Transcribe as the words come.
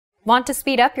Want to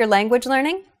speed up your language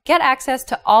learning? Get access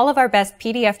to all of our best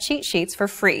PDF cheat sheets for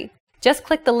free. Just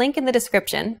click the link in the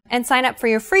description and sign up for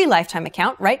your free lifetime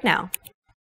account right now.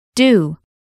 Do.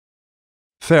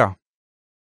 Faire.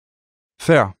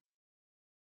 Faire.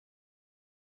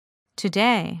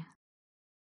 Today.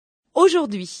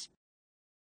 Aujourd'hui.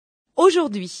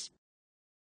 Aujourd'hui.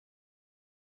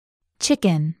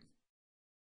 Chicken.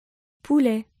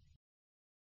 Poulet.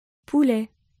 Poulet.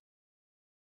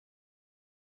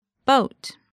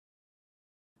 Boat.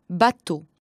 Bateau.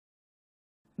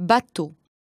 Bateau.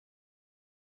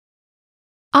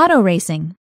 Auto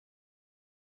racing.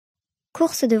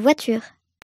 Course de voiture.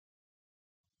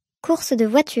 Course de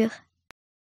voiture.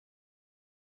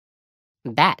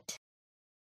 Bat.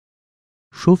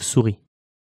 Chauve-souris.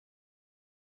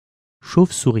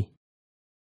 Chauve-souris.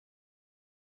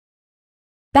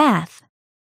 Bath.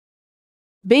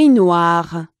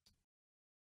 Baignoire.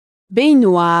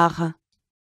 Baignoire.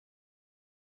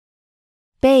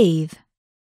 Bathe.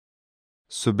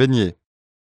 Se baigner.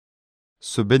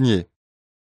 Se baigner.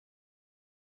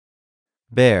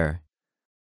 Bear.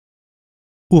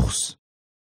 Ours.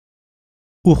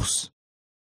 Ours.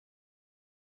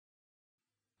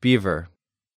 Beaver.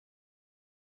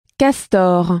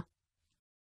 Castor.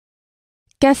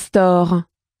 Castor.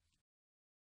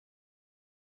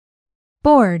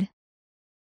 Bored.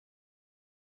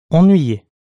 Ennuyé.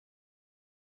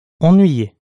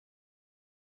 Ennuyé.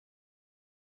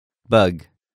 Bug.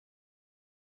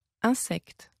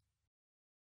 Insecte.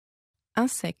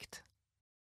 Insecte.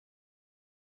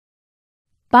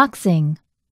 Boxing.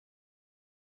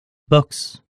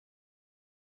 Box.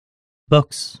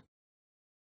 Box.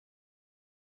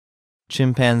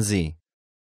 Chimpanzee.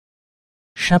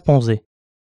 Chimpanzé.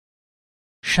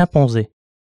 Chimpanzé.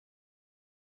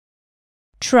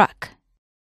 Truck.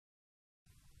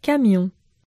 Camion.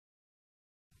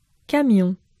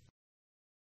 Camion.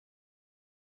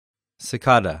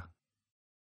 Cicada.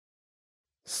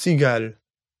 Cigale.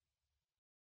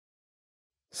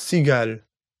 Cigale.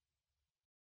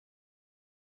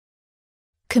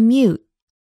 Commute.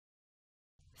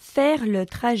 Faire le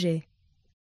trajet.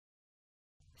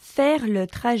 Faire le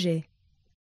trajet.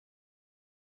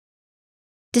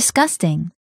 Disgusting.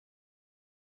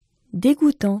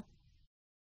 Dégoûtant.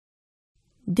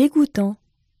 Dégoûtant.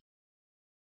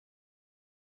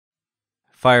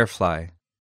 Firefly.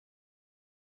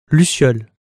 Luciole.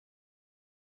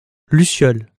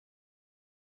 Luciole.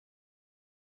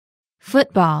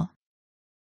 Football.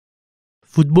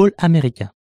 Football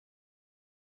américain.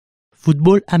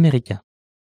 Football américain.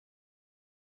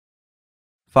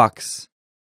 Fox.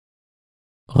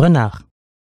 Renard.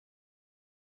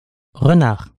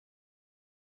 Renard.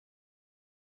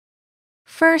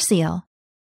 Fur seal.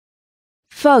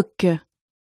 Phoque.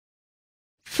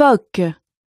 Phoque.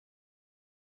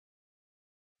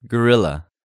 Gorilla.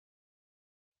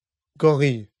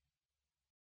 Gorille.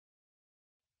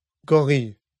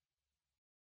 Gorille.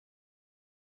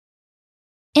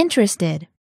 Interested.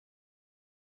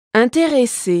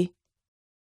 Intéressé.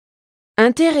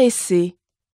 Intéressé.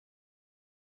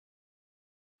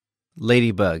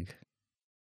 Ladybug.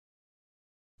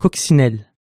 Coccinelle.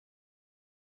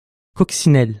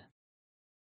 Coccinelle.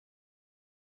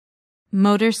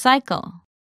 Motorcycle.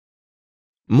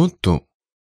 Moto.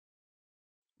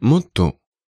 Moto.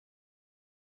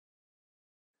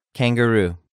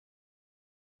 Kangaroo.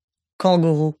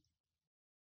 Kangourou.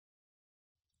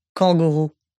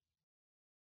 Kangourou.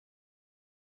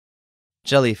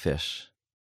 Jellyfish.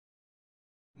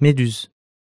 Méduse.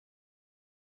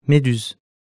 Méduse.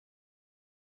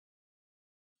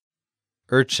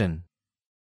 Urchin.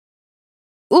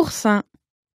 Oursin.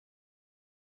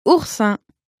 Oursin.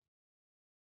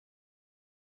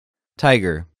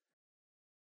 Tiger.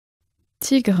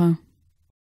 Tigre.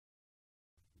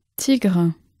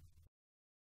 Tigre.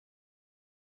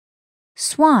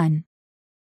 Swan.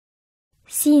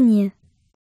 Cygne.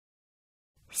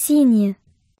 Cygne.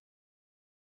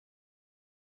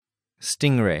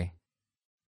 Stingray.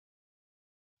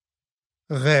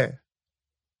 Ray.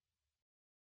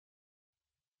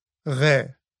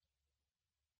 Ray.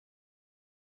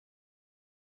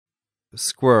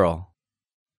 Squirrel.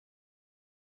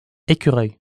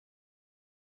 Écureuil.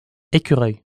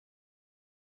 Écureuil.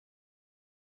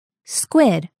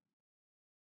 Squid.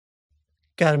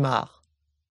 Calmar.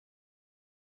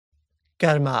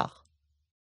 Calmar.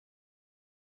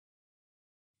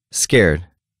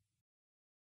 Scared.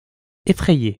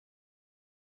 Effrayé.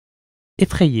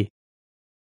 Effrayé.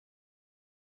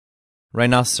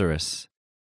 Rhinoceros.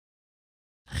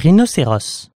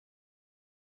 Rhinocéros.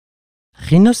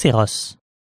 Rhinocéros.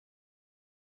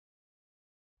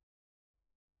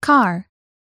 Car.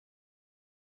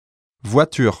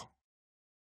 Voiture.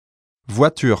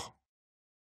 Voiture.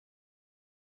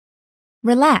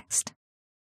 Relaxed.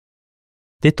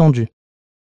 Détendu.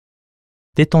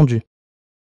 Détendu.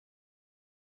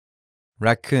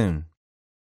 Raccoon.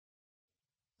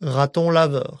 Raton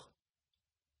laveur.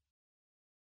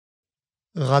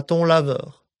 Raton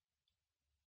laveur.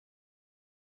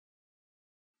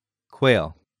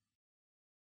 Quail.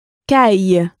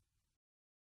 Caille.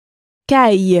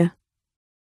 Caille.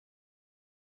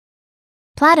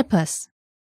 Platypus.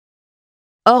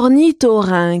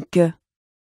 Ornithorynque.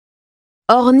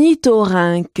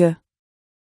 Ornithorynque.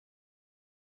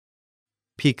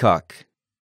 Peacock.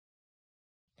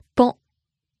 Pan.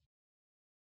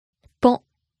 Pan.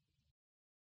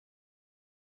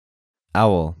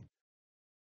 Owl.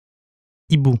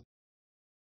 Hibou.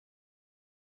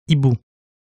 Hibou.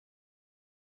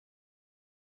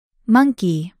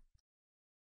 Monkey.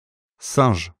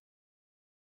 Singe.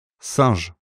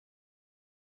 Singe.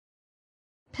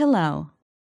 Pillow.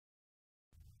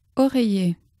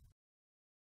 Oreiller.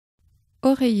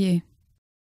 Oreiller.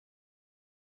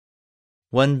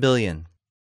 1 billion.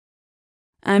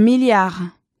 1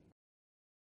 milliard.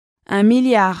 1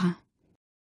 milliard.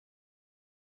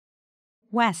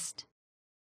 West.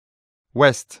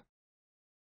 Ouest.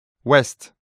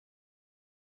 Ouest.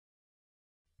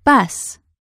 Bus.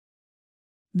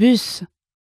 Bus.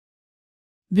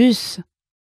 Bus.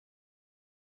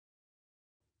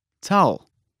 Towel.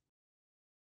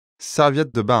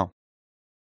 Serviette de bain.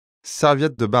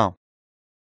 Serviette de bain.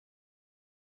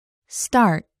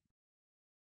 Start.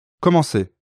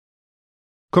 Commencer.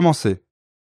 Commencer.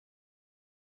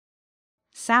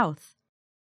 South.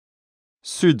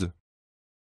 Sud.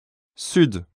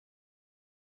 Sud.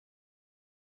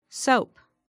 Soap.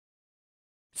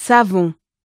 Savon.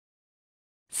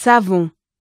 Savon.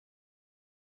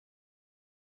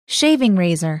 Shaving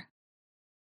razor.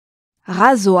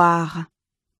 Rasoir.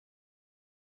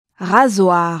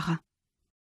 Rasoir.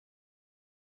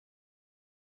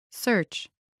 Search.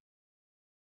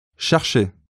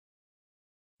 Chercher.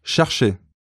 Chercher.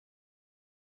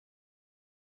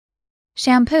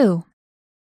 Shampoo.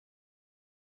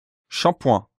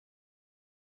 Shampoing.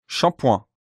 Shampoing.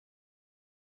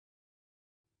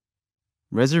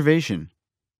 Reservation.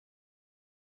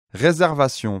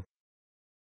 Réservation.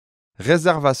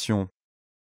 Réservation.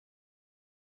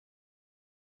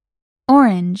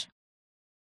 Orange.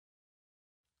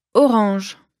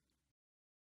 Orange.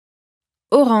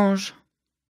 Orange.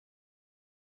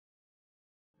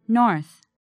 North.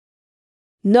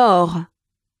 Nord.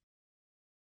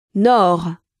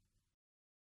 Nord.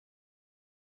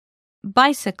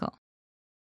 Bicycle.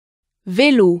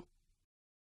 Vélo.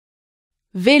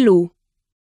 Vélo.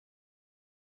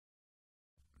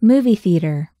 Movie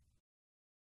theater.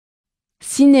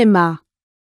 Cinéma.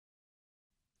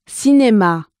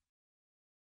 Cinéma.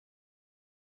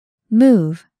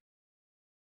 Move.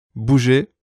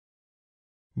 Bouger.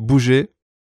 Bouger.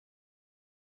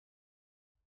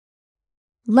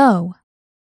 Low.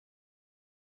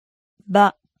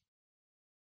 Bas.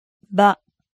 Bas.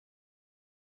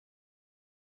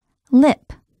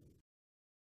 Lip.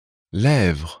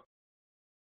 Lèvres.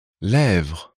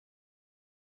 Lèvres.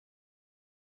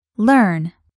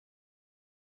 Learn.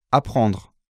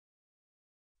 Apprendre.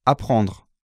 Apprendre.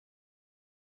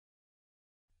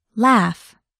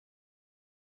 Laugh.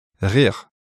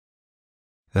 Rire.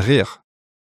 Rire.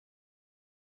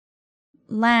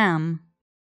 Lamb.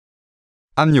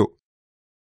 Agneau.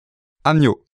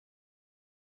 Agneau.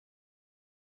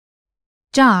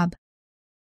 Job.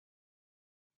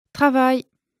 Travail.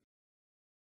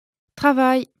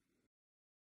 Travail.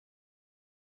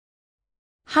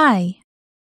 High.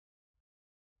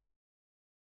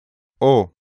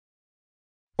 Haut.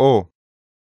 Haut.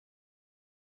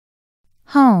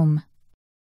 Home.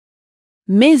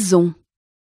 Maison.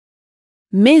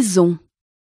 Maison.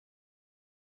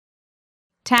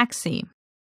 Taxi.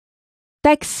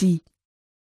 Taxi.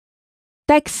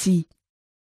 Taxi.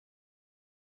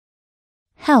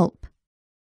 Help.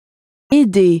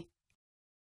 Aider.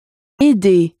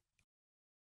 Aider.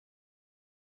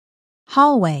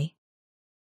 Hallway.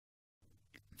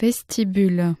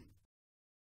 Vestibule.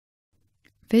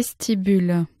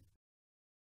 Vestibule.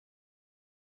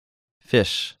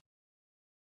 Fish.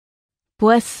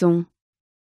 Poisson.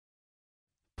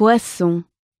 Poisson.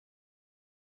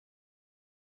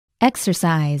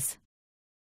 Exercise.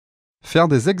 Faire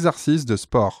des exercices de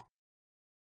sport.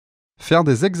 Faire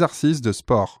des exercices de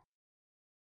sport.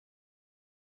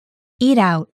 Eat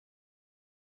out.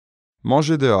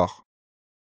 Manger dehors.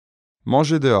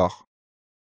 Manger dehors.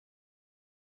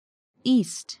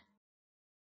 East.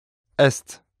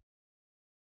 Est.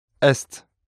 Est.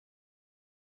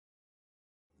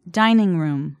 Dining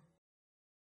room.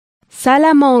 Salle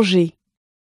à manger.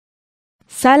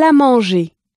 Salle à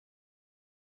manger.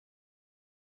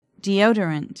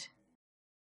 Deodorant.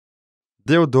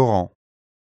 Déodorant.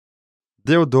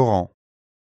 Déodorant.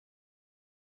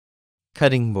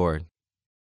 Cutting board.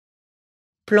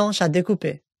 Planche à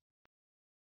découper.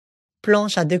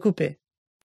 Planche à découper.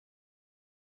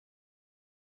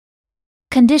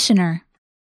 Conditioner.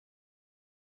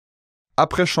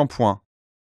 Après-shampoing.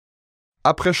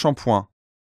 Après-shampoing.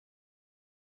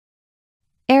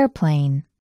 Airplane.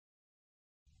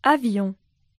 Avion.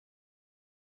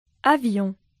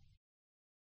 Avion.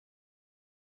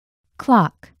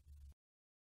 Clock.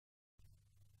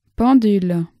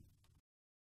 Pendule.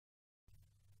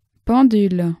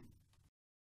 Pendule.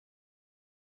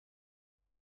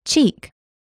 Cheek.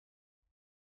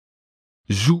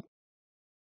 Joue.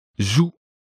 Joue.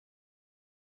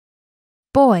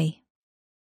 Boy.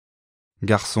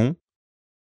 Garçon.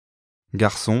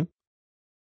 Garçon.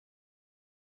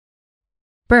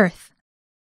 Birth.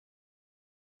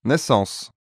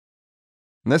 Naissance.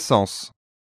 Naissance.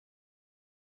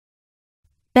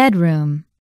 Bedroom.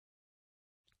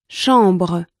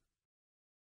 Chambre.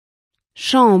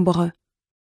 Chambre.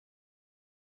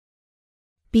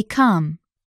 Become.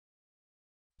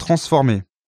 Transformer.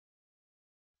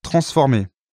 Transformer.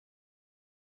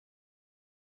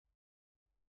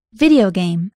 Video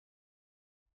game.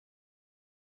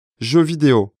 Jeux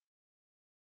vidéo.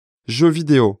 Jeux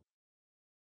vidéo.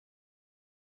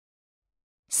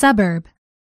 Suburb.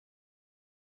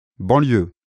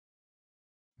 Banlieue.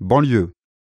 Banlieue.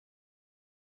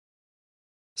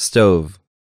 Stove.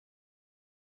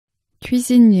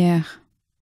 Cuisinière.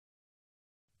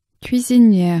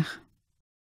 Cuisinière.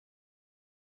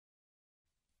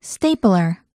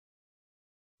 Stapler.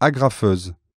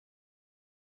 Agrafeuse.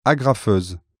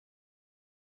 Agrafeuse.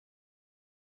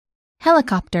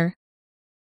 Helicopter.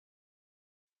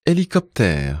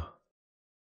 Hélicoptère.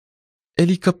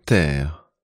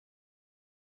 Hélicoptère.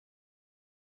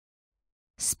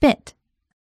 Spit.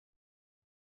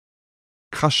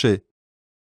 Cracher.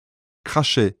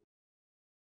 Cracher.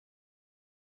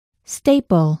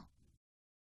 Staple.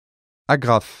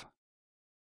 Agrafe.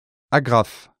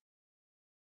 Agrafe.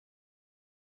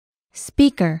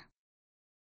 Speaker.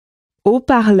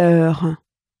 Haut-parleur.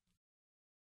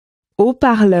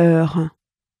 Haut-parleur.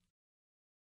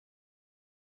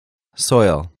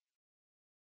 Soil.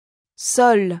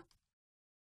 Sol.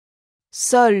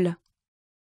 Sol.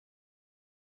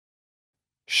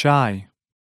 Shy.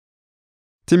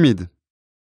 Timide.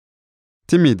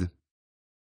 Timide.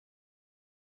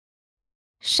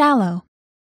 Shallow.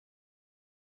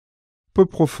 Peu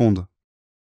profonde.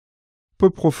 Peu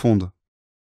profonde.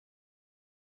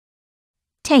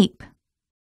 Tape.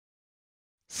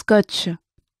 Scotch.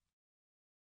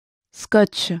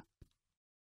 Scotch.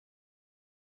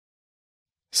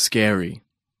 Scary.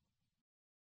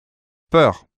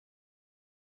 Peur.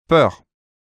 Peur.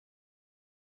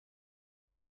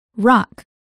 Rock.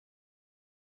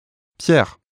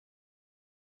 Pierre.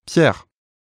 Pierre.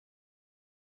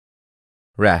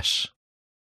 Rash.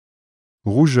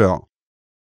 Rougeur.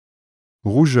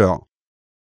 Rougeur.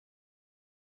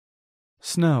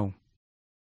 Snow.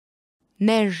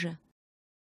 Neige.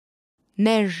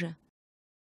 Neige.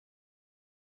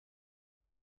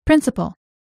 Principal.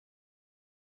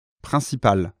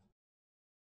 Principal.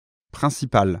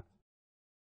 Principal.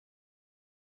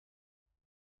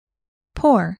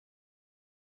 Poor.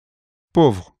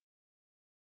 Pauvre.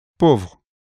 Pauvre.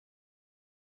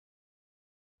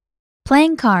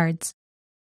 Playing cards.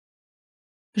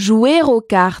 Jouer aux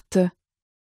cartes.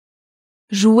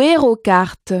 Jouer aux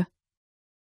cartes.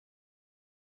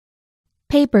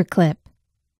 Paperclip.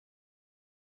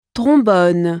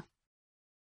 Trombone.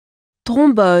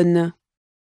 Trombone.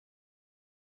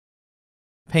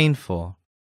 Painful.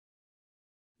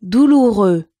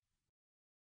 Douloureux.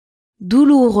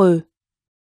 Douloureux.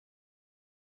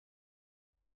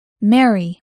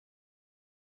 Marry.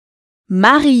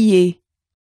 Marié.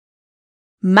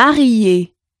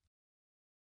 Marié.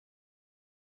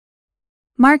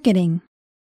 Marketing.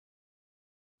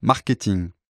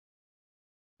 Marketing.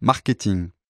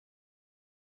 Marketing.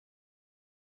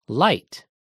 Light.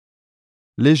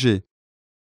 Léger.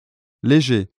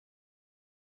 Léger.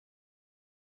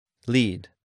 Lead.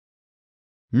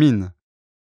 Mine.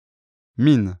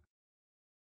 Mine.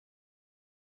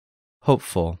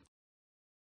 Hopeful.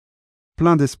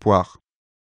 Plein d'espoir.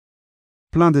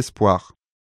 Plein d'espoir.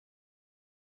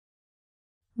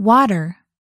 Water.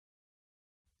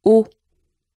 Eau.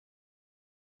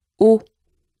 Eau.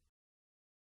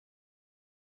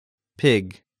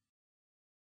 Pig.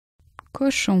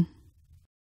 Cochon.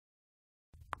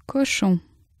 Cochon.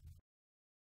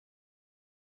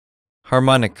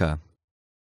 Harmonica.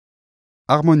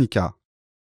 Harmonica.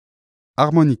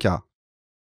 Harmonica.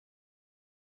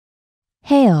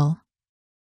 Hail.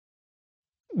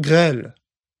 Grêle.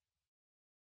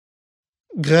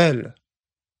 Grêle.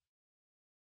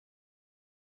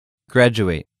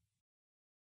 Graduate.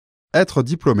 Être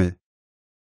diplômé.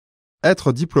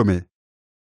 Être diplômé.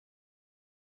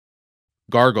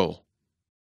 Gargle.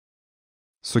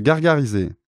 Se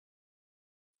gargariser.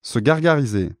 Se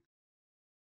gargariser.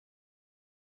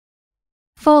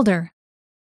 Folder.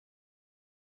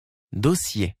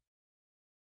 Dossier.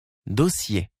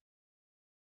 Dossier.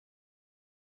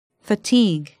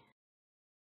 Fatigue.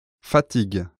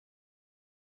 Fatigue.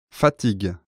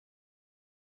 Fatigue.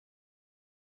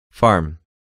 Farm.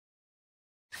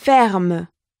 Ferme.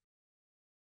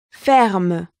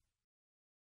 Ferme.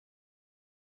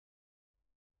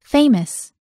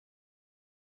 Famous.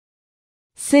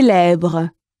 Célèbre.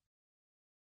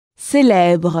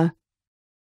 Célèbre.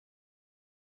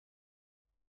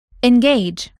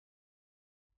 Engage.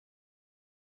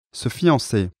 Se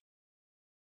fiancer.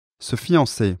 Se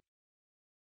fiancer.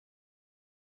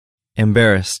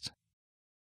 Embarrassed.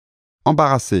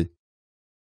 Embarrassé.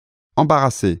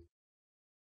 Embarrassé.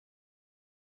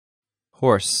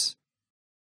 Horse.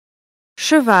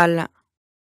 Cheval.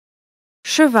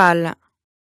 Cheval.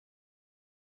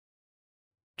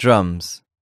 Drums.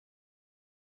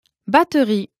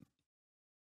 Batterie.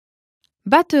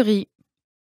 Batterie.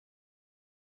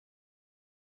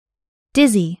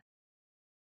 Dizzy.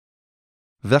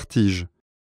 Vertige.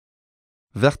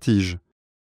 Vertige.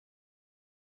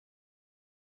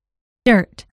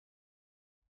 Dirt.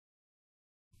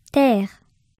 Terre.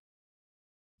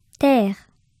 Terre.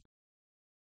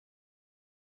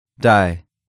 Die.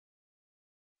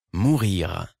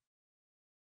 Mourir.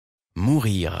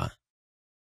 Mourir.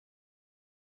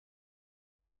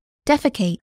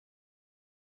 Defecate.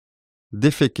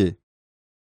 Déféquer.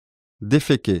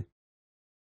 Déféquer.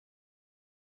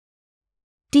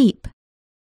 Deep.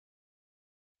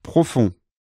 Profond.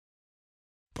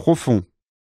 Profond.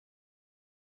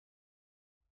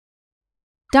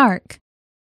 Dark.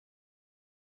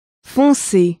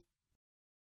 Foncé.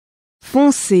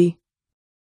 Foncé.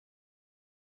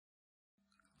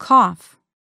 Cough.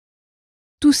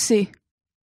 Tousser.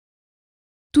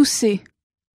 Tousser.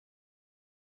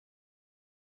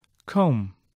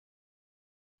 Comb.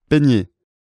 Peigner.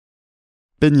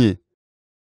 Peigner.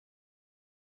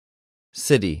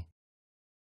 City.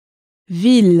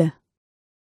 Ville.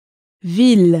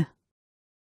 Ville.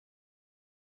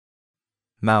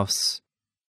 Mouse.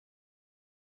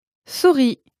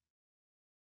 Souris.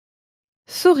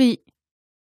 Souris.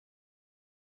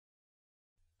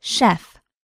 Chef.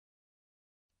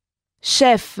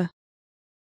 Chef.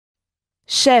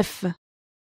 Chef.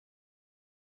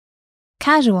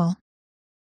 Casual.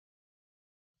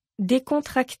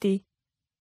 Décontracté.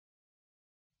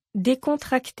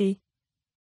 Décontracté.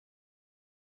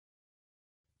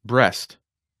 Breast.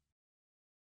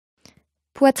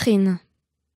 Poitrine.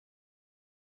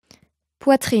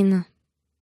 Poitrine.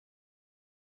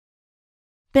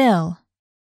 Bill.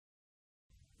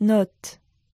 Note.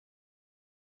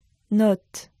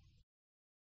 Note.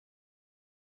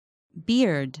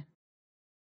 Beard.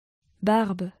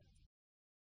 Barbe.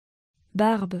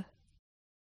 Barbe.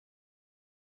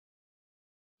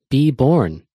 Be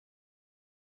born.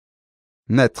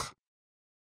 Naître.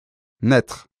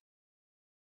 Naître.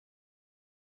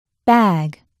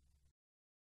 Bag.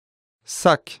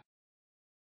 Sac.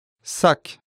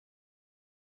 Sac.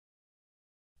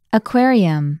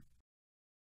 Aquarium.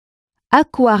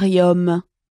 Aquarium.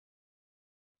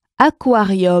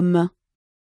 Aquarium.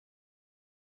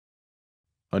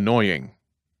 Annoying.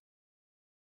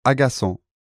 Agaçant.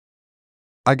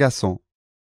 Agaçant.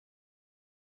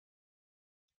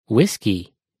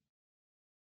 Whiskey.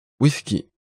 Whisky.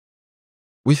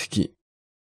 Whisky.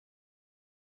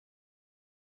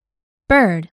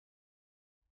 Bird.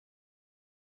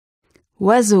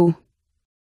 Oiseau.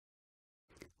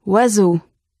 Oiseau.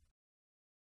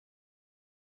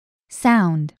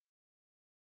 Sound.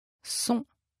 Son.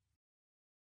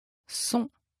 Son.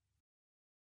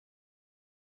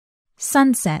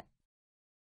 Sunset.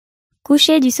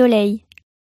 Coucher du soleil.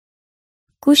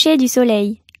 Coucher du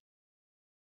soleil.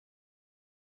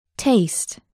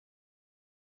 Taste.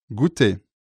 Goûter.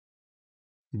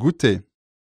 Goûter.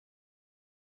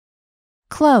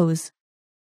 Clothes.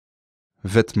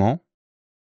 Vêtements.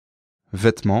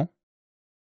 Vêtements.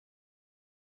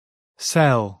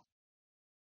 Sell.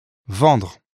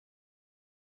 Vendre.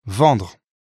 Vendre.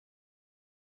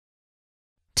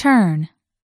 Turn.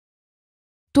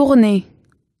 Tourner.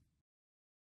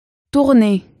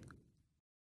 Tourner.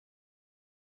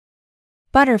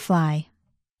 Butterfly.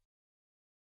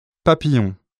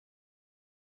 Papillon.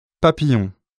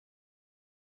 Papillon.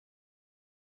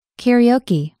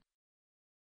 Karaoke.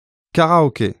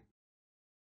 Karaoké.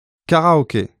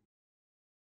 Karaoké.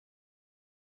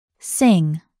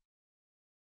 Sing.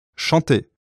 Chanter.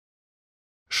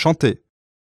 Chanter.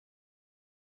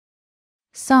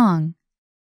 Song.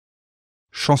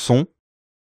 Chanson.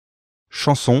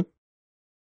 Chanson.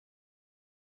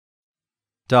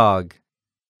 Dog.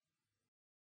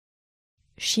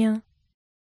 Chien.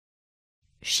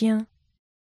 Chien.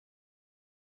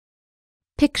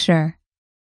 Picture.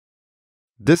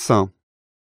 Dessin.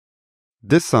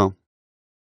 Dessin.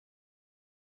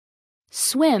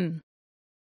 Swim.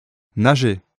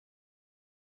 Nager.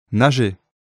 Nager.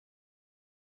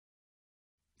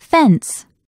 Fence.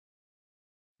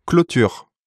 Clôture.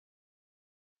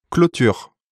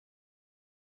 Clôture.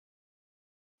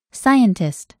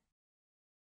 Scientist.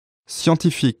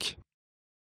 Scientifique.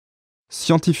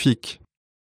 Scientifique.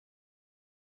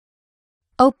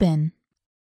 Open.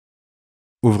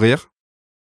 Ouvrir.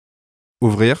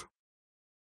 Ouvrir.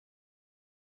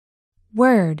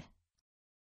 Word.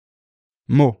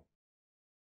 Mot.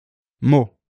 Mot.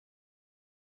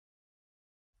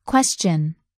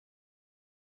 Question.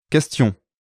 Question.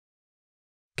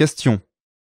 Question.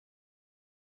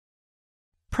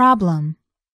 Problem.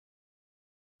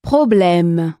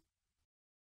 Problème.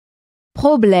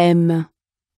 Problème.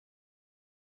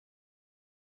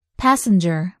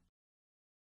 Passenger.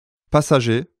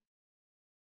 Passager.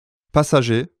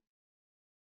 Passager.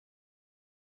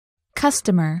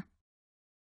 Customer.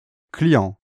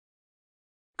 Client.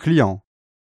 Client.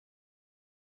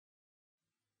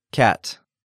 Cat.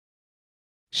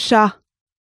 Chat.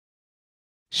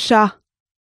 Chat.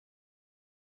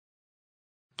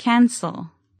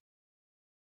 Cancel.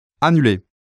 Annuler.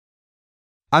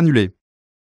 Annuler.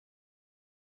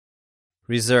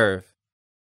 Reserve.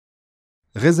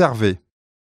 Réserver.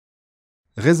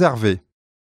 Réserver.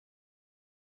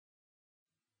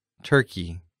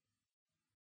 Turkey.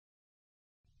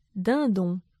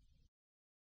 Dindon.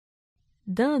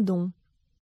 Dindon.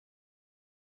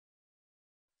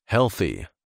 Healthy.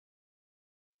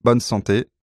 Bonne santé.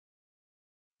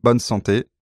 Bonne santé.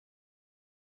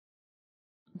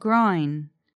 Groin.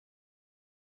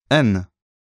 N.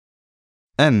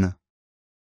 N.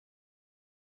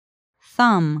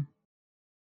 Thumb.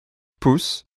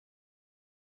 Pouce.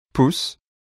 Pouce.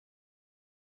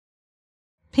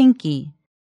 Pinky.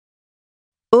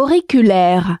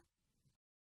 Auriculaire.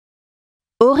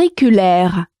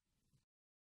 Auriculaire.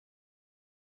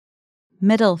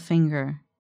 Middle finger.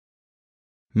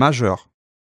 Majeur.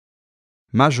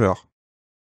 Majeur.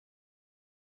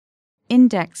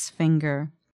 Index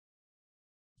finger.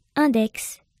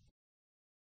 Index.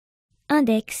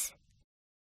 Index.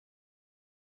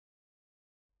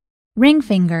 Ring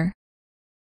finger.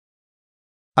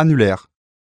 Annulaire.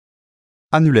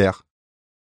 Annulaire.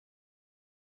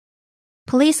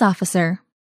 Police officer.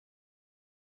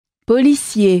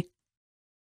 Policier.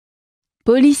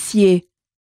 Policier.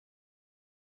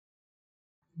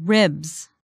 Ribs.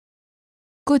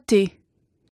 Côté.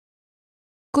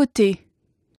 Côté.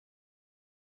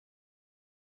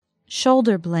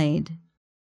 Shoulder blade.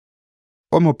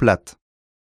 Omoplate.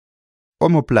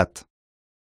 Omoplate.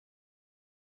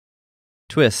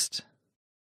 Twist.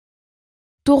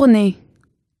 Tourner.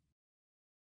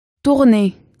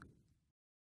 Tourner.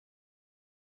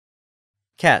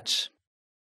 Catch.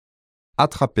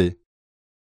 Attraper.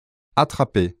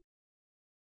 Attraper.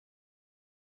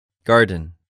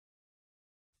 Garden.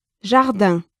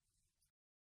 Jardin.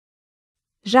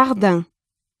 Jardin.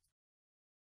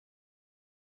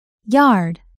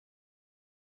 Yard.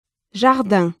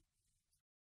 Jardin.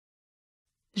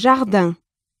 Jardin.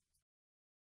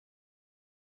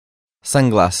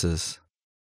 Sunglasses.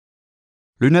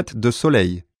 Lunettes de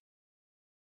soleil.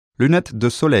 Lunettes de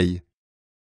soleil.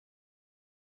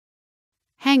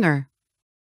 Hanger.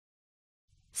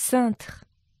 Cintre.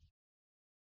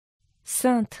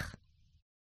 Cintre.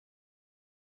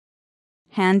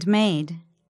 Handmade.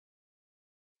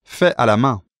 Fait à la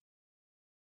main.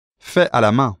 Fait à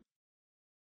la main.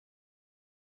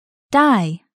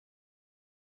 Dye.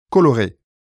 Coloré.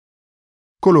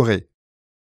 Coloré.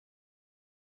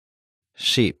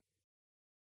 Sheep.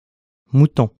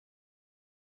 Mouton.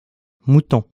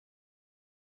 Mouton.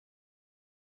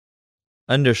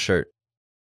 Undershirt.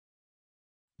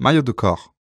 Maillot de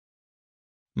corps.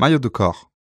 Maillot de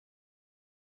corps.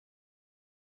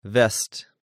 Veste.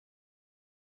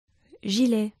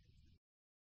 Gilet.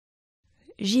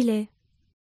 Gilet.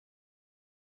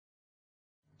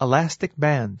 Elastic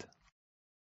band.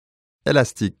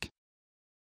 Élastique.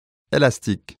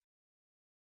 Élastique.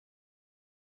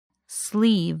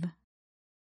 Sleeve.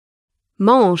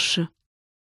 Manche.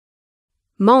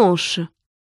 Manche.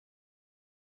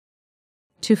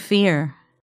 To fear.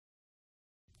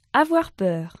 Avoir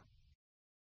peur.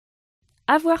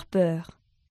 Avoir peur.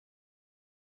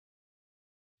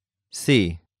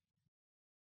 See.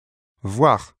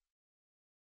 Voir.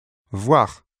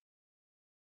 Voir.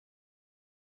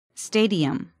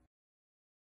 Stadium.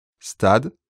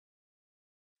 Stade.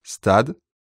 Stade.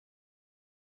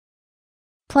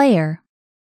 Player.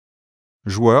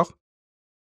 Joueur.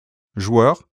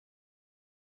 Joueur.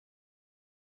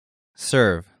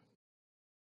 Serve.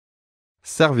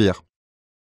 Servir.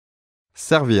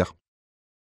 Servir.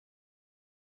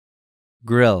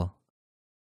 Grill.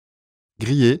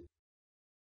 Griller.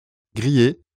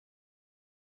 Griller.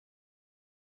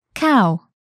 Cow.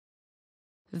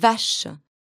 Vache.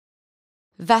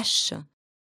 Vache.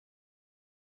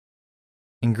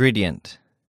 Ingredient.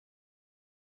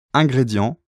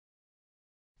 Ingrédient.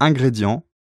 Ingrédient.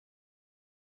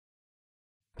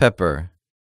 Pepper.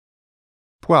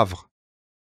 Poivre.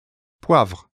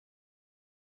 Poivre.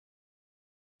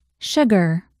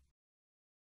 Sugar.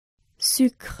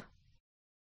 Sucre.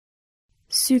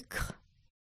 Sucre.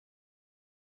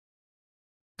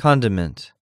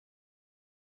 Condiment.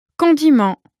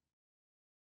 Condiment.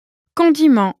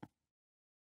 Condiment.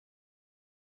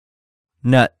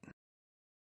 Nut.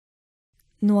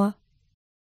 Noix.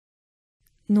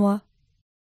 Noix.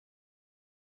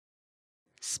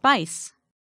 Spice.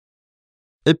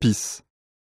 Épice.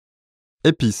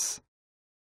 Épice.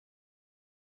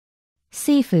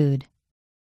 Seafood.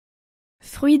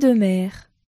 Fruits de mer.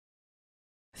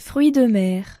 Fruits de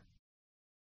mer.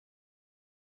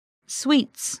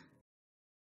 Sweets.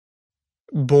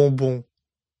 Bonbon.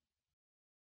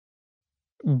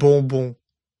 Bonbon.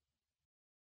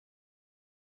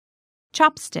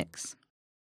 Chopsticks.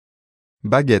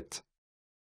 Baguette.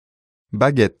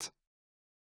 Baguette.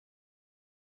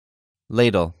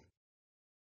 Ladle.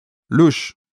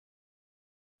 Louche.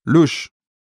 Louche.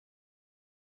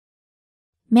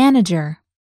 Manager.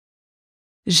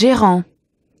 Gérant.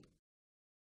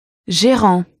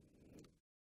 Gérant.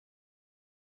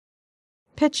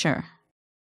 Pitcher.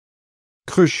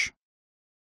 Cruche.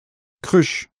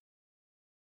 Cruche.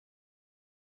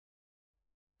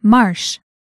 Marsh.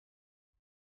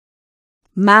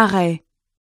 Marais.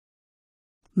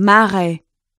 Marais.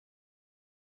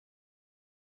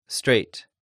 Straight.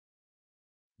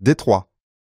 Détroit.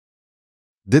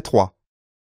 Détroit.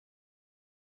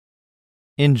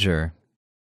 Injure.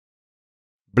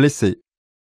 Blessé.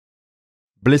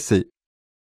 Blessé.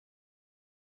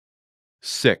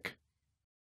 Sick.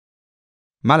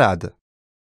 Malade.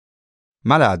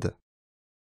 Malade.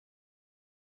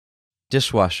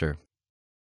 Dishwasher.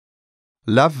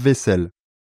 Lave-vaisselle.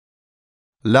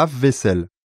 Lave-vaisselle.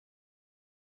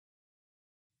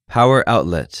 Power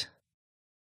outlet.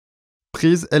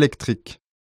 Prise électrique.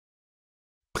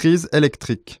 Prise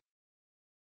électrique.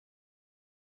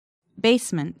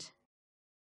 Basement.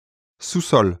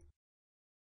 Sous-sol.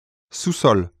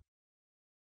 Sous-sol.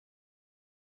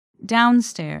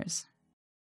 Downstairs.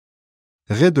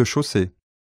 Rez-de-chaussée.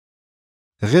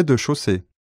 Rez-de-chaussée.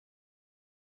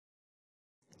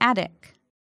 Attic.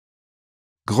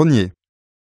 Grenier.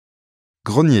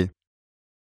 Grenier.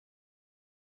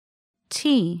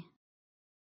 Tea.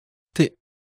 Thé.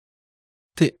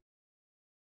 Thé.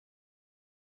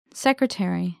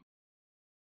 Secretary.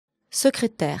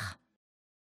 Secrétaire.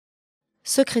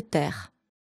 Secrétaire.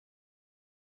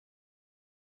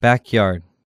 Backyard.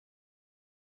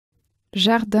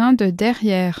 Jardin de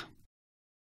derrière.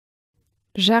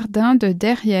 Jardin de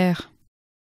derrière.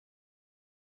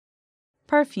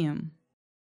 Perfume.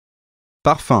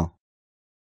 Parfum.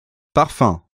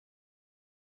 Parfum.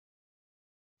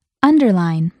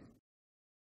 Underline.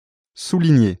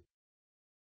 Souligner.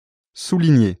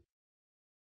 Souligner.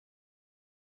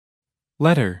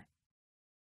 Letter.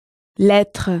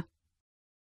 Lettre.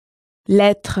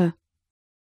 Lettre.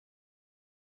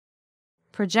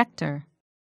 Projector.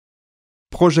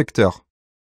 Projecteur.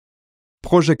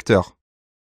 Projecteur.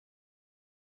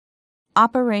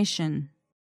 Operation.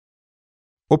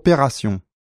 Opération.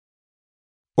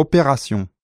 Opération.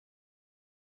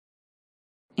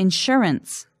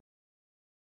 Insurance.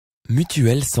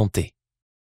 Mutuelle santé.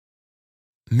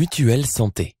 Mutuelle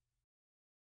santé.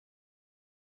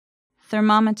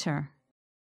 Thermometer.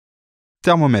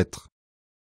 Thermomètre.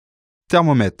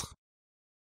 Thermomètre.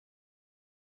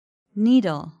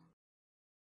 Needle.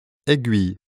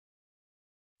 Aiguille.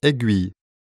 Aiguille.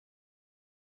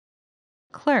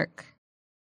 Clerk.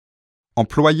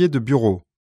 Employé de bureau.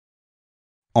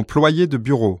 Employé de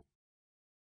bureau.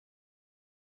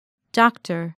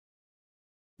 Doctor.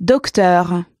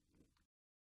 Docteur.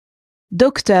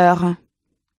 Docteur.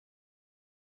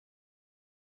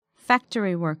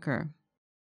 Factory worker.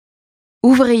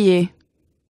 Ouvrier.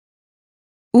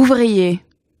 Ouvrier.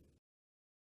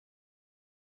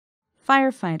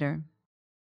 Firefighter.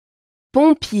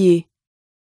 Pompier.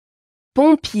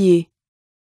 Pompier.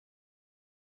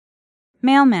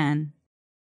 Mailman.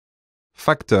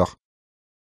 Facteur.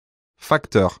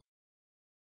 Facteur.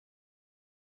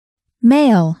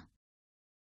 Mail.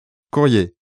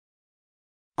 Courrier.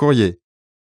 Courrier.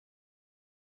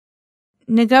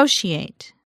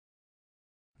 Negotiate.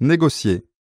 Négocier.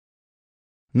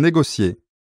 Négocier.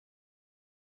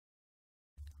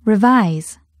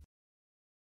 Revise.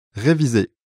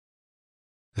 Réviser.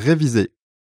 Réviser.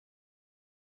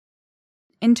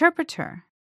 Interpreter.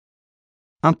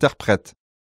 Interprète.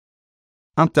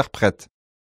 Interprète.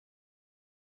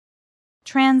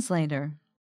 Translator.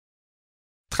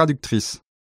 Traductrice.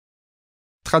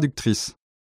 Traductrice.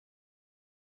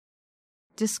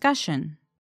 Discussion.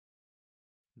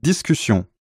 Discussion.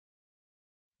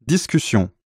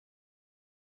 Discussion.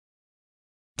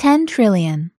 10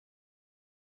 trillion.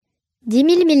 10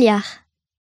 000 milliards.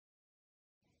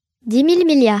 10 000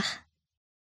 milliards.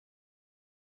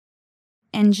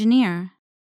 Engineer.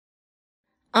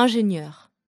 Ingénieur.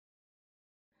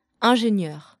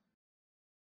 Ingénieur.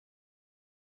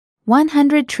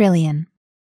 100 trillion.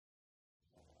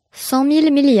 100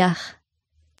 000 milliards.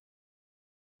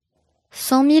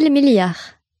 100 000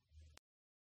 milliards.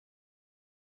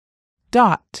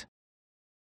 Dot.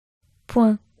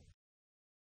 Point.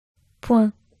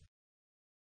 Point.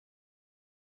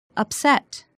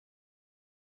 Upset.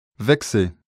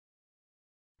 Vexé.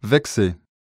 Vexé.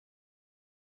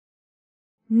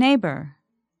 Neighbor.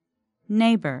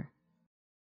 Neighbor.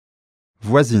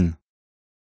 Voisine.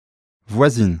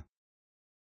 Voisine.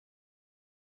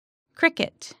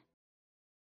 Cricket.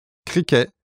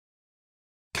 Criquet.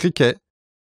 Criquet.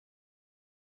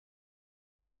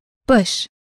 Bush.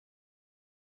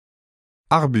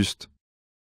 Arbuste.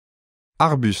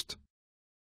 Arbuste.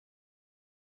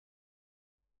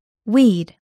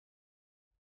 Weed.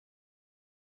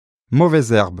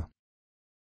 Mauvaise herbe.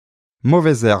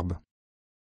 Mauvaise herbe.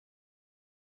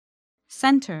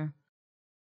 Center.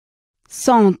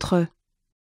 Centre.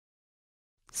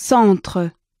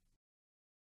 Centre.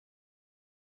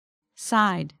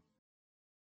 Side.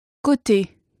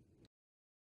 Côté.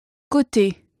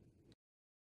 Côté.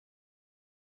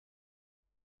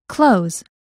 Close.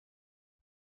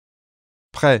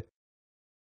 Prêt.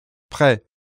 Prêt.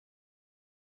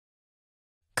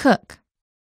 Cook.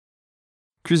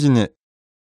 Cuisiner.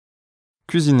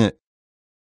 Cuisiner.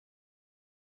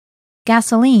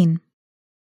 Gasoline.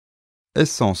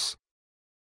 Essence.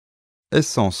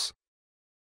 Essence.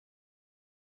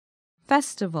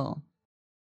 Festival.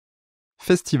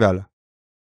 Festival.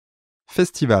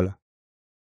 Festival.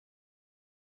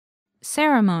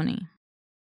 Ceremony.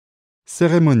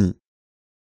 Cérémonie.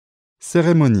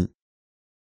 Cérémonie.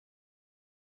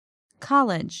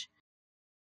 College.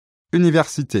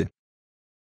 Université.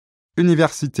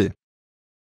 Université.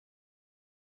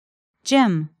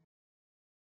 Gym.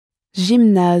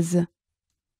 Gymnase.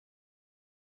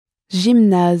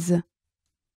 Gymnase.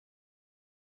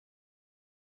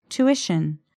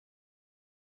 Tuition.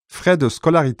 Frais de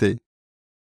scolarité.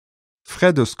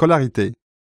 Frais de scolarité.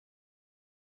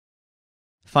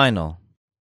 Final.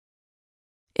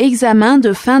 Examen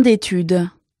de fin d'études.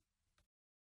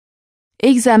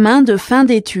 Examen de fin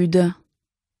d'études.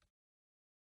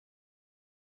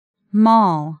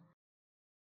 Mall.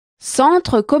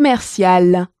 Centre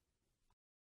commercial.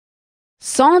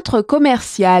 Centre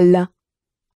commercial.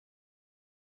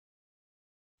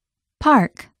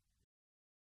 Park.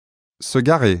 Se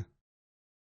garer.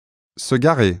 Se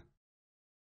garer.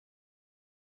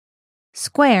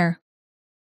 Square.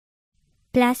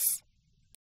 Place.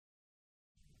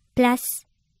 Place.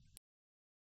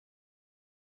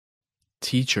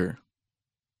 Teacher.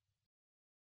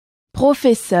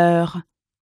 Professeur.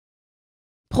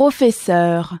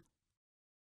 Professeur.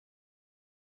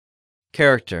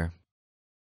 Character.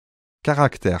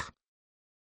 Caractère.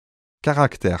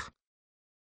 Caractère.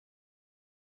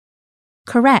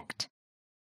 Correct.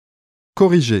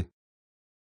 Corriger.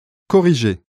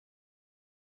 Corriger.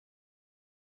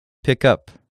 Pick up.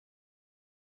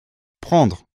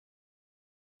 Prendre.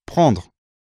 Prendre.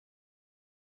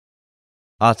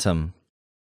 Autumn.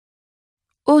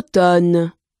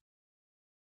 Automne.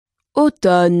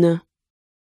 Automne.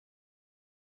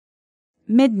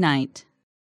 Midnight.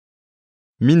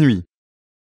 Minuit.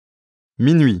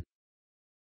 Minuit.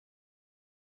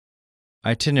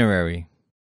 Itinerary.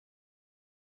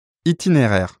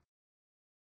 Itinéraire.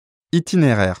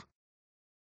 Itinéraire.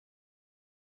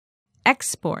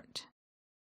 Export.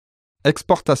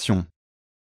 Exportation.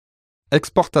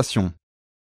 Exportation.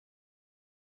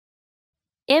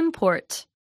 Import.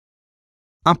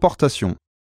 Importation.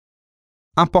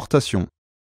 Importation.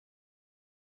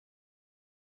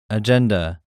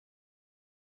 Agenda.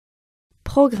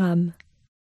 Programme.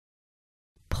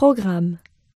 Programme.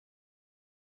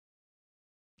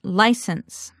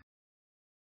 License.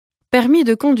 Permis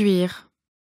de conduire.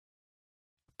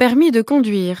 Permis de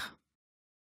conduire.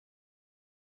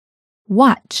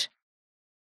 Watch.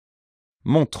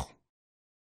 Montre.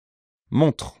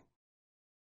 Montre.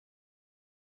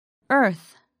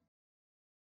 Earth.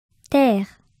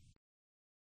 Terre.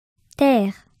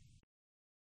 Terre.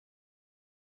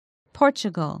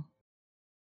 Portugal.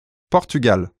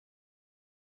 Portugal.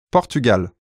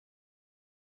 Portugal.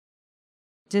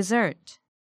 Dessert.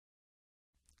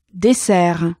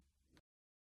 Dessert.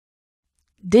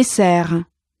 Dessert.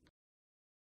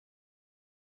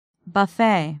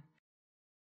 Buffet.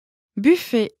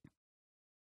 Buffet.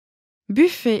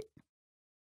 Buffet.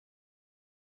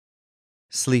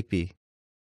 Sleepy.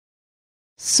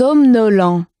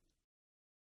 Somnolent.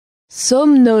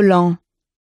 Somnolent.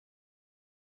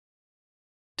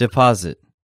 Deposit.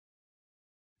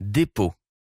 Dépôt.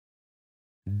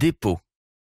 Dépôt.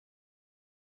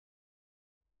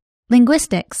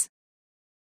 Linguistics.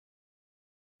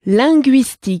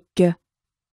 Linguistique.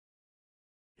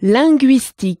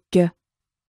 Linguistique.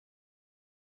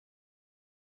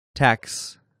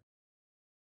 Tax.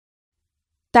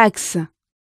 Taxe.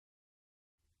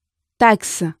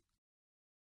 Taxe.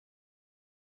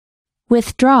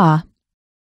 Withdraw.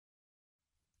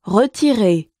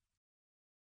 Retirer.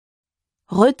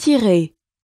 Retirer.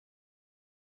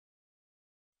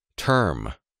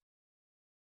 Term.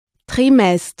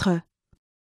 Trimestre.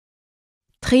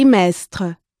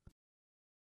 Trimestre.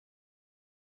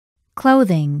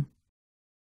 Clothing.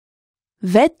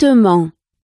 Vêtements.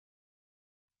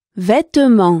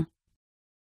 Vêtements.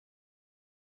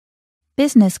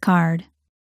 Business card.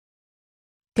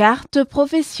 Carte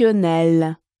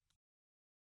professionnelle.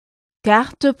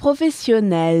 Carte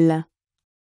professionnelle.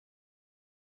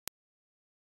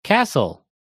 Castle.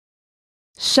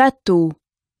 Château.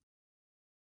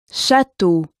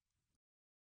 Château.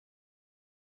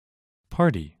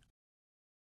 Party.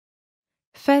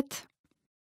 Fête.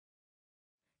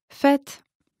 Fête.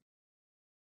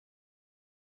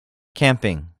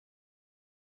 Camping.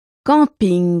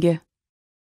 Camping.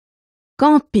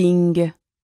 Camping.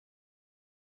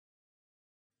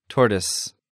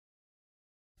 Tortoise.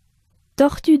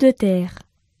 Tortue de terre.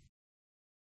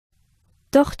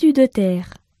 Tortue de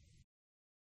terre.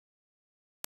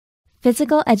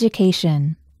 Physical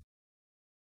education.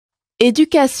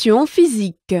 Éducation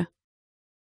physique.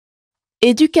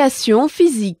 Éducation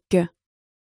physique.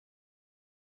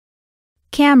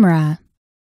 Camera.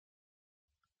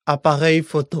 Appareil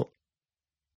photo.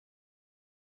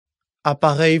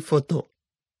 Appareil photo.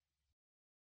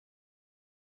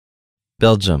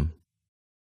 Belgium.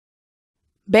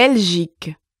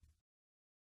 Belgique.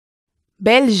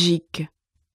 Belgique.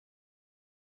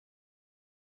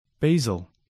 Basil.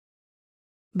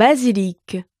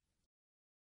 Basilique.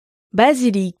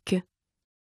 Basilique.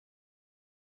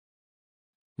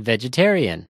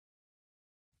 Vegetarian.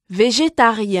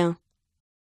 Végétarien.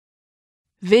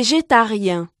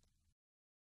 Végétarien.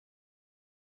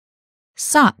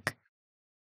 Sock.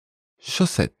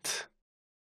 Chaussette.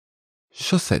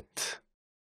 Chaussette.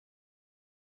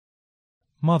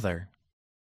 Mother.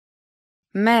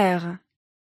 Mère.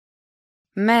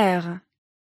 Mère.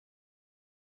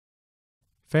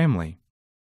 Family.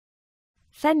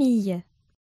 Famille.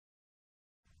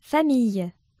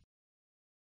 Famille.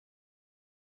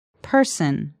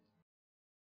 Person.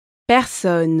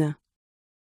 Personne.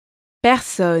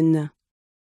 Personne.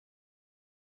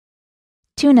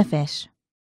 Tuna fish.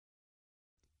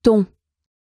 Thon.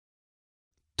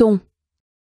 Thon.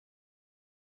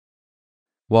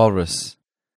 Walrus.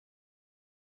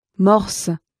 Morse.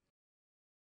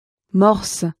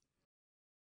 Morse.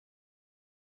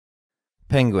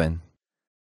 Penguin.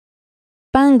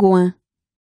 Pingouin.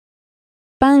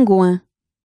 Pingouin.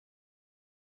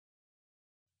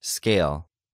 Scale.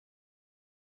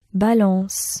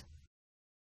 Balance.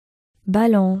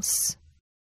 Balance.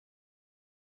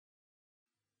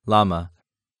 Llama.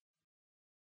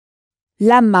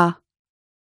 Lama.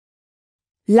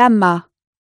 Lama.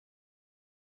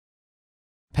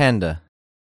 Panda.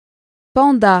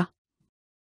 Panda.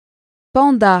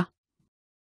 Panda.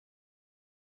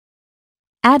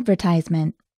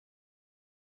 Advertisement.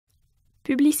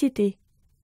 Publicité.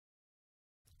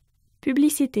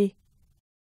 Publicité.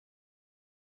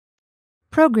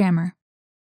 Programmer.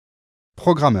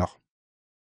 Programmeur.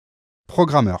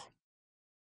 Programmeur.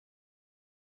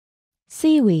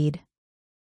 Seaweed.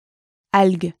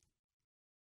 Algue.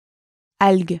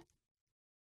 Algue.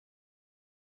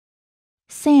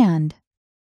 Sand.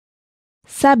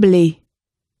 Sablé.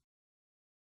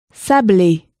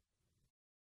 Sablé.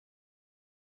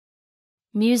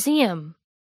 Museum.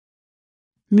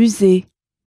 Musée.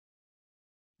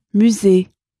 Musée.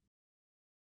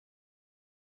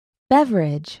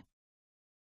 Beverage.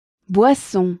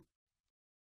 Boisson.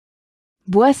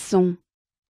 Boisson.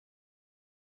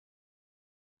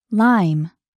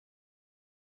 Lime.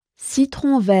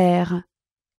 Citron vert.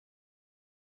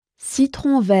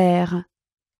 Citron vert.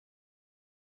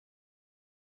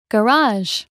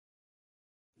 Garage.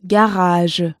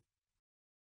 Garage.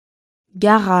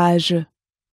 Garage.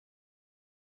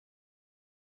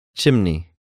 Chimney.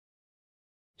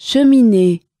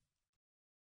 Cheminée.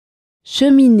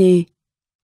 Cheminée.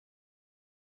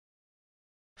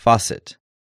 Faucet.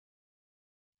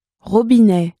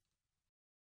 Robinet.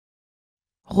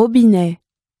 Robinet.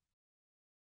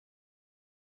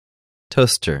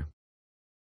 Toaster.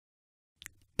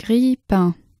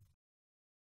 Grille-pain.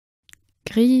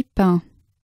 Grille-pain.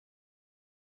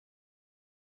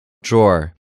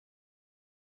 Drawer.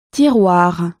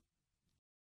 Tiroir.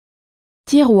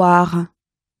 Tiroir.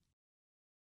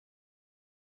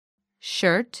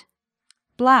 Shirt.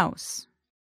 Blouse.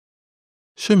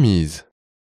 Chemise.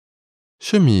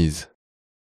 Chemise.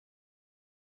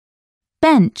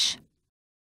 Bench.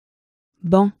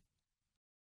 Banc.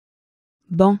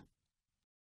 Banc.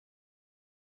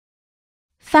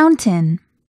 Fountain.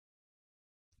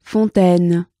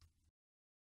 Fontaine.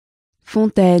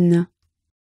 Fontaine.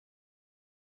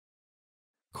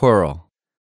 Coral.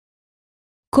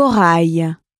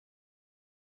 Corail.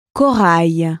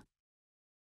 Corail.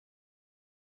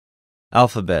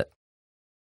 Alphabet.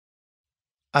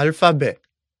 Alphabet.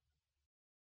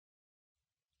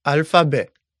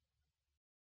 Alphabet.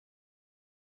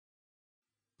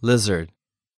 Lizard.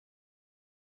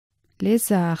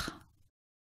 Lézard.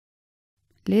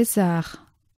 Lézard.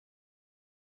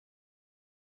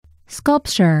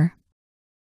 Sculpture.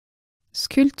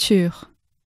 Sculpture.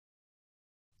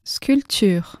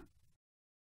 Sculpture.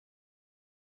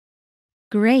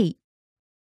 Great.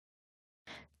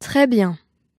 Très bien.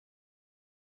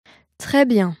 Très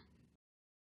bien.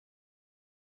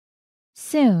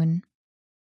 Soon.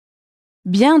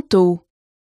 Bientôt.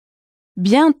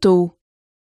 Bientôt.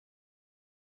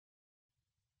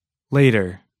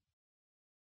 Later.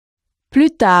 Plus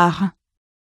tard.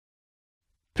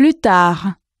 Plus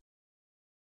tard.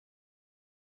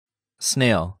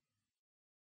 Snail.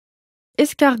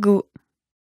 Escargot.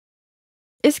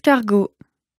 Escargot.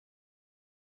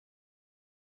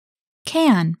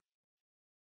 Can.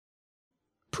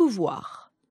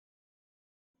 Pouvoir.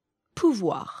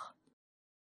 Pouvoir.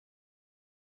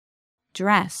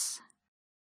 Dress.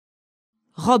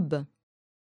 Robe.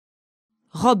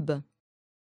 Robe.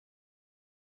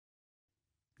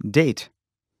 Date.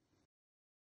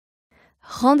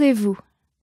 Rendez-vous.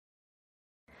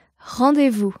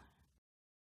 Rendez-vous.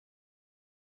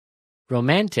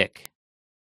 Romantic.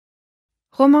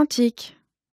 Romantique.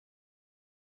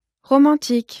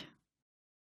 Romantique.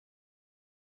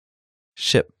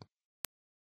 Ship.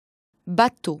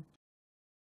 Bateau.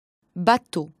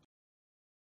 Bateau.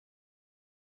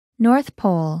 North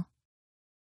Pole.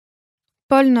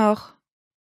 Pôle Nord.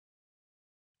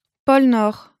 Pôle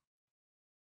Nord.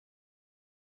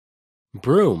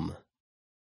 Broom.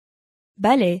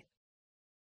 Balai.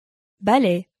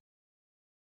 Balai.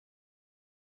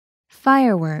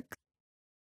 Firework.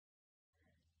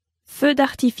 Feu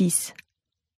d'artifice.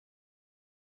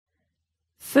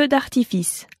 Feu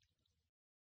d'artifice.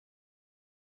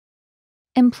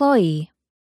 Employee.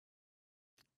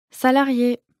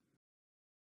 Salarié.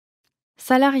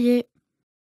 Salarié.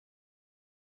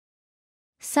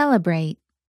 Celebrate.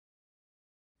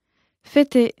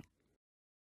 Fêter.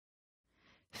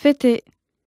 Fêter.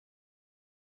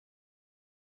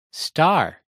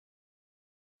 Star.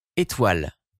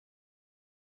 Étoile.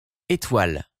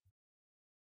 Étoile.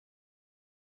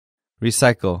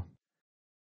 Recycle.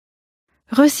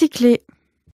 Recycler.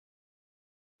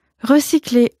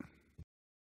 Recycler.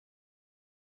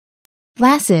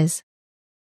 Glasses.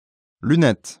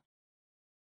 Lunettes.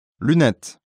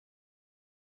 Lunettes.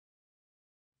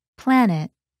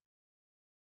 Planet.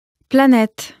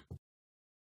 Planète.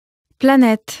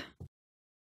 Planète.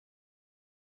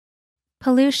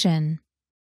 Pollution.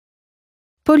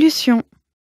 Pollution.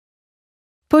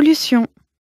 Pollution.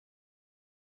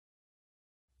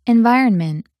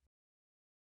 Environment.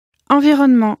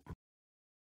 Environnement.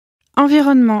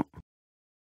 Environnement.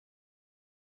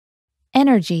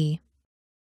 Energy.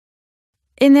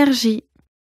 Énergie.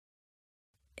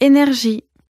 Énergie.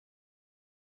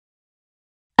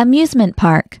 Amusement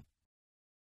park.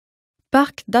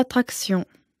 Parc d'attractions.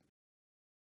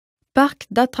 Parc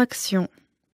d'attractions.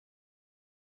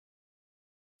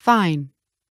 Fine.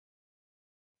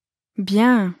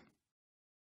 Bien.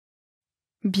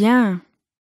 Bien.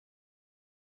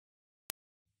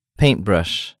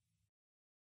 Paintbrush.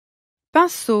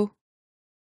 Pinceau.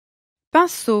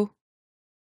 Pinceau.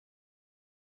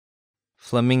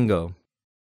 Flamingo.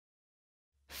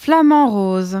 Flamant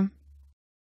rose.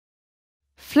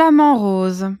 Flamant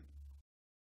rose.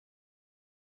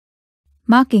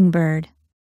 Mockingbird.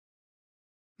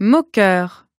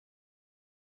 Moqueur.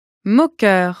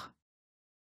 Moqueur.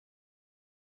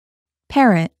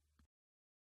 Parrot.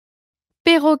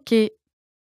 Perroquet.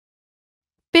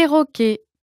 Perroquet.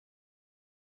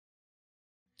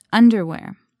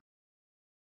 Underwear.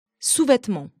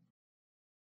 Sous-vêtements.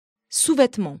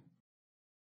 Sous-vêtements.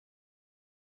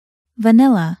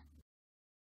 Vanilla.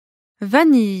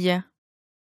 Vanille.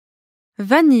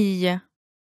 Vanille.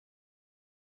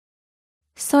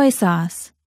 Soy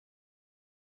sauce.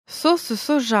 Sauce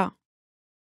soja.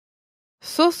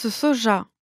 Sauce soja.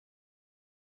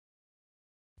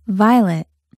 Violet.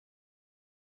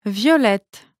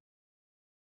 Violette.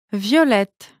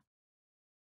 Violette.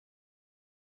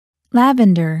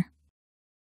 Lavender.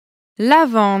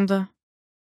 Lavande.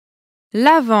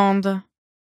 Lavande.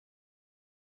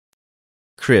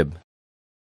 Crib.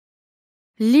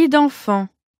 Lit d'enfant.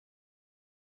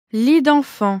 Lit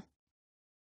d'enfant.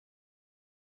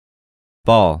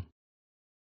 Ball.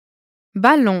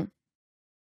 Ballon.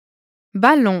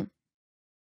 Ballon.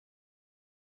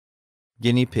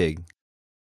 Guinea pig.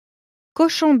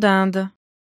 Cochon d'Inde.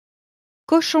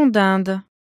 Cochon d'Inde.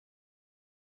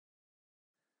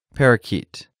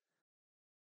 Parakeet.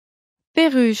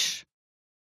 Perruche.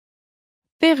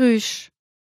 Perruche.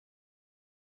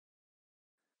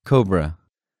 Cobra.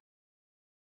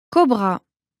 Cobra.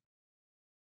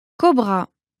 Cobra.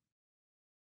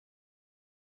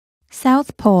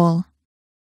 South Pole.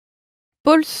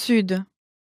 Pôle Sud.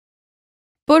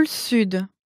 Pôle Sud.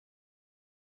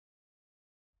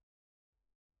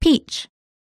 Peach.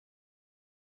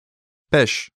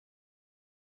 Pêche.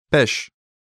 Pêche.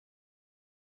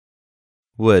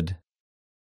 Wood.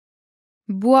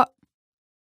 Bois.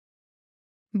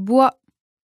 Bois.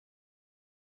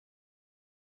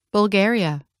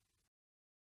 Bulgaria.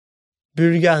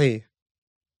 Bulgarie.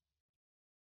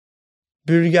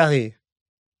 Bulgarie.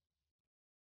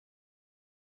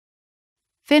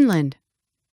 Finland.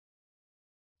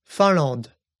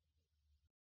 Finlande.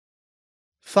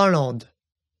 Finlande.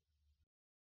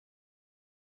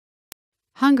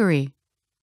 Hungary.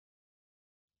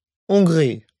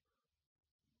 Hongrie.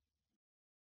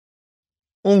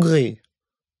 Hongrie.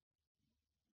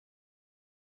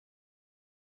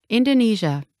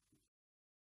 Indonesia.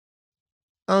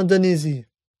 Indonésie.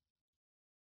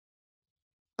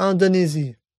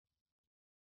 Indonésie.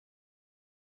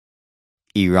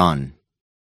 Iran.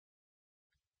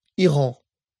 Iran.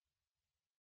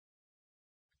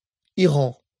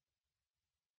 Iran.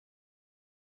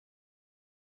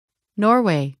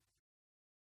 Norway.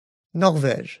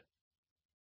 Norvège.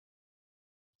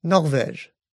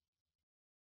 Norvège.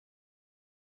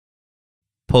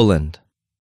 Poland.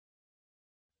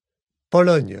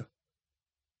 Pologne.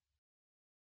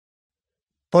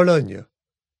 Pologne.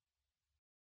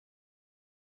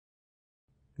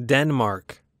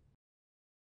 Denmark.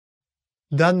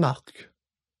 Danemark.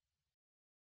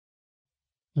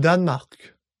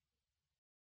 Danemark.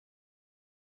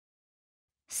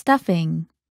 Stuffing.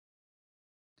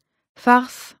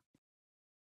 Farce.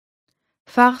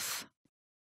 Farce.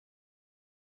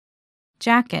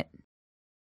 Jacket.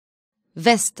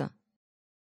 Veste.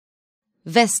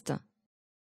 Veste.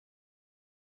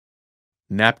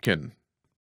 Napkin.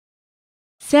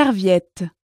 Serviette.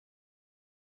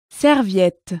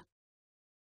 Serviette.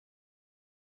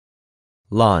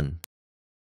 Lawn.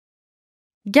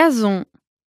 Gazon.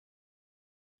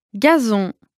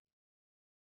 Gazon.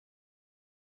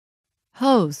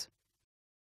 Hose.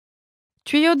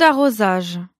 Tuyau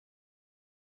d'arrosage.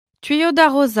 Tuyau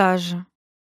d'arrosage.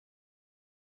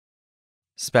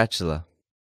 Spatula.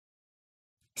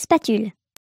 Spatule.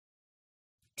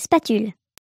 Spatule.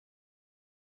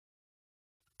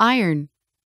 Iron.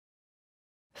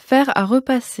 Fer à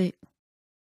repasser.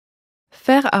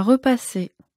 Fer à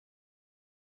repasser.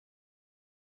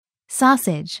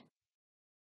 Sausage.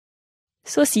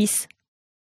 Saucisse.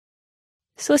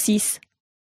 Saucisse.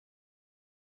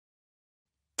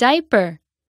 Diaper.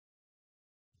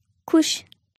 couche,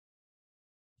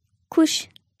 couche,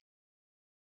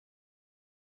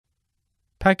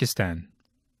 Pakistan.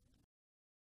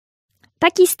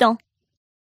 Pakistan,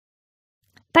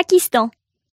 Pakistan,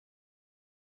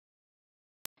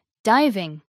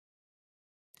 diving,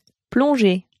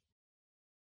 plonger,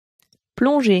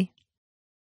 plonger,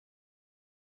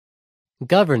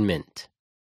 government,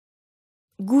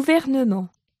 gouvernement,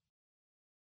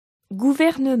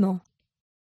 gouvernement,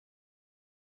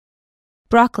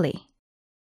 broccoli,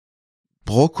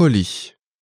 brocoli,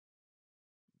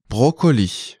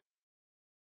 brocoli,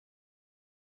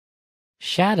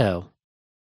 shadow,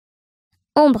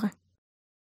 ombre,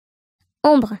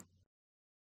 ombre,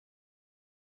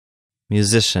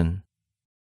 musician,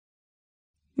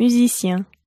 musicien,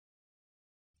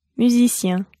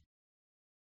 musicien,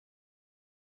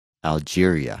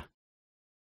 Algeria,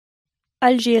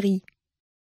 Algérie,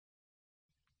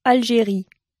 Algérie,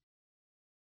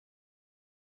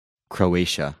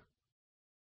 Croatia,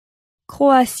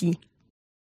 Croatie,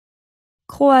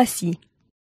 Croatie,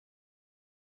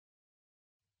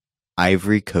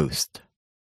 Ivory Coast,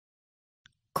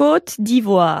 Côte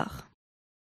d'Ivoire,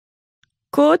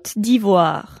 Côte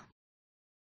d'Ivoire,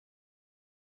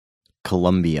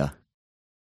 Colombia,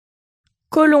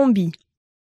 Colombie,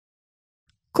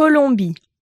 Colombie,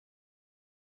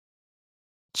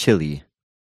 Chile,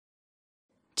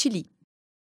 Chili,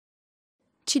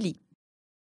 Chili,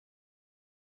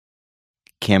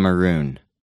 Cameroon,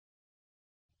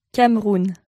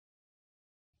 Cameroun,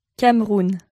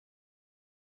 Cameroun,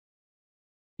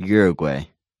 Uruguay,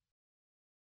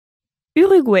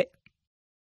 Uruguay,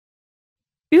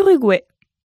 Uruguay,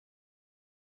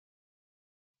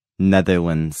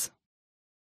 Netherlands,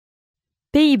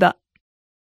 Pays-Bas,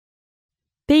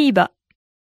 Pays-Bas,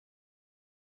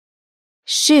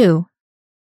 shoe,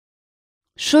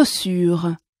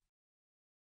 chaussure,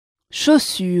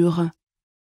 chaussure,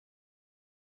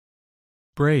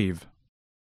 Brave.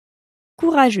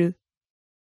 courageux,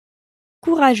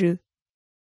 courageux,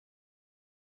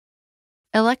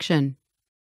 election,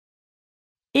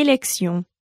 élection,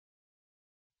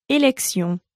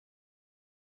 élection,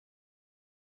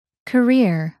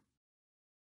 career,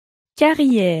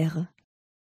 carrière,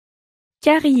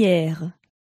 carrière,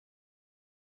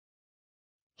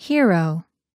 hero,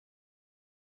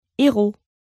 héros,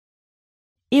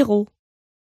 héros,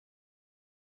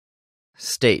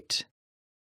 state,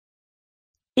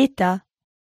 État,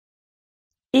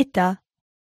 État,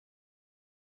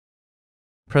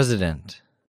 president,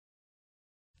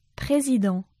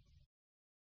 président,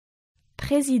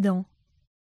 président,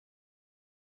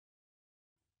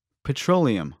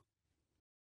 Petroleum.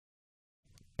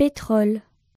 pétrole,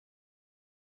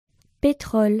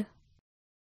 pétrole,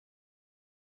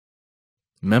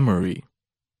 memory,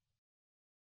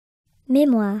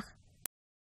 mémoire,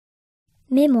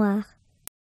 mémoire,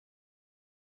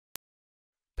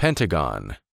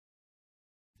 Pentagon,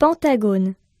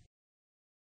 pentagone,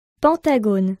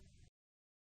 pentagone,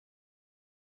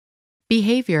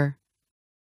 behavior,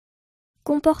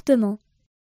 comportement,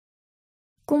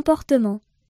 comportement,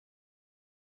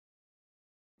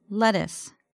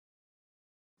 lettuce,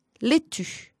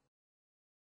 laitue,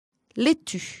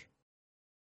 laitue,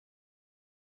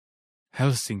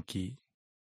 Helsinki.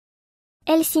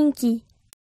 Helsinki,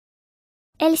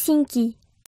 Helsinki,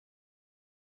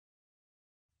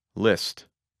 List.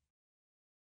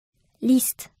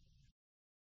 liste,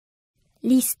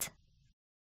 liste,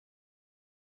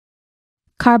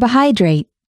 carbohydrate,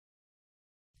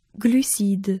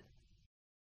 glucides,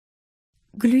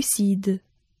 glucides,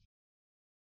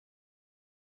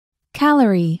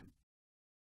 calorie,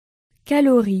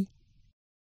 calories,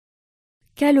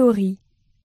 calories,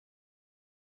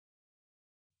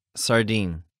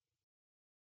 sardine,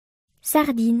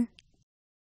 sardine,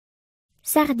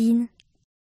 sardine,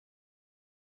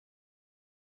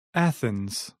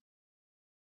 Athens.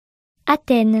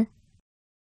 Athènes,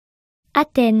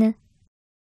 Athènes,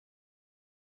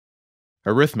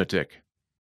 Arithmetic.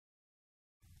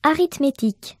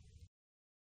 arithmétique,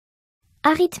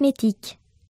 arithmétique,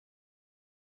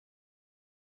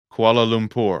 Kuala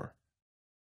Lumpur.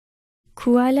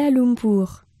 Kuala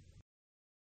Lumpur,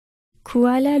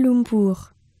 Kuala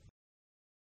Lumpur,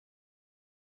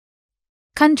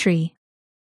 country,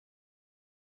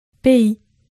 pays,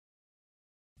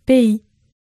 pays,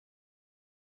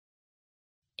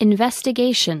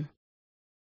 investigation,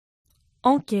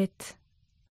 enquête,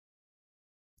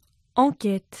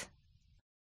 enquête,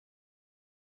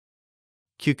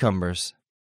 cucumbers,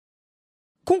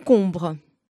 concombre,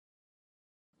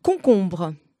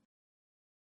 concombre,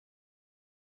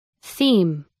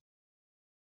 theme,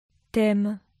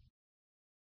 thème,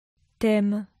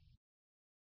 thème,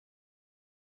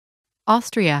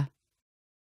 Austria.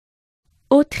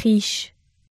 Autriche.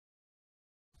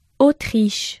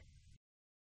 Autriche.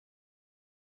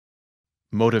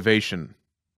 Motivation.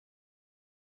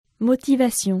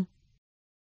 Motivation.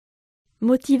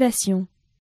 Motivation.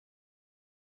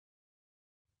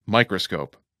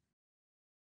 Microscope.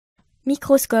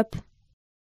 Microscope.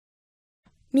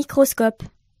 Microscope.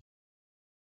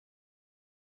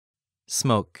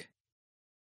 Smoke.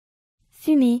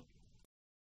 Fumer.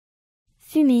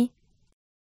 Fumer.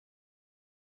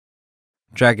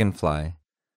 Dragonfly.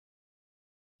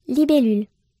 Libellule.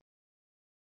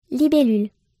 Libellule.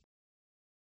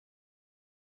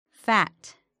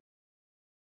 Fat.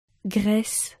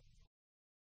 Graisse.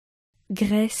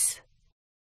 Graisse.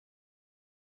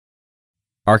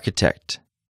 Architect.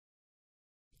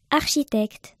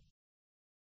 Architecte.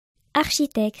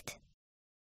 Architecte.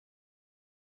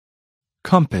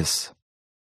 Compass.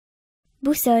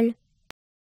 Boussole.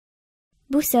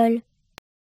 Boussole.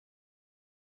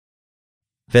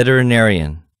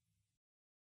 Veterinarian.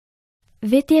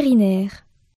 Vétérinaire.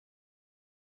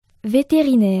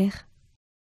 Vétérinaire.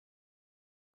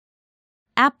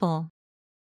 Apple.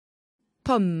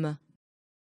 Pomme.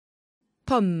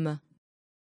 Pomme.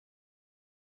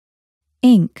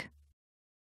 Ink.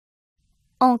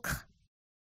 Encre.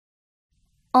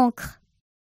 Encre.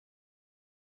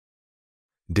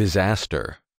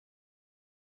 Disaster.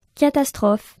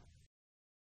 Catastrophe.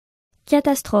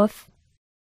 Catastrophe.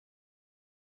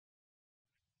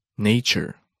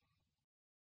 Nature.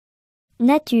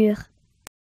 Nature.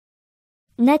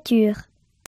 Nature.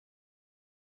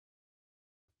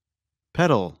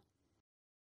 Petal.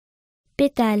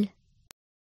 Pétale.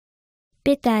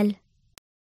 Pétale.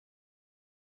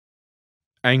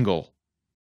 Angle.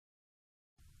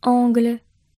 Angle.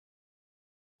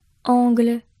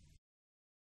 Angle.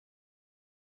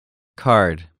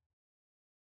 Card.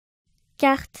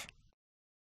 Carte.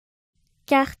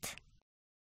 Carte.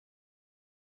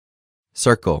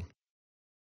 Circle.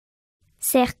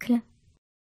 Cercle.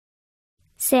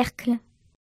 Cercle.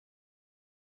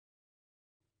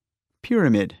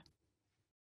 Pyramid.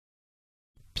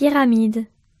 Pyramide.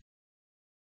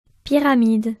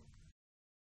 Pyramide.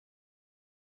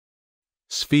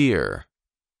 Sphere.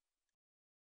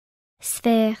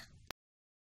 Sphère.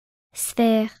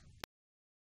 Sphère.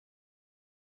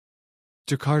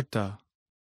 Jakarta.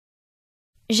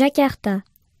 Jakarta.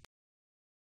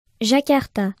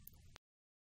 Jakarta.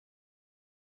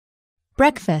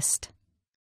 Breakfast.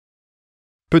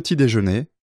 Petit déjeuner.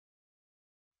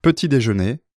 Petit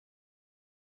déjeuner.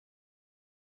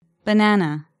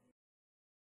 Banana.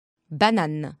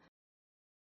 Banane.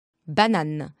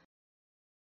 Banane.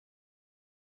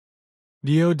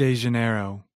 Rio de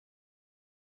Janeiro.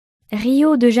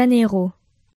 Rio de Janeiro.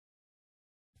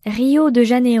 Rio de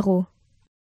Janeiro.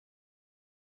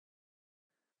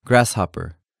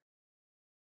 Grasshopper.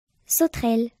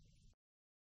 Sauterelle.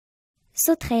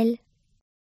 Sauterelle.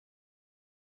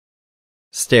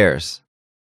 Stairs.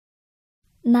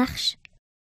 Marche.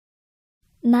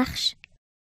 Marche.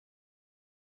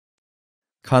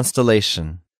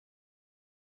 Constellation.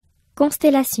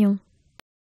 Constellation.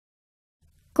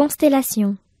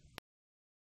 Constellation.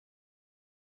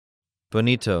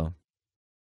 Bonito.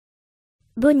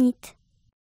 Bonite.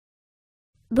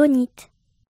 Bonite.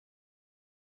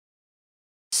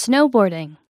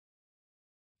 Snowboarding.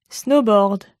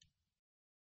 Snowboard.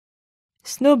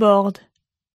 Snowboard.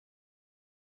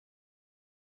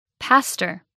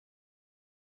 Pastor.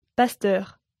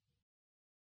 Pasteur.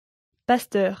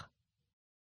 Pasteur.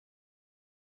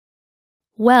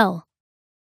 Well.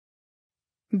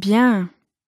 Bien.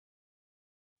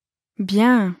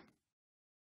 Bien.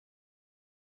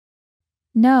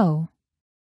 No.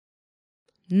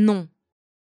 Non.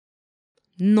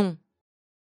 Non.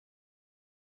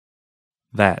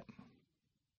 That.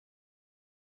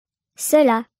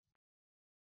 Cela.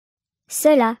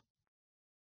 Cela.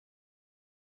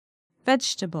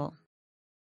 Vegetable.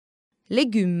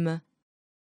 Légumes.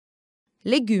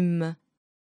 Légumes.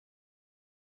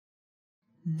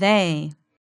 They.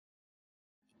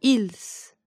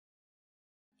 Ils.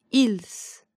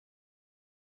 Ils.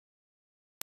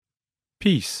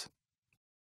 Peace.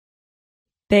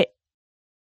 Paix.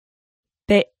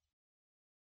 Paix.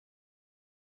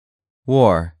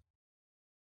 War.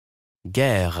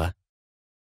 Guerre.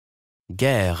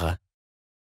 Guerre.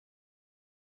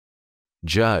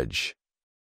 Judge.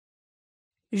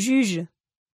 Juge.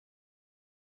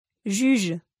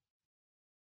 Juge.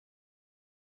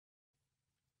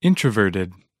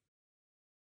 Introverted.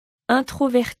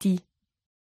 Introverti.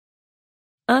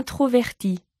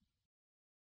 Introverti.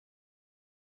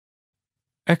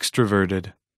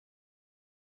 Extroverted.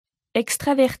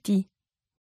 Extraverti.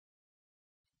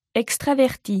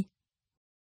 Extraverti.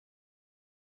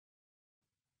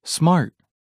 Smart.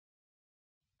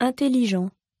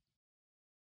 Intelligent.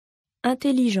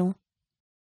 Intelligent.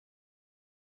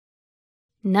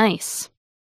 Nice.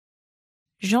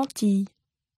 Gentil.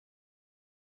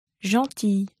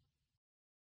 Gentil.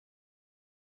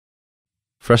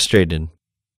 Frustrated.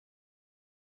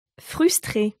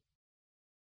 Frustré.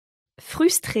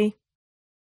 Frustré.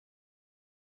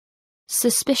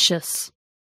 Suspicious.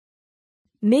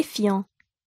 Méfiant.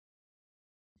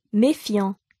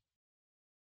 Méfiant.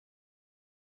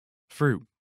 Fruit.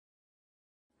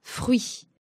 Fruit.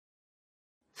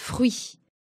 Fruit.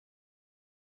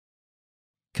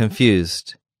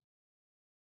 Confused.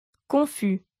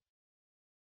 Confus.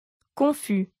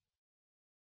 Confus.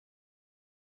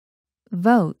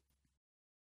 Vote.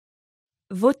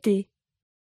 Voter.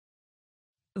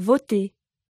 Voter.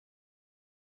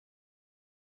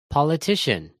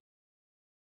 Politician.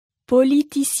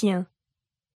 Politicien.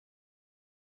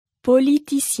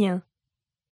 Politicien.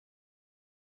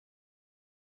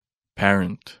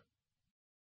 Parent.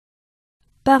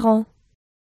 Parent.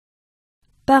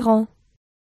 Parent.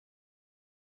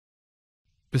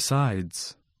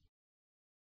 Besides.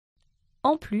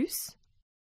 En plus.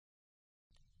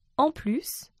 En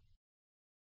plus.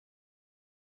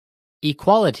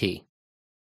 Equality.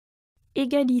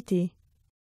 Égalité.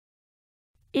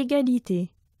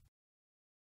 Égalité.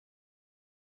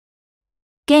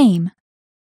 Game.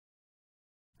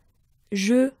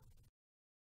 Jeu.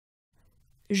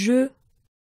 Jeu.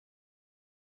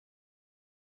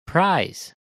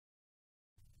 Prize.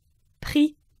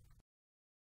 Prix.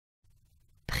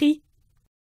 Prix.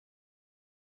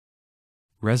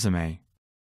 Resume.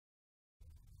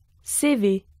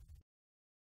 CV.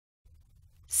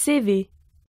 CV.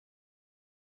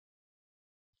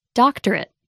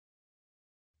 Doctorate.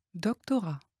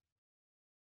 Doctorat.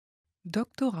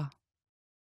 Doctorat.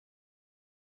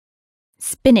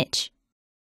 Spinach.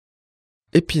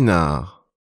 Épinard.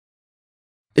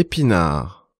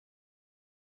 Épinard.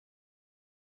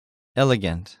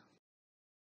 Elegant.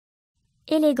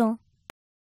 Élégant.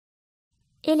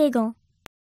 Élégant.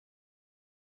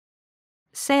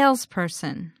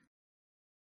 Salesperson.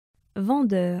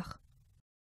 Vendeur.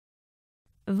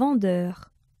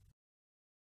 Vendeur.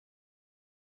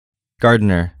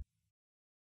 Gardener.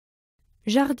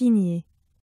 Jardinier.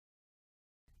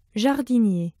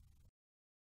 Jardinier.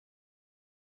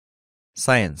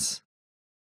 Science.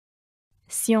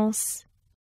 Science.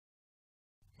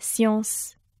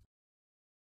 Science.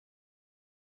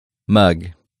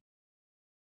 Mug.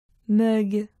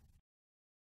 Mug.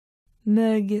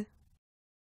 Mug.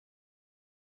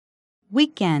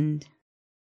 Weekend.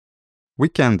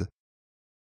 Weekend.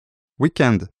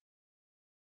 Weekend.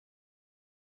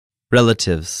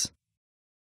 Relatives.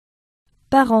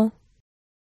 Parent.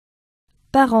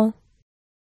 Parent.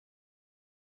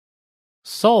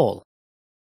 Soul.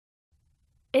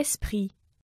 Esprit.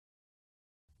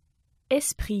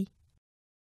 Esprit.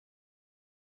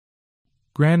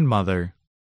 Grandmother.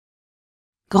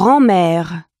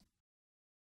 Grand-mère.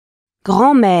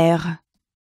 Grand-mère.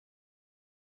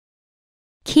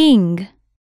 King.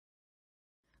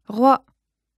 Roi.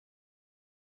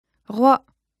 Roi.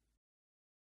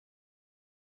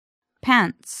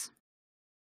 Pants.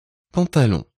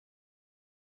 Pantalon.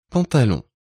 Pantalon.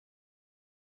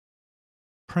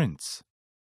 Prince.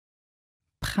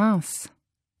 Prince.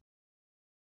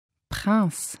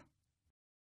 Prince.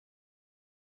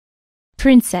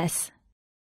 Princess.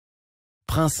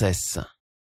 Princesse.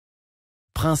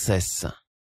 Princesse.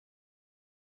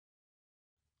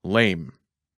 Lame.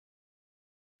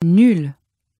 Nul.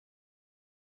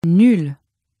 Nul.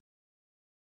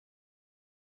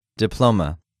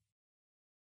 Diploma.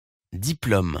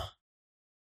 Diplôme.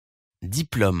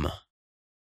 Diplôme.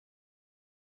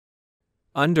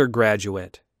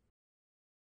 Undergraduate.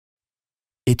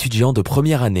 Étudiant de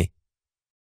première année.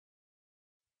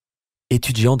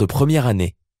 Étudiant de première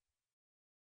année.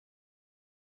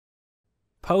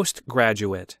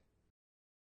 Postgraduate.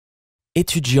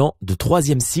 Étudiant de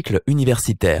troisième cycle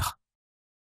universitaire.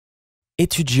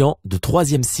 Étudiant de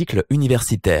troisième cycle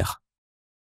universitaire.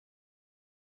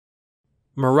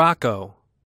 Morocco.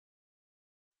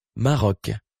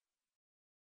 Maroc.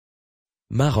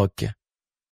 Maroc.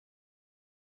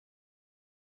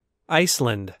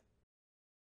 Iceland.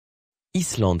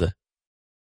 Islande.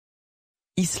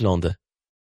 Islande.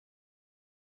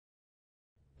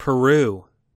 Peru.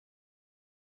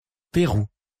 Pérou.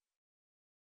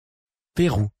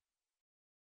 Pérou.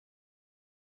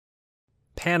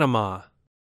 Panama.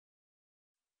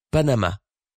 Panama.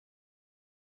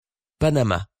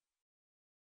 Panama.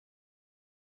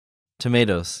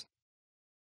 Tomatoes.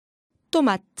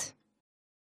 tomate,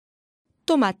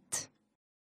 tomate.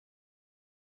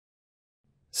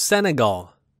 Senegal.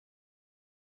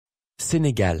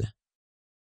 Sénégal.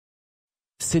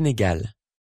 Sénégal.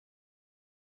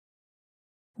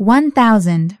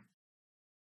 1,000.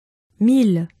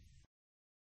 1000.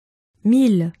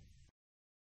 1000.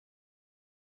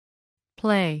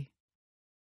 Play.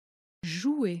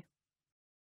 Jouer.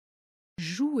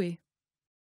 Jouer.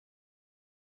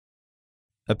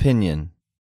 Opinion.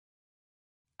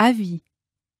 Avis.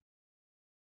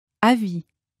 Avis.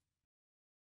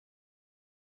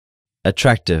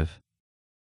 Attractive.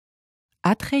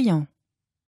 Attrayant.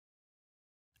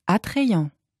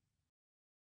 Attrayant.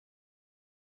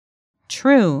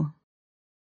 True.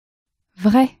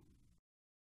 Vrai.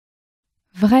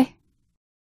 Vrai.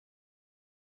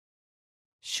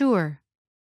 Sure.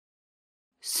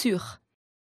 Sûr.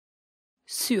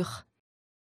 Sûr.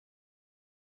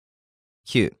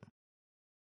 Cute.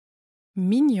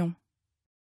 Mignon.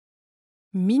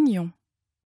 Mignon.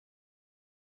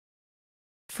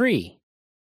 Free.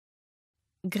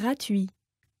 Gratuit.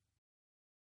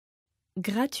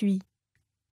 Gratuit.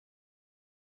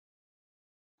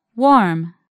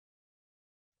 Warm.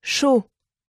 Chaud.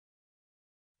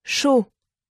 Chaud.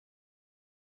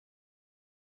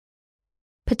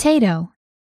 Potato.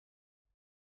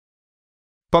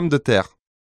 Pomme de terre.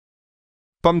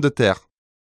 Pomme de terre.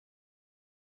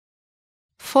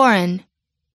 Foreign.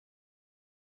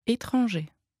 Étranger.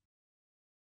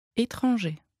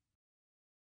 Étranger.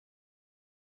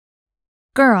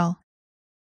 Girl.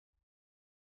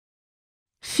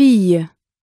 Fille.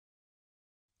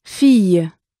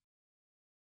 Fille.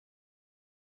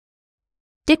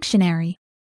 Dictionary.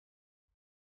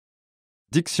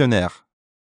 Dictionnaire.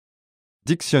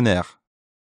 Dictionnaire.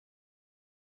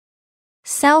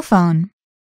 Cell phone.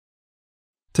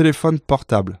 Téléphone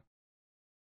portable.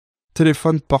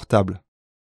 Téléphone portable.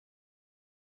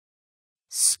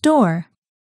 Store.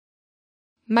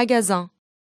 Magasin.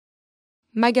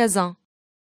 Magasin.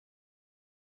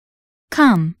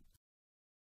 Come.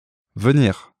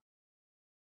 Venir.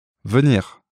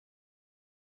 Venir.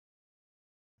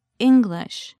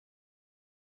 English.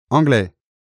 Anglais.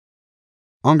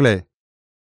 Anglais.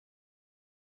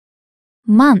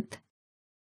 Month.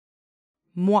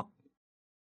 Mois.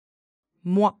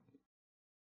 Mois.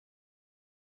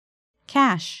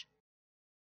 Cash.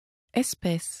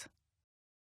 Espèce.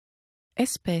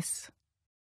 Espèce.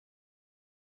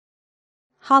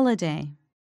 Holiday.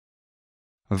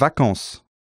 Vacances.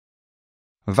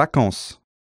 Vacances.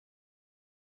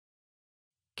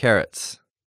 Carrots.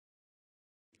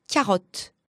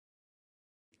 Carotte.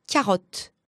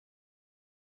 Carotte.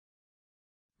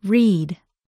 Read.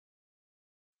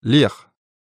 Lire.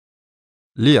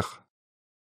 Lire.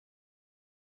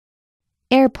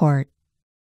 Airport.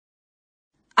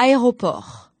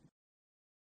 Aéroport.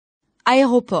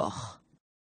 Aéroport.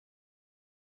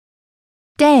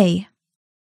 Day.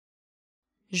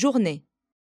 Journée.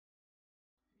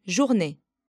 Journée.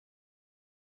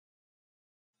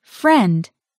 Friend.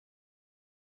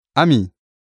 Ami.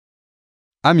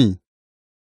 Ami.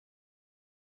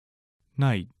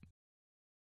 Night.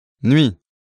 Nuit.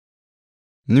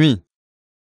 Nuit.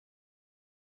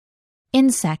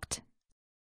 Insect.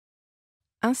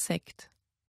 Insecte.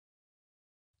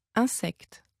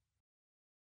 Insecte.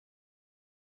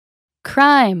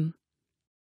 Crime.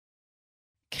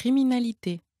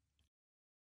 Criminalité.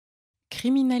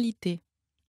 Criminalité.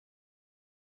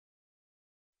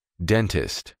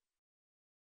 Dentist.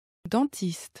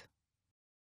 Dentiste.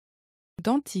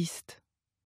 Dentiste.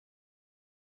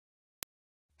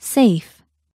 Safe.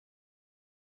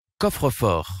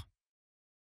 Coffre-fort.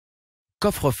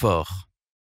 Coffre-fort.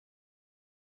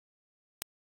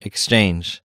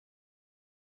 Exchange.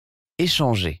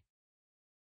 Échanger.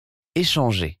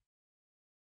 Échanger.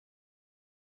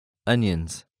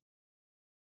 Onions.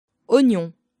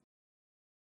 Oignon.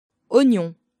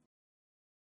 Oignon.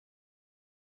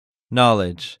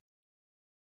 Knowledge.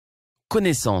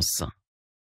 Connaissance.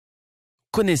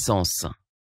 Connaissance.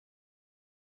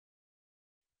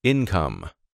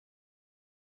 Income.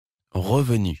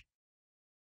 Revenu.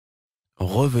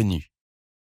 Revenu.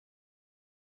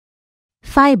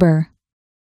 Fiber.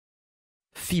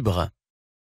 Fibre.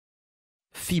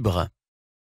 Fibre.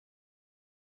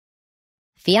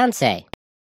 Fiancé.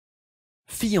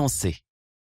 Fiancé.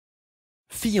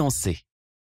 Fiancé.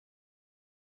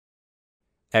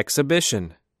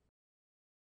 Exhibition.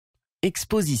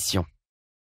 Exposition.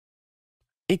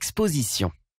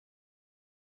 Exposition.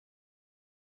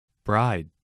 Bride.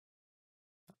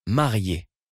 Marié.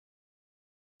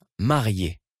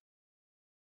 Marié.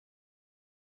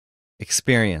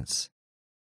 Experience.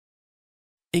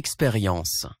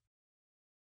 Expérience.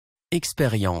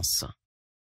 Expérience.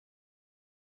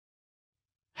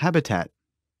 Habitat.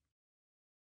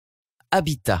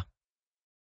 Habitat.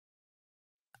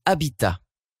 Habitat.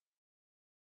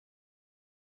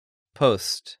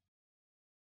 Post.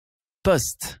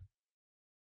 Poste.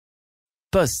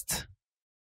 Poste.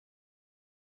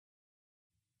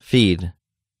 Feed.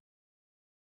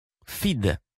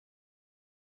 Feed.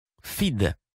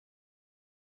 Feed.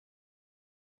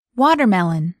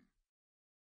 Watermelon.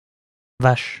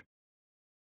 Vache.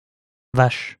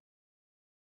 Vache.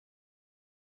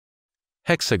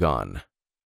 Hexagon.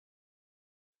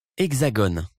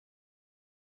 Hexagone.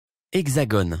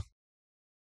 Hexagone.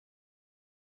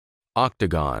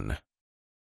 Octagon.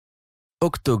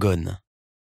 Octogone.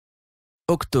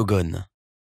 Octogone.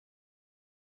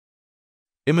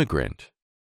 Immigrant.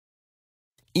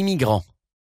 Immigrant.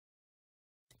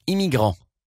 Immigrant.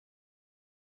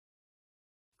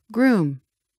 Groom.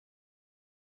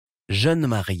 Jeune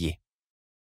marié.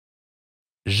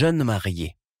 Jeune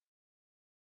marié.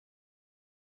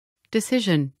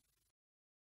 Decision.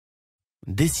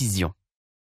 Décision.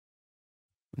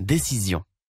 Décision.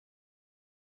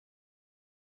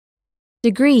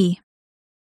 Degree.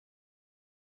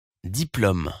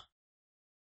 Diplôme.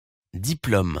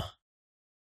 Diplôme.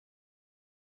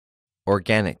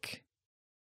 Organic.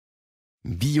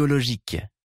 Biologique.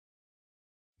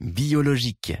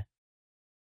 Biologique.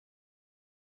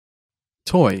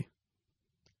 Toy.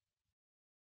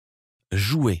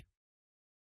 Jouer.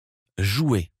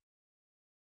 Jouer.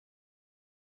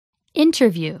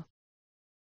 Interview.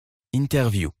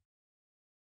 Interview.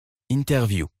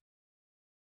 Interview.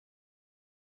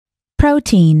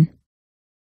 Protein.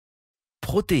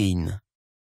 Protéine.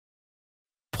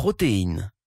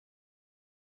 Protéine.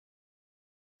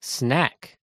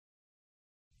 Snack.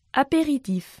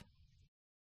 Apéritif.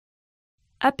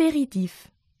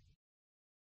 Apéritif.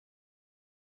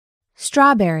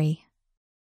 Strawberry.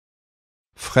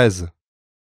 Fraise.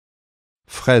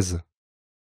 Fraise.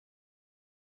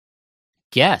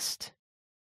 Guest.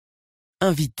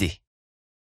 Invité.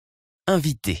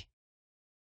 Invité.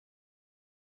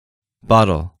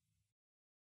 Bottle.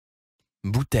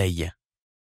 Bouteille.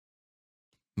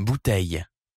 Bouteille.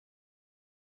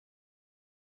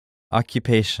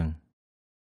 Occupation.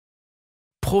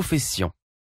 Profession.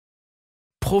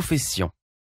 Profession.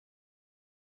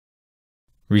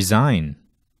 Resign.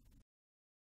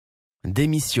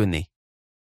 Démissionner.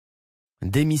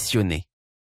 Démissionner.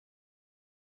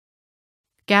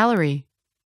 Gallery.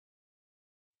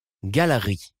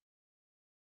 Galerie.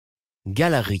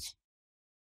 Galerie.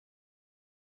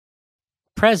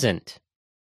 Present.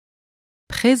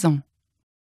 Présent.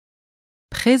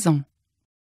 Présent.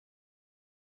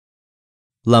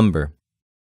 Lumber.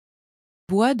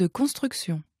 Bois de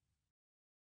construction.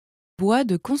 Bois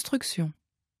de construction.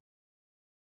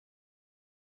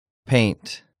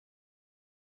 Paint.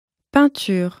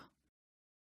 Peinture.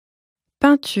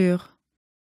 Peinture.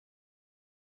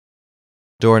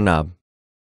 Doorknob.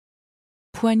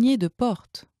 Poignée de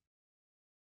porte.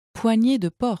 Poignée de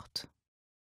porte.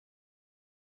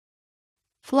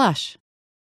 Flush.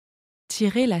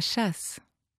 Tirer la chasse.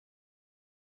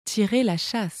 Tirer la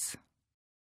chasse.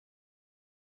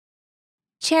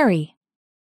 Cherry.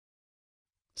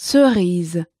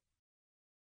 Cerise.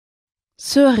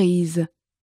 Cerise.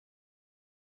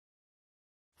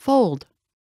 Fold.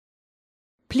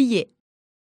 Plier.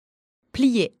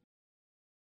 Plier.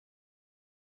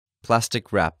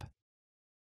 Plastic wrap.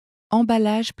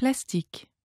 Emballage plastique.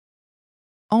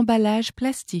 Emballage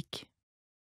plastique.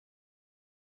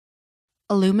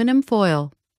 Aluminum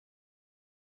foil.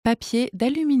 Papier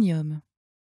d'aluminium.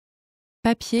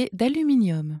 Papier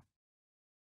d'aluminium.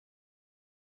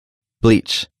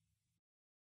 Bleach.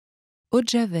 Eau de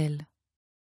javel.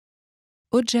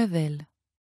 Eau de javel.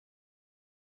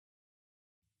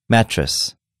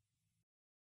 Mattress.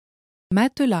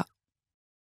 Matelas.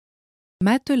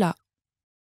 Matelas.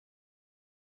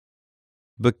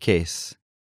 Bookcase.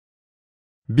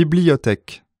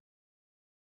 Bibliothèque.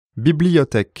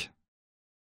 Bibliothèque.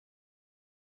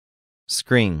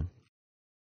 Screen.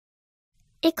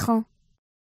 Écran.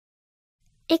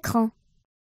 Écran.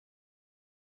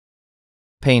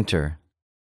 Painter.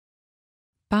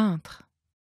 Peintre.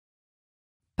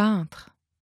 Peintre.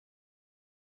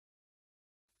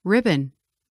 Ribbon.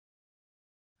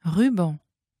 Ruban.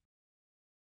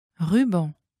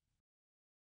 Ruban.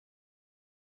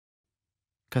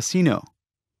 Casino.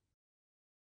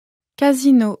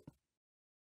 Casino.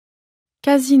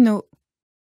 Casino.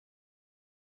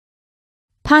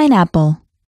 Pineapple.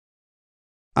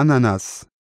 Ananas.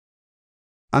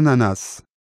 Ananas.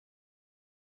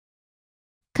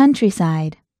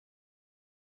 Countryside.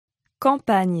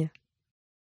 Campagne.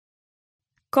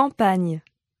 Campagne.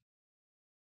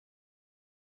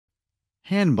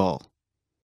 Handball.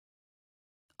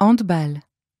 Handball.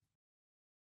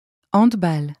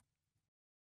 Handball.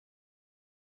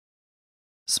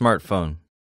 Smartphone.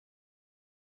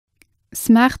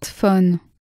 Smartphone.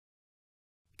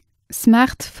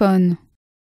 Smartphone.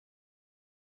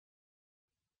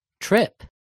 Trip.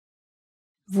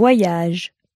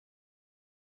 Voyage.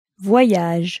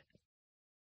 Voyage.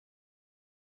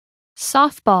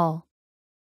 Softball.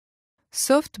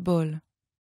 Softball.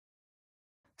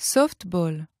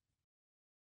 Softball.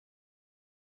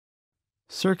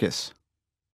 Circus.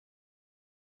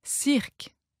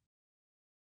 Cirque.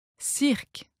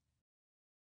 Cirque.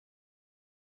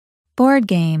 Board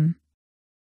game.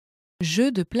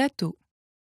 Jeu de plateau.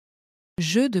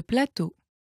 Jeu de plateau.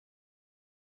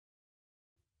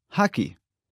 Hockey.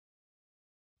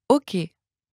 Hockey.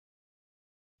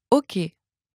 Hockey.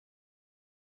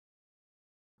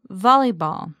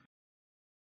 Volleyball.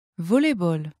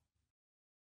 Volleyball.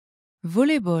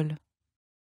 Volleyball.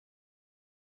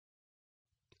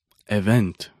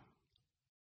 Event.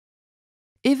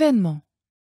 Événement.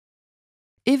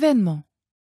 Événement.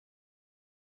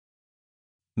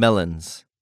 Melons.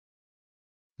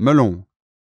 Melon.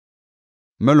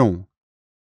 Melon.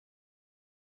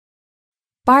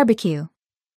 Barbecue.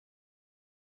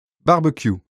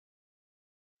 Barbecue.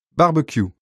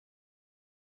 Barbecue.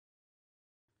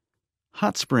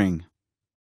 Hot spring.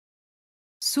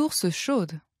 Source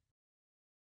chaude.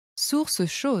 Source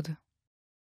chaude.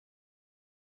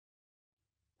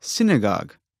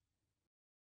 Synagogue.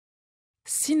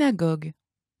 Synagogue.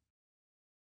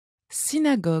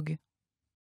 Synagogue.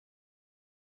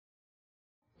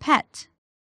 Pet.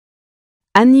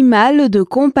 Animal de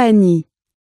compagnie.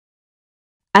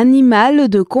 Animal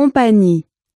de compagnie.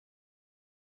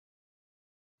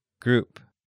 Group.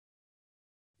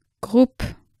 Groupe.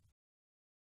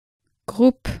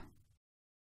 Groupe.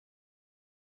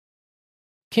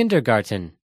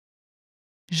 Kindergarten.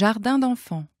 Jardin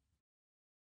d'enfants.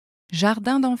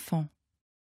 Jardin d'enfants.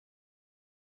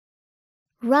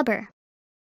 Rubber.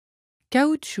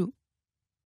 Caoutchouc.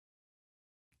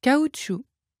 Caoutchouc.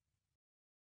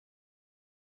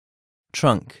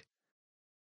 Trunk.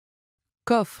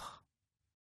 Coffre.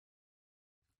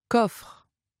 Coffre.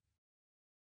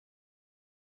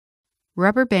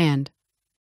 Rubber band.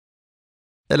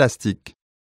 Élastique.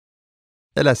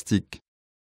 Élastique.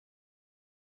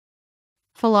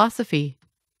 Philosophy.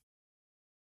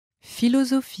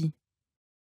 Philosophie.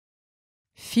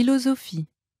 Philosophie.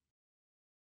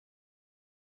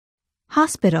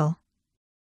 Hospital.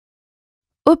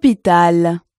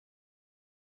 Hôpital.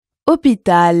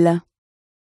 Hôpital.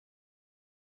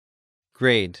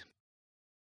 Grade.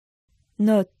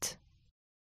 Note.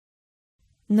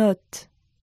 Note.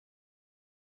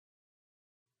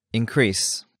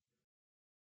 Increase.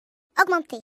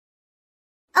 Augmenter.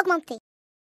 Augmenter.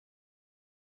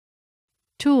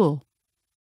 Tool.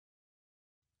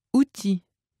 Outil.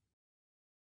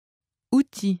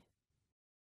 Outil.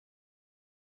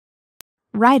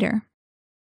 Writer.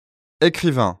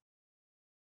 Écrivain.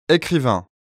 Écrivain.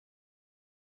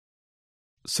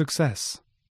 Success.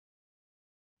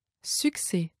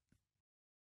 Succès.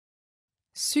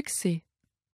 Succès.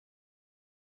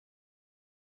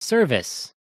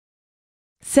 Service.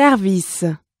 Service.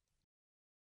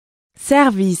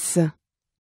 Service.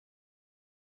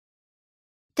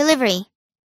 Delivery.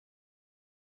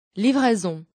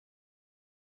 Livraison.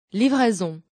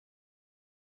 Livraison.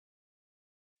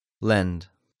 Lend.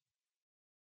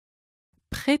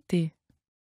 Prêter.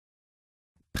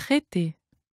 Prêter.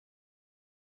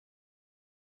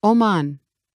 Oman.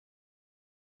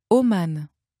 Oman.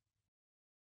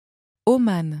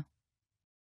 Oman.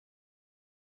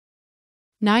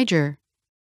 Niger.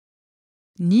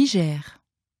 Niger.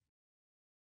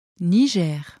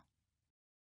 Niger.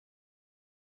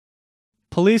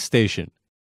 Police station.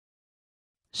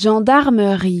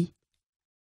 Gendarmerie.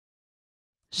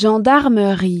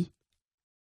 Gendarmerie.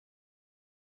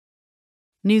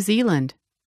 New Zealand.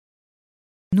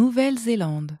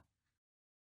 Nouvelle-Zélande.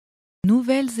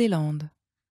 Nouvelle-Zélande.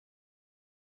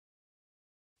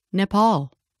 Népal.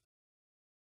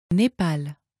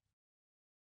 Népal.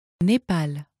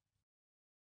 Népal.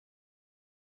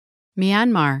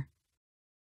 Myanmar.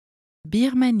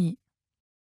 Birmanie.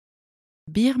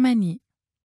 Birmanie.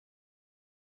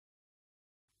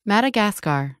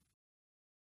 Madagascar.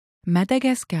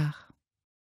 Madagascar.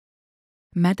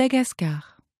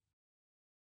 Madagascar.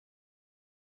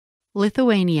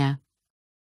 Lithuania.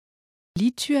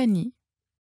 Lituanie.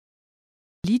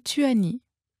 Lituanie.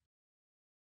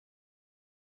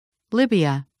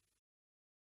 Libya.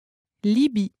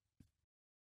 Libye.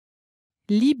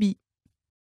 Libye.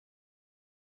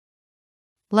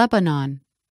 Lebanon.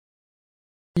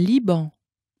 Liban.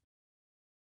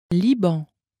 Liban.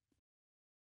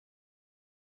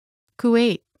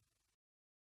 Kuwait.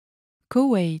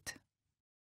 Kuwait.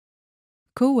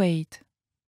 Kuwait.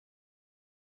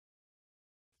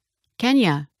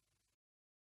 Kenya.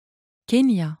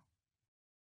 Kenya.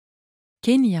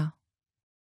 Kenya.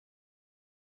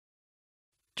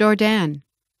 Jordan.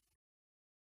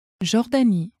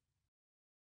 Jordanie.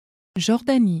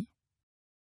 Jordanie.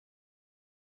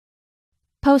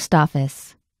 Post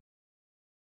office.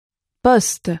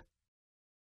 Poste.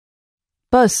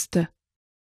 Poste.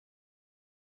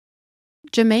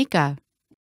 Jamaica.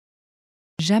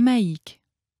 Jamaïque.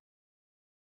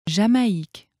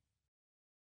 Jamaïque.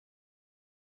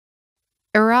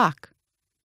 Iraq.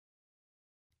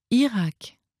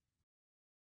 Irak.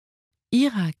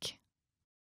 Irak.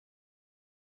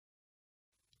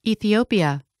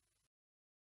 Ethiopia.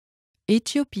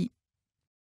 Éthiopie.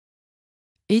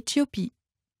 Éthiopie.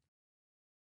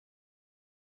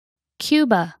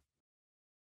 Cuba.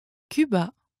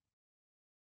 Cuba.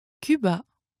 Cuba.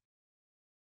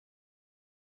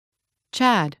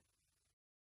 Chad.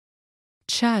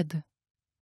 Tchad.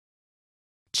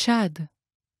 Tchad.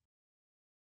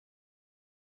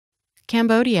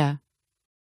 Cambodia.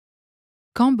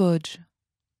 Cambodge.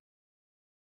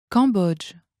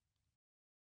 Cambodge.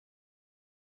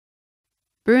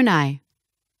 Brunei.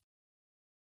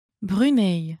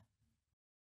 Brunei.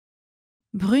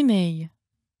 Brunei.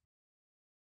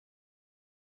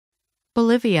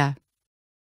 Bolivia.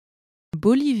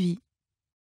 Bolivie.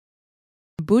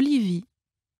 Bolivie.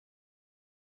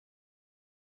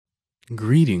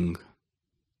 Greeting.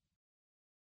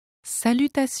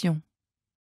 Salutation.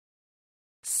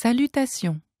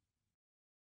 Salutation.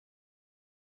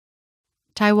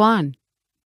 Taiwan.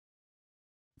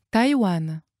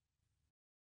 Taïwan.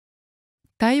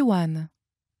 Taïwan.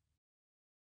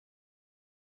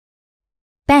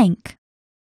 Bank.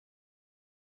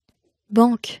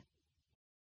 Banque.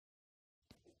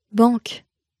 Banque.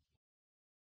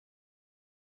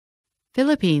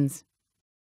 Philippines.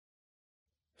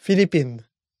 Philippines.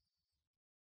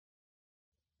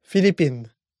 Philippines.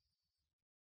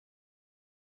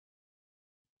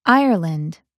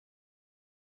 Ireland.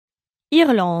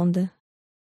 Irlande.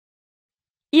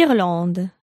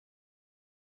 Irlande.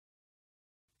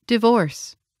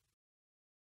 Divorce.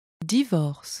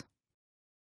 Divorce.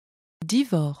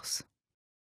 Divorce.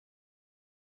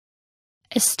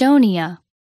 Estonia.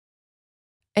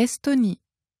 Estonie.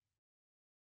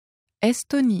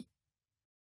 Estonie.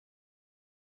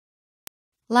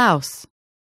 Laos.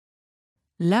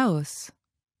 Laos.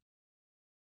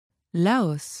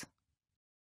 Laos.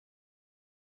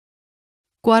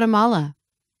 Guatemala.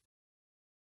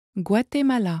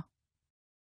 Guatemala.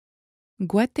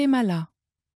 Guatemala.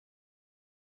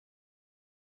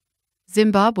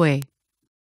 Zimbabwe.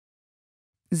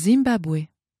 Zimbabwe.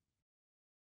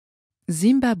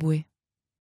 Zimbabwe.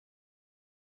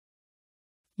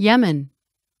 Yemen.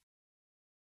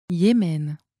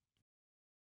 Yémen.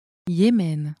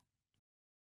 Yémen.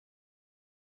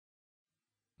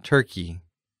 Turkey.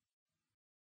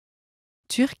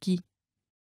 Turquie.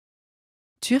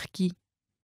 Turquie.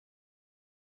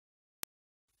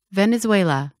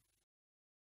 Venezuela.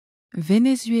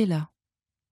 Venezuela.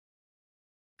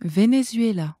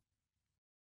 Venezuela.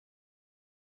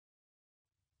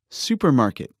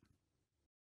 Supermarket.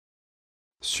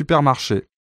 Supermarché.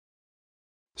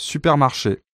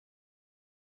 Supermarché.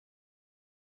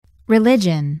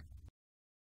 Religion.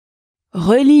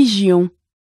 Religion.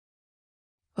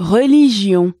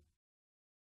 Religion.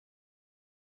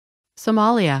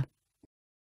 Somalia.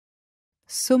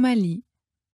 Somalie.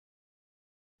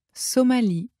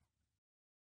 Somalie.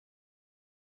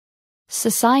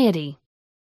 Society.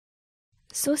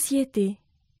 Société.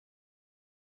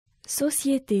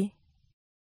 Société.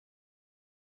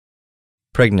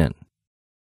 Pregnant.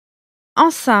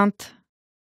 Enceinte.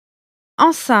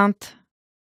 Enceinte.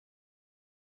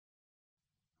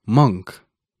 Monk.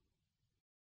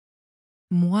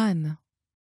 Moine.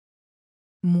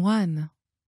 Moine.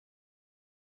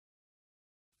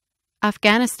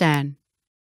 Afghanistan.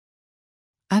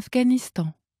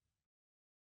 Afghanistan.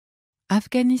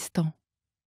 Afghanistan.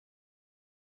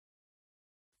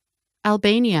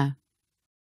 Albania.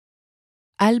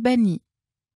 Albanie.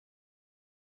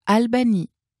 Albanie.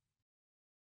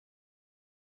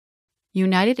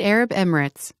 United Arab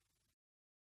Emirates.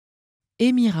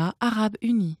 Émirats arabes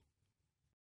unis.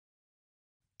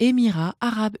 Émirats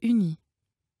arabes unis.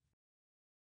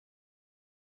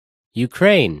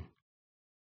 Ukraine.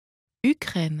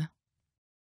 Ukraine.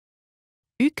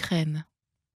 Ukraine,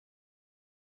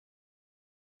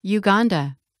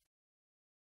 Uganda,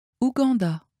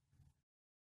 Ouganda,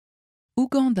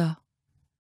 Ouganda.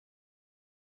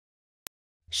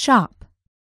 Shop.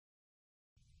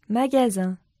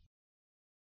 Magasin.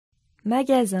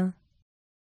 Magasin.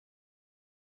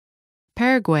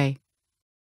 Paraguay,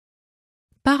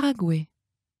 Paraguay,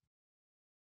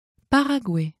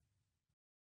 Paraguay.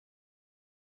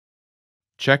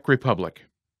 Czech Republic.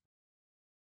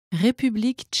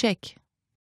 République tchèque,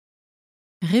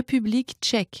 République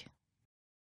tchèque.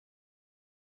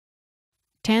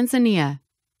 Tanzania,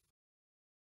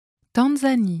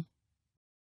 Tanzanie,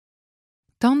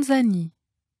 Tanzanie.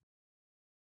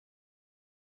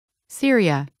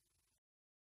 Syria,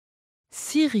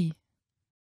 Syrie,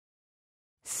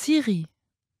 Syrie.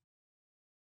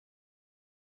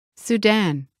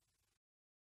 Sudan,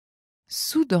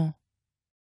 Soudan,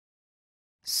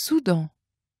 Soudan.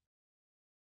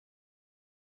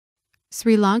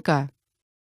 Sri Lanka,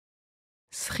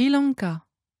 Sri Lanka,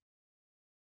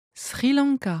 Sri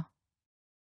Lanka.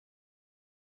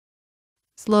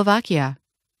 Slovakia,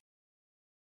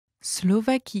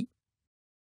 Slovaquie,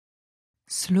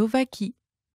 Slovaquie.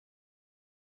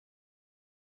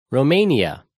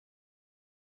 Romania.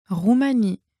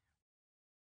 Roumanie,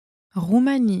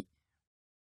 Roumanie.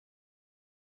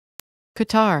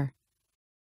 Qatar,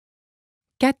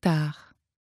 Qatar,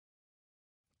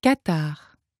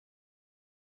 Qatar.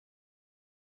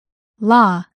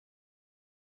 Law.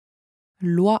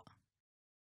 Loi,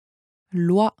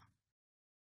 loi.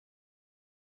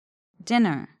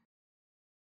 Dinner.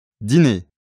 Dîner.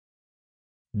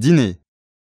 Dîner.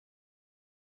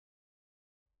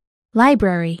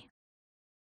 Library.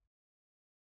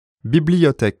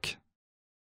 Bibliothèque.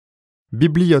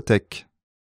 Bibliothèque.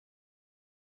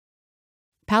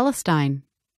 Palestine,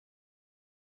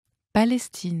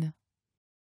 Palestine,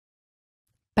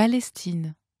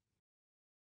 Palestine.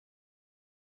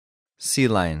 Sea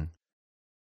lion.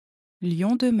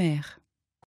 Lion de mer,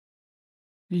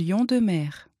 Lion de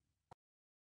mer.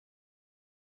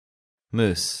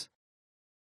 Moose.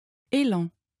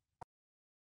 Élan,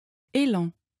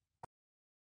 élan.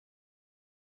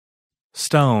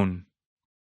 Stone.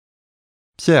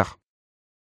 Pierre.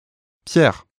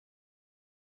 Pierre.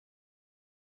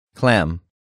 Clam.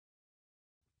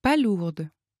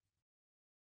 Palourde,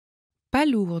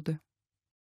 palourde.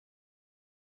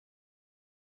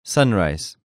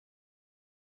 Sunrise.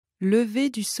 Lever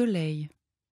du soleil,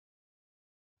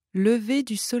 lever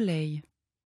du soleil.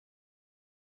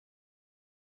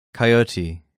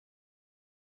 Coyote.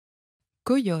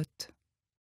 Coyote,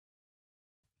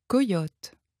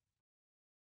 coyote.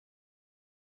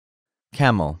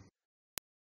 Camel.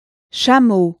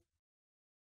 Chameau.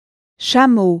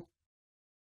 Chameau.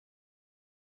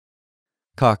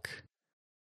 Cock.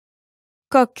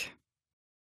 Coq.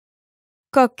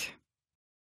 Coq.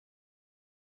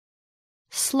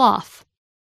 Sloth.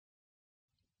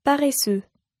 Paresseux.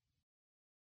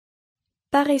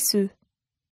 Paresseux.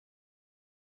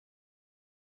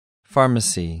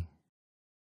 Pharmacy.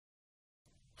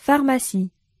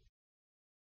 Pharmacie.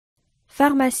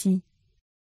 Pharmacie.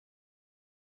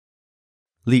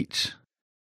 Leech.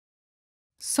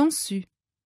 Sangsue,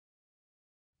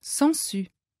 sangsue.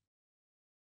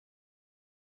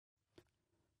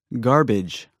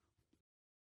 Garbage.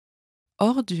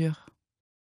 Ordure,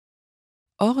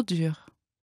 ordure.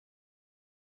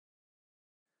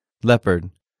 Leopard.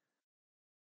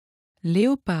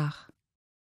 Léopard,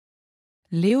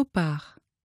 léopard.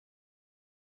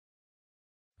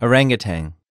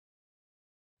 Orangutan.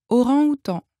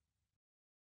 Orang-outan,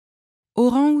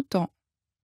 orang-outan.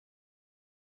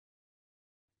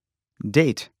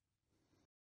 Date.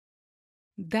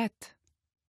 Date,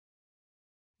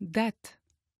 date.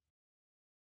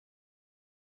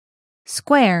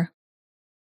 Square.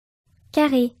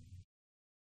 Carré.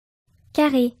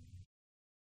 Carré.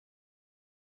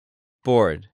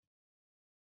 Board.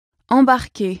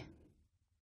 Embarquer.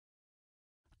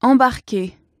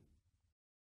 Embarquer.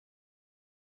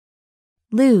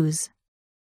 Lose.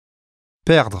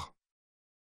 Perdre.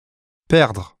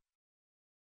 Perdre.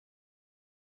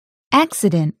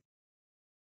 Accident.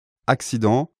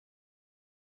 Accident.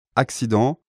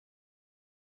 Accident.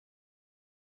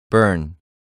 Burn.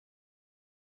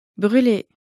 Brûler.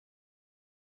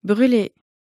 Brûler.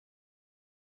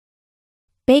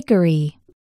 Bakery.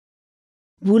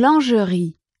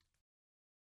 Boulangerie.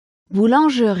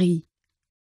 Boulangerie.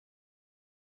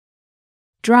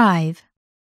 Drive.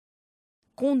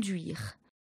 Conduire.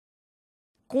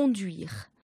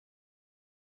 Conduire.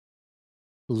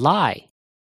 Lie.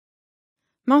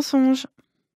 Mensonge.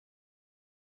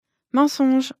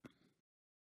 Mensonge.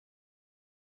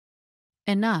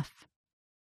 Enough.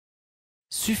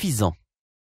 Suffisant.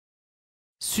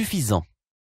 Suffisant.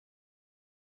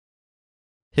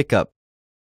 Hiccup.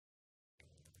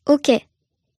 OK.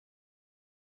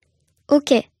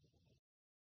 OK.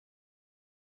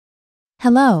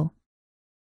 Hello.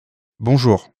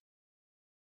 Bonjour.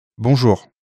 Bonjour.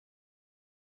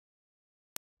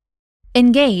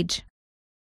 Engage.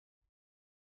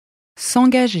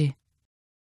 S'engager.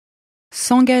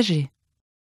 S'engager.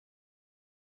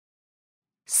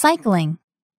 Cycling.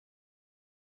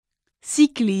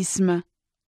 Cyclisme.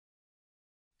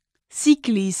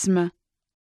 Cyclisme.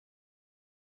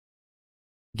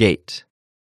 Gate.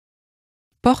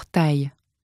 Portail.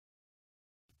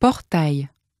 Portail.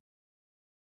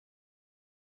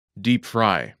 Deep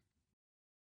fry.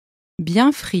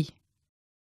 Bien frit.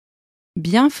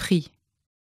 Bien frit.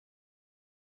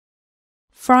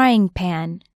 Frying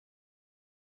pan.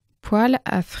 Poêle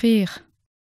à frire.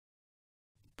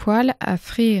 Poêle à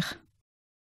frire.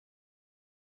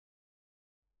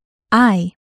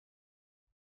 Eye.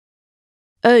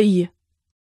 Œil.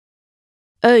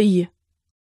 Œil.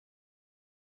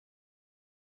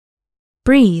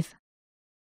 Breathe.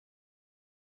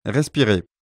 Respirer.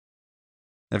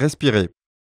 Respirer.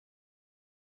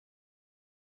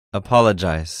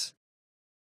 Apologize.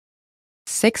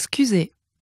 S'excuser.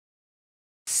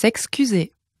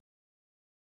 S'excuser.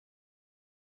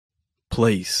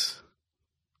 Place.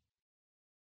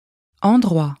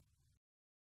 Endroit.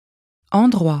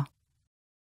 Endroit.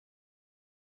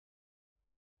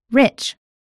 Rich.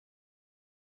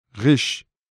 Riche.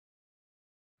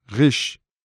 Riche.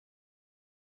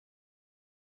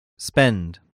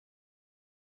 Spend.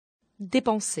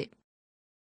 Dépenser.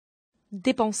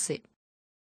 Dépenser.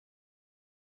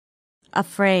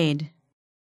 Afraid.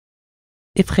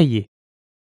 Effrayé.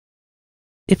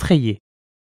 Effrayé.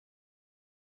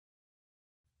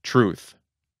 Truth.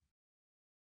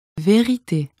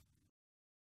 Vérité.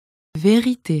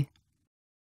 Vérité.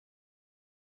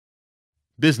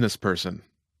 Business person.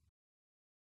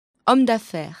 Homme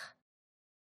d'affaires.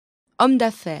 Homme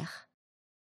d'affaires.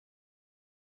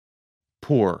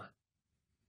 Poor.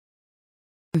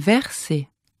 Verser.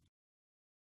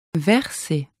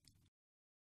 Verser.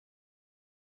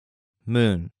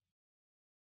 Moon.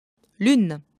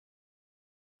 Lune.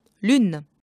 Lune.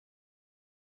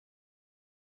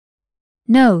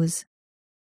 Nose.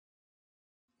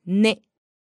 Nez.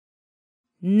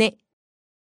 Nez.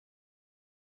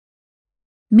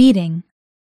 Meeting.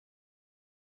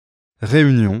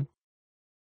 Réunion.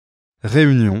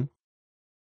 Réunion.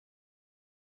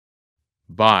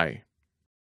 Buy.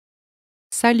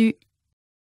 Salut.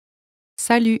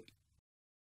 Salut.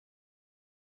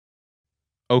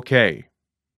 Okay.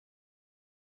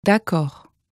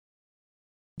 D'accord.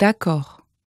 D'accord.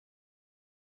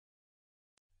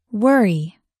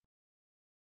 Worry.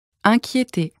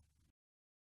 Inquiéter.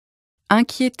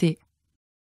 Inquiéter.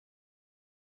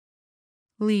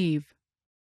 Leave.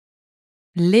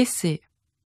 Laisser.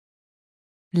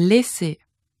 Laisser.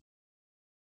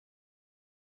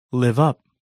 Live up.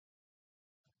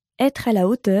 Être à la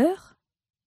hauteur.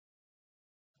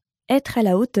 Être à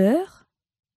la hauteur.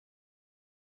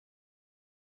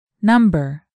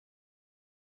 Number.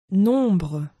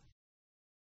 Nombre.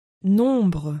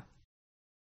 Nombre.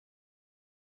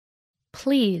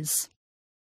 Please.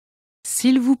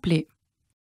 S'il vous plaît.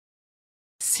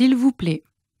 S'il vous plaît.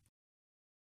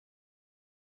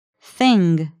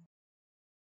 Thing.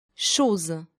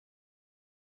 Chose.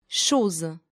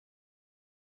 Chose.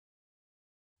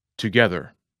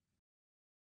 Together.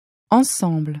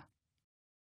 Ensemble.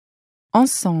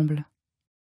 Ensemble.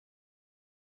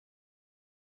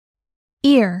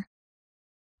 Ear.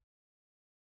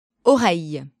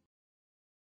 Oreille.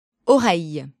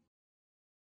 Oreille.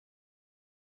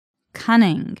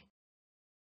 Cunning.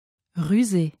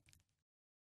 Rusé.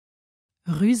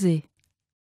 Rusé.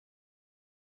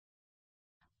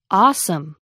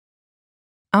 Awesome.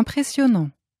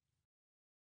 Impressionnant.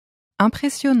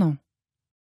 Impressionnant.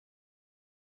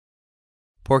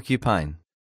 Porcupine.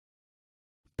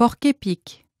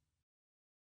 Porc-épic.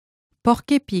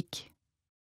 Porc-épic.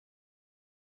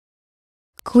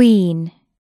 Queen.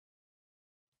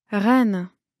 Reine.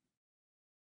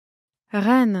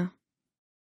 Reine.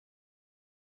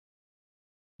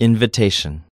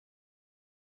 Invitation.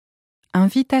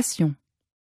 Invitation.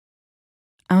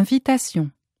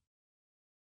 Invitation.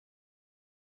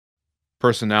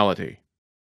 Personality.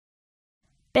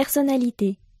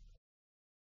 Personnalité.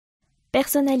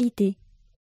 Personnalité.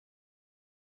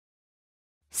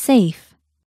 Safe.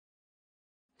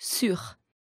 Sûr.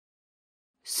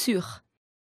 Sûr.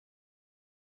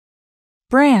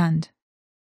 Brand.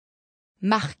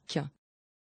 Marque.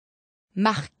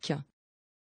 marque,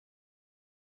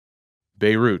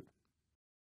 Beirut,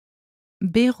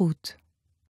 Beyrouth.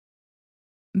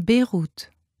 Beyrouth.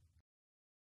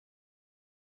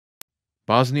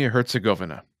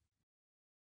 Bosnia-Herzegovina,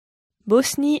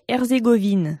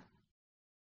 Bosnie-Herzégovine,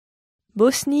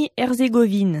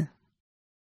 Bosnie-Herzégovine,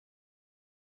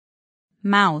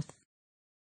 Mouth.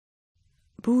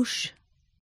 bouche,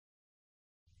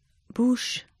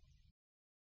 bouche,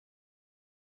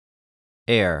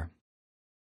 Air.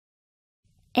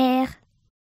 air,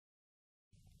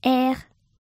 air,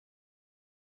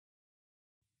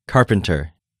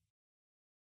 Carpenter.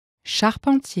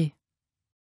 Charpentier.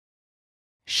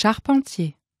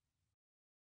 Charpentier.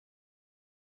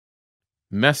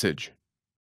 message,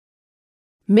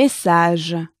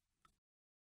 Message.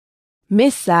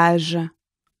 Message.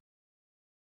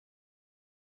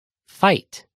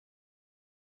 Fight.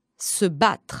 se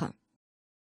battre,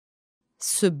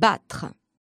 se battre,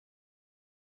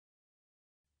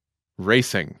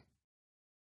 racing,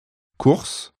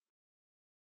 Course.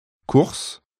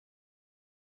 Course.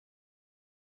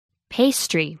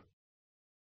 Pastry.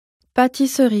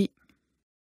 Pâtisserie.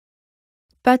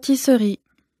 Pâtisserie.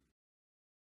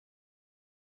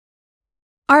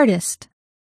 Artist.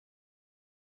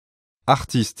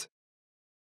 Artiste.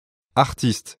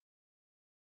 Artiste.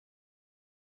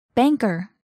 Banker.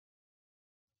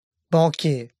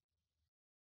 Banquier.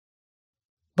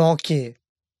 Banquier.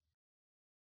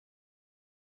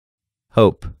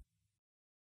 Hope.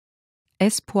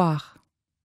 Espoir.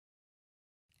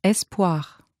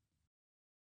 Espoir.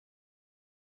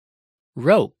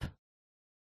 Rope.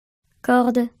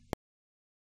 corde,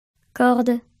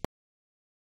 corde,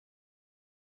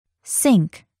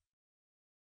 Sink.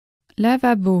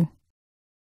 Lavabo.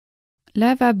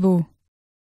 Lavabo.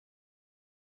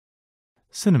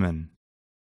 Cinnamon.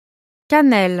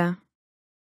 Cannelle.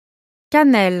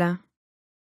 Cannelle.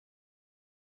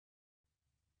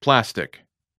 plastic,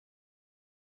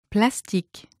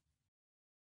 Plastique.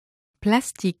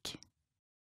 Plastique.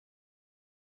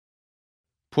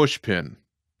 pushpin,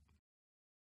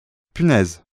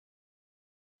 Punaise.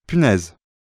 Punaise.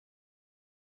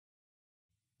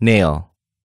 Nail.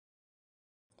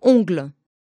 ongle,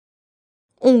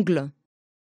 ongle,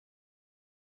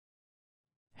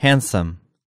 Handsome.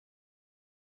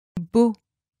 Beau.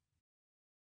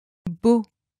 Beau.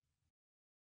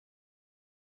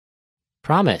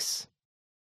 Promise.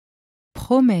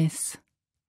 Promesse.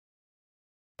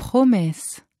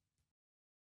 Promesse.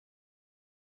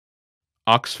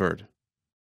 Oxford,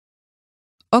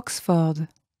 Oxford.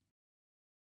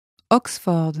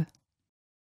 Oxford.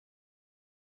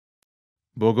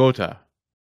 Bogota,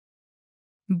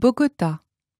 Bogota.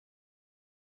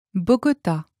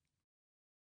 Bogota.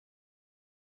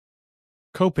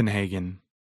 Copenhagen.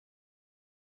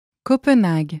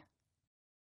 Copenhague.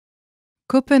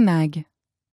 Copenhague.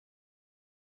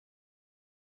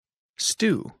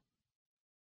 Stew.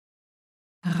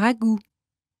 Ragoût.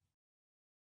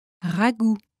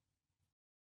 Ragoût.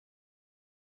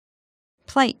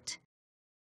 Plate.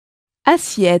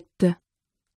 Assiette.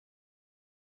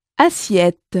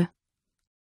 Assiette.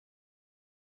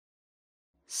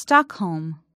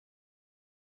 Stockholm.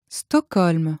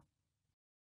 Stockholm.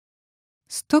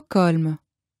 Stockholm.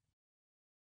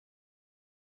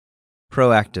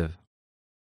 Proactive.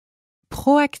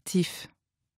 Proactif.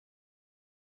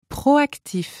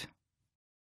 Proactif.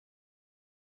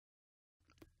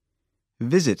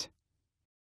 Visit.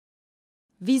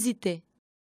 visiter,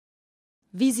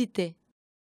 visiter,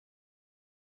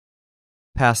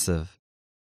 Passive.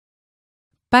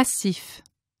 Passif.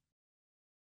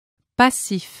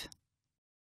 Passif.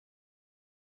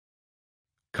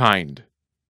 kind,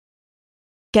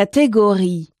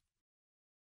 Catégorie.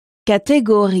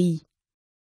 Catégorie.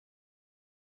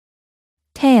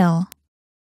 Tail.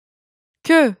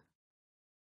 Que.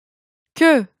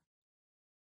 Que.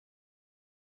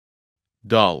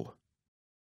 dull,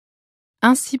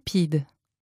 Insipide.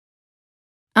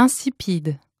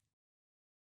 Insipide.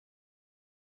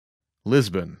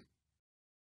 Lisbon,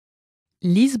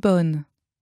 Lisbonne.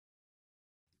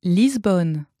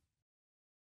 Lisbonne.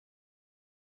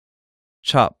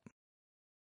 Chop.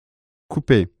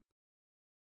 Couper.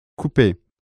 Couper.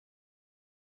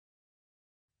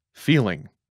 feeling,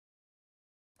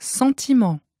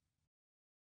 Sentiment.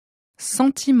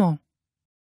 Sentiment.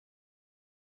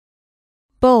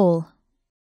 Bowl.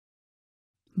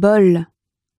 Bol.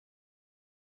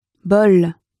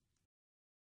 Bol.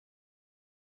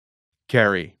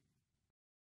 carry,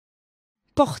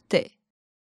 porter,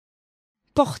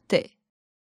 porter,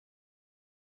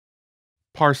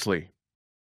 parsley,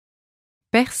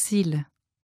 Persil.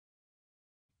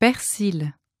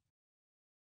 Persil.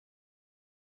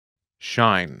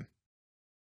 Shine.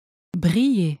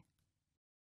 Briller.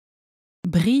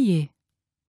 Briller.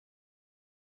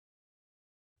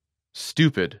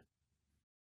 Stupid.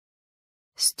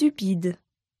 Stupide.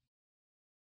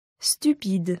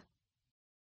 Stupide.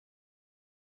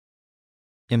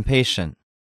 Impatient.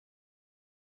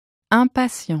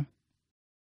 Impatient.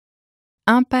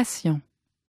 Impatient.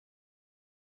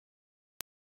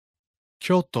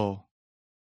 Kyoto.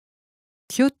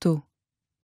 Kyoto.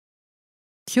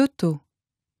 Kyoto.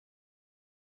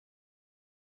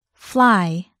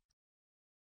 Fly.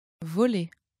 Voler.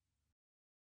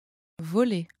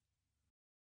 Voler.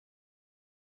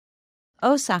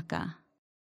 Osaka.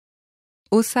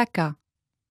 Osaka.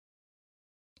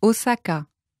 Osaka.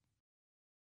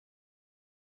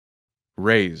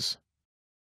 Raise.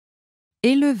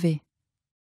 Élever.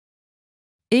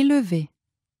 Élever.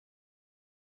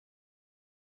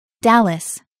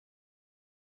 Dallas.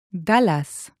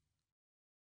 Dallas.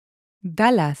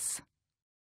 Dallas.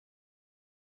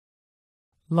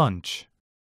 Lunch.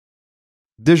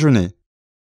 Déjeuner.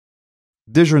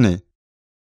 Déjeuner.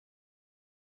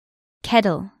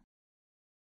 Kettle.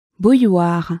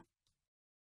 Bouilloire.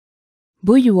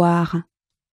 Bouilloire.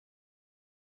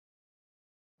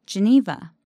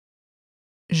 Geneva.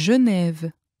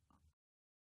 Genève.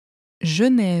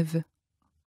 Genève.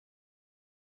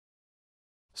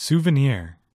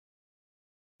 Souvenir.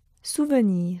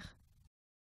 Souvenir.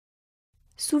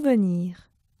 Souvenir.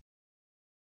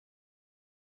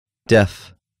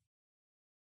 Deaf.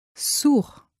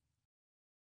 Sourd.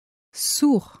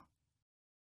 Sourd.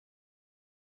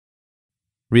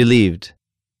 Relieved.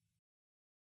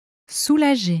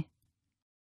 Soulagé.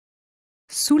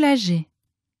 Soulagé.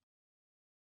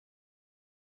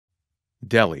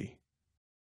 Delhi.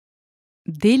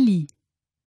 Délit.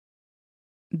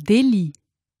 Délit.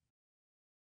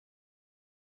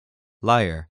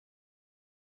 Liar.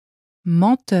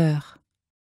 Menteur.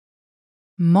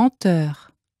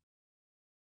 Menteur.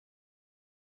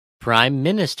 Prime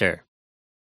Minister.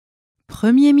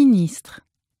 Premier ministre.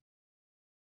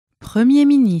 Premier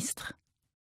ministre.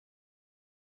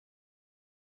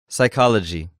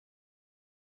 Psychology.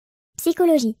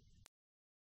 Psychologie.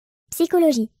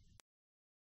 Psychologie.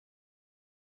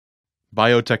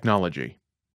 Biotechnology.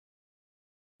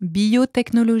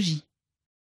 Biotechnologie.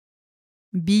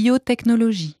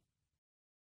 Biotechnologie.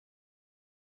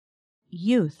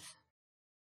 Youth.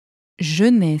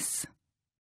 Jeunesse.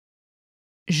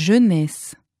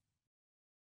 Jeunesse.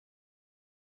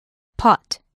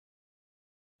 Pot.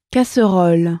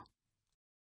 Casserole.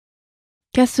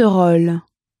 Casserole.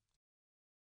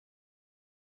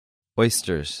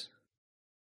 Oysters.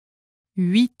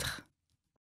 Huître.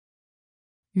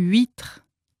 Huître.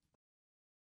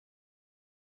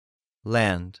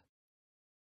 Land.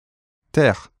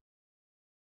 Terre.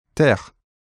 Terre.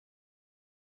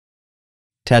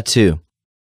 Tattoo.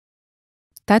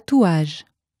 Tatouage.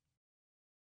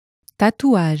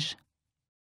 Tatouage.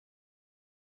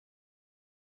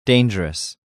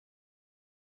 Dangerous.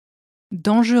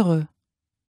 Dangereux.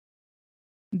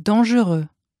 Dangereux.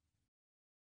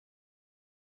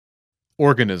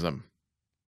 Organism.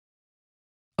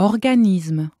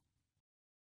 Organisme.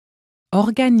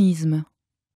 Organisme.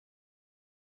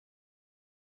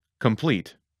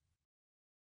 Complete.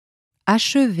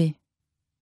 Achever.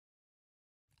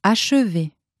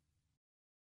 Achever.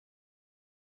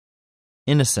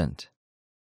 Innocent.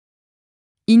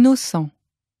 Innocent.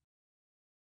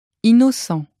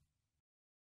 Innocent.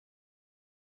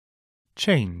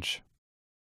 Change.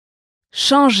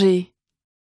 Changer.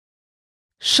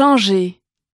 Changer.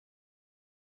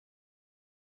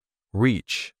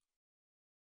 Reach.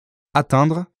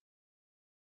 Atteindre.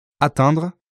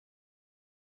 Atteindre.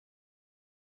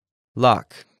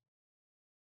 Lock.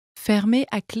 Fermer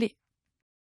à clé.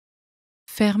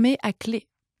 Fermer à clé.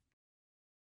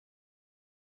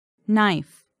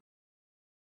 Knife.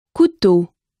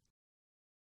 Couteau.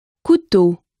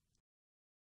 Couteau.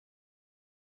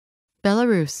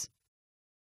 Belarus.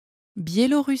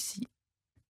 Biélorussie.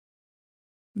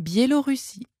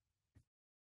 Biélorussie.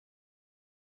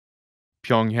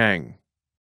 Pyongyang.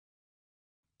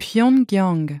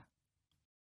 Pyongyang.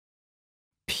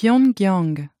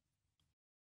 Pyongyang.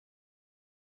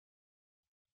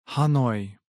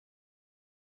 Hanoi.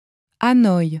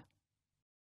 Hanoï.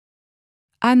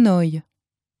 Hanoï.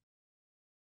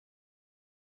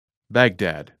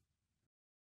 Baghdad.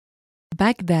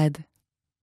 Bagdad.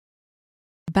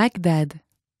 Bagdad.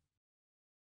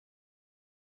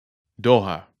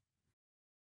 Doha.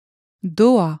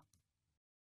 Doha.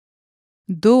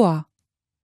 Doha.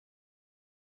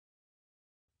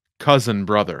 Cousin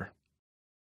brother.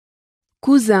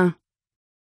 Cousin.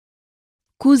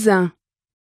 cousin,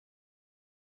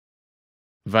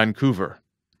 Vancouver,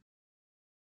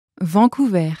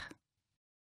 Vancouver,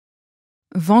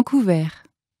 Vancouver,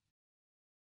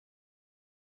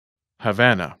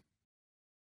 Havana,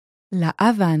 La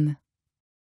Havane,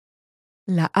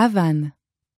 La Havane,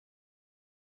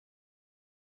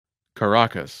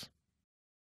 Caracas,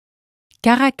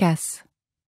 Caracas,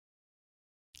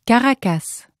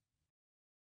 Caracas,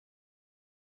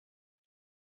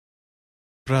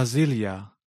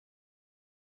 Brasilia,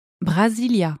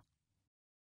 Brasilia,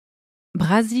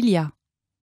 Brasilia,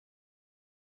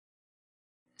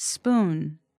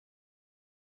 spoon,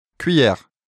 Cuillère.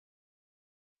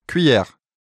 Cuillère.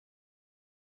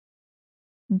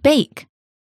 Bake.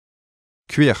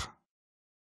 Cuire.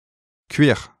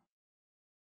 Cuire.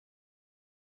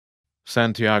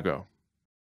 Santiago,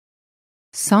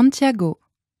 Santiago,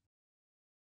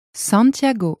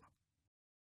 Santiago,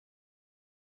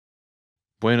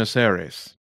 Buenos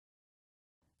Aires,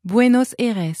 Buenos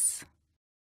Aires,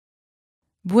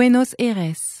 Buenos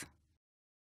Aires,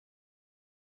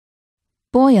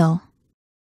 Boil.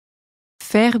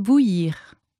 faire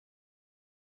bouillir,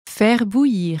 faire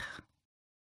bouillir,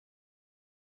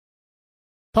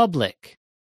 Public.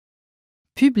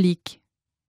 public,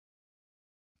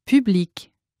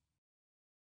 public,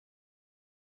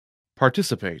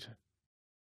 participate,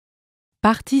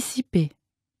 participer,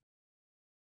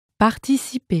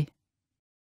 participer,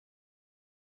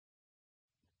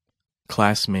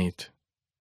 classmate,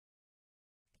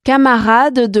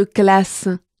 camarade de classe,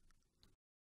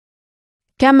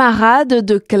 camarade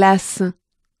de classe,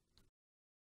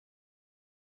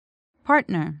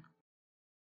 partner,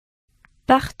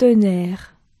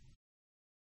 partenaire,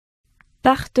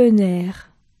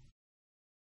 partenaire,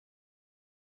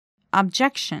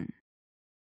 objection,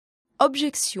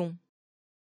 Objection.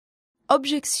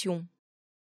 Objection.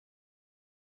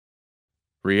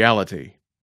 reality,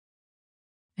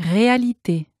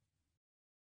 réalité,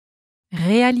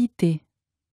 réalité,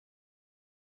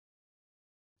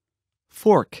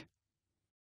 fork,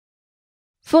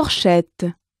 fourchette,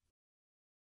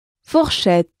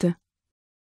 fourchette,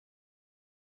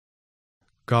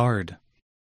 guard,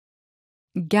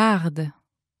 garde,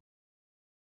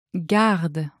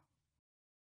 garde,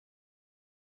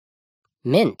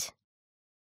 Mint.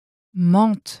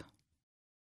 menthe,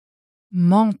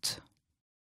 menthe,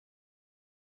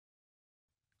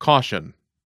 caution,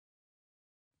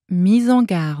 mise en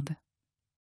garde,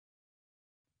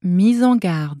 mise en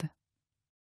garde,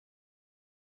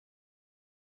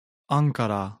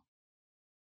 Ankara,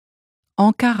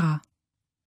 Ankara,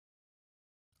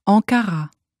 Ankara,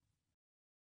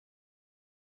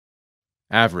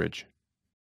 average,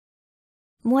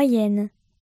 Moyenne.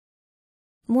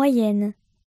 Moyenne.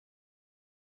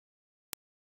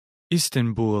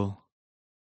 Istanbul,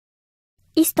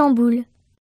 Istanbul.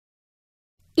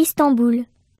 Istanbul.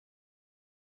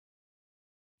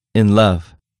 In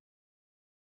love.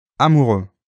 Amoureux.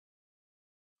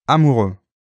 Amoureux.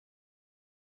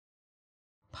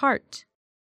 part,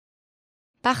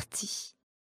 Partie.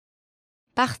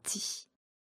 Partie.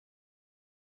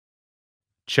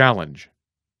 challenge,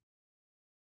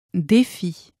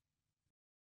 défi,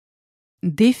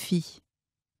 défi,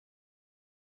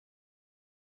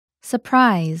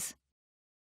 Surprise.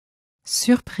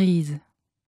 surprise,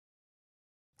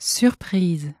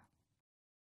 surprise,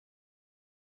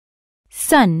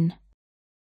 Sun.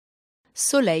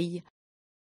 Soleil.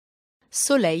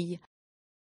 Soleil.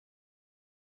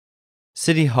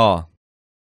 City Hall.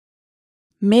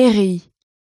 mairie,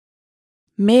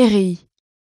 mairie,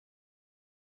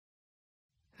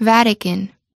 Vatican.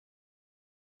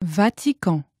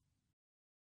 Vatican,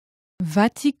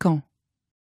 Vatican,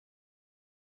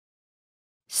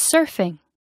 surfing,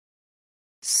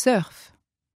 surf,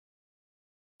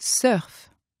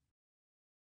 surf,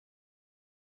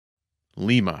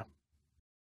 Lima,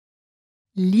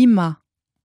 Lima,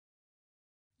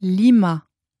 Lima,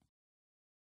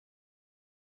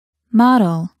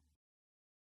 Model.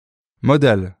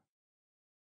 Modèle.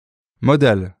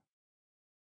 Modèle.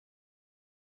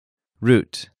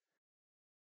 Root.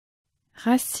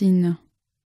 racine,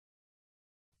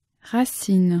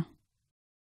 racine,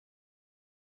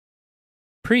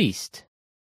 Priest.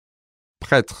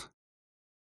 Prêtre.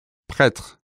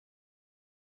 Prêtre.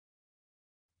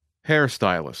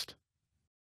 hairstylist,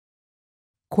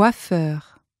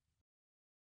 coiffeur,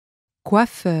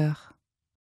 coiffeur,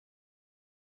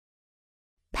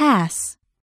 Pass.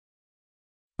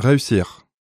 Réussir.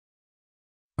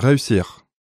 Réussir.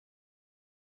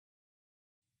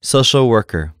 Social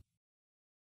worker.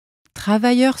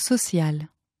 travailleur social,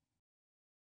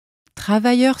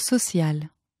 travailleur social,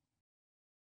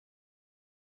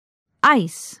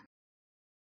 Ice.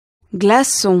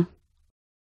 Glaçon.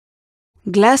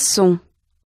 Glaçon.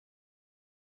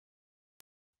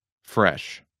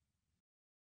 Fresh.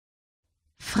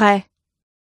 Frais.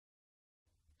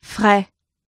 Frais.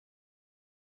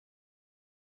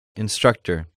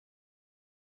 Instructor.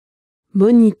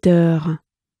 Moniteur.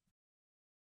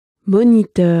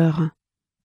 Moniteur.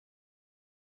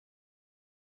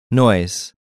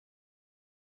 Noise.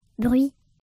 Bruit.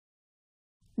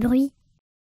 Bruit.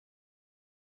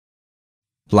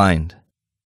 Blind.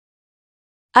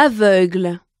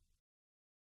 Aveugle.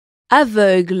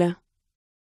 Aveugle.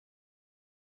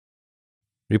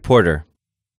 Reporter.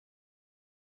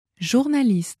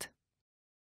 Journaliste.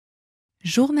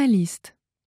 Journaliste.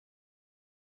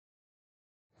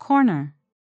 Corner.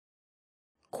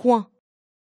 Coin.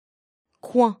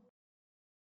 Coin.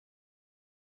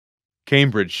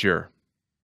 Cambridgeshire.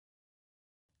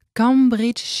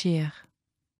 Cambridgeshire.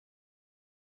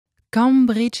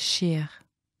 Cambridgeshire.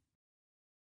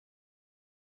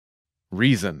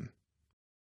 Reason.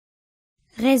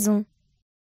 Raison.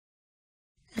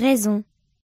 Raison.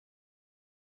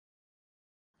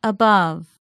 Above.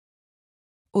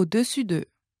 Au-dessus d'eux.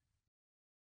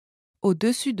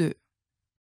 Au-dessus d'eux.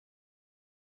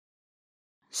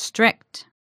 Strict.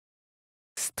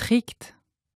 Strict.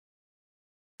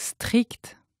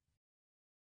 Strict.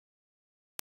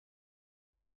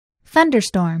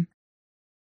 Thunderstorm.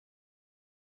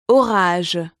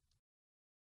 Orage.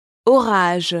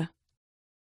 Orage.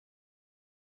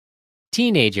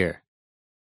 Teenager.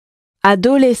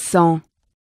 Adolescent.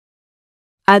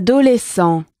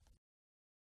 Adolescent.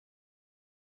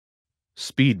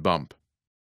 Speed bump.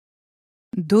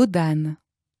 Dos d'âne.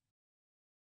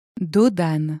 Dos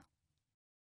d'âne.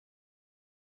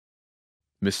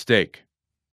 Mistake.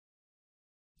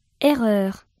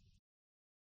 Erreur.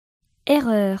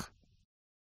 Erreur.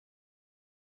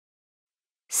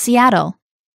 Seattle.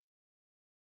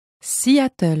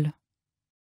 Seattle.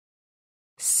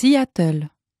 Seattle.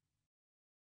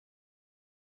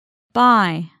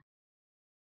 By.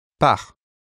 Par.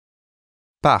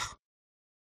 Par.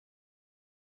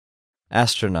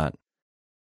 Astronaut.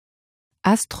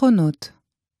 Astronaute.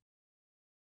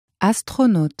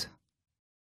 Astronaute.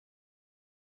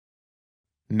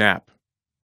 Nap.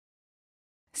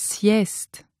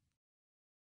 Sieste.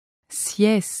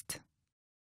 Sieste.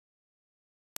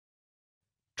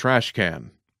 Trash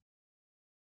can.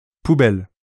 Poubelle.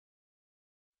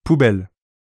 Poubelle.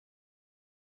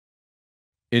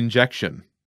 Injection.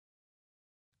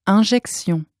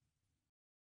 Injection.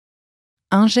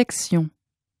 Injection.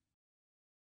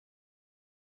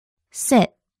 Sit.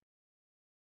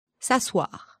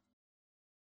 S'asseoir.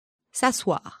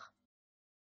 S'asseoir.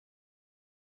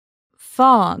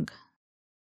 Fog.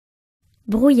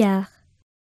 Brouillard.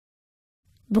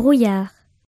 Brouillard.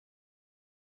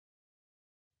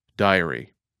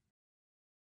 Diary.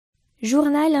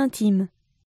 Journal intime.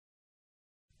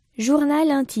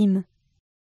 Journal intime.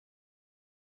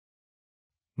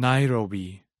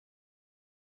 Nairobi.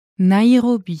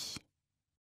 Nairobi.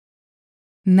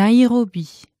 Nairobi.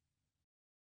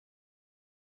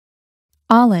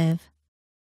 Olive.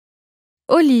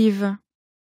 Olive.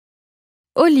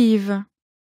 Olive.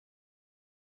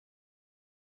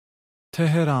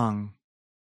 Tehran.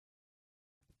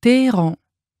 Téhéran.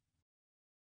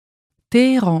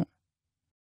 Téhéran.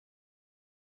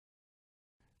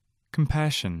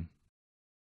 Compassion.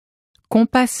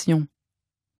 Compassion.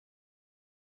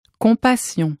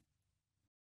 Compassion.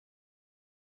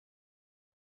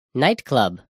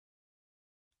 Nightclub.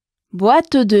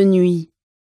 Boîte de nuit.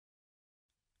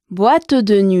 Boîte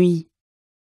de nuit.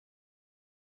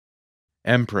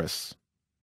 Empress.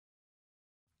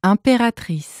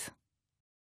 Impératrice.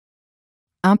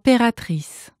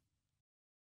 Impératrice.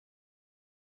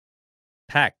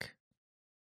 Pack.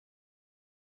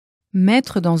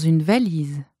 Mettre dans une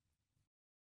valise.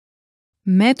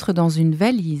 Mettre dans une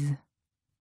valise.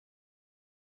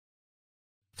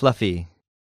 Fluffy.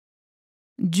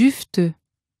 Dufteux.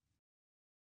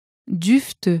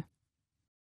 Dufteux.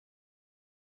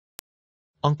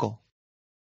 Uncle.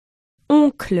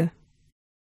 Oncle.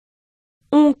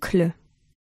 Oncle.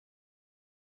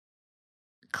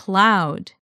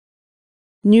 Cloud.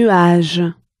 Nuage.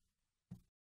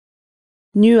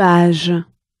 Nuage.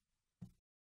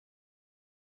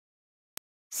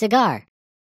 Cigar.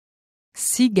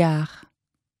 Cigare.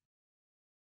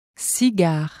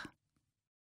 Cigare.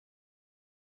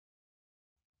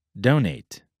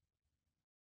 Donate.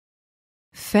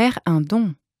 Faire un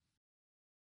don.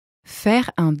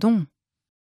 Faire un don.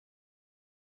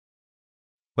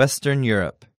 Western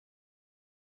Europe.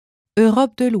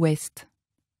 Europe de l'Ouest.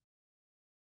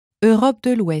 Europe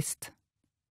de l'Ouest.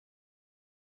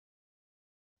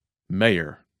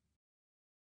 Mayor.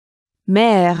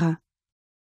 Mère.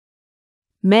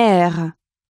 Mère.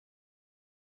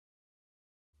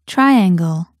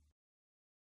 Triangle.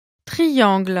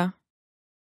 Triangle.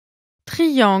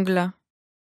 Triangle.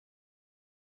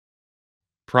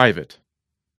 Private.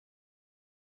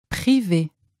 Privé.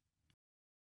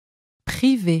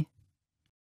 Privé.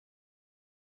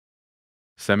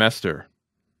 Semester.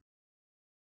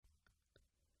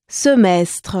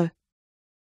 Semestre.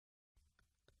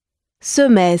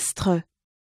 Semestre.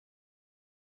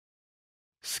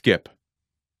 Skip.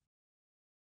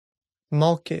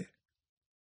 Manquer.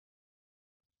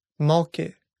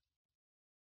 Manquer.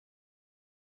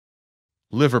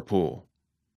 Liverpool.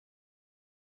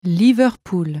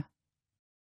 Liverpool.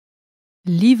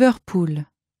 Liverpool.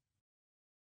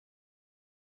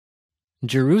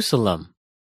 Jerusalem.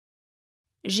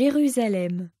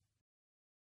 Jérusalem.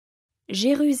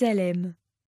 Jérusalem.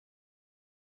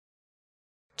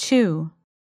 2.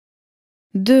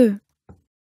 Deux.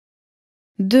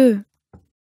 Deux.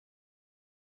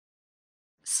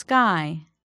 Sky.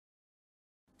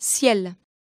 Ciel.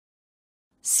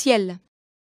 Ciel.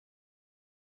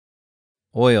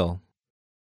 Oil.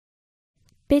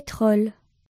 Pétrole.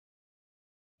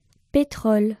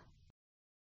 Pétrole.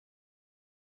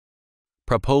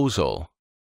 Proposal.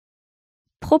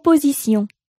 Proposition.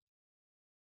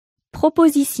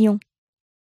 Proposition.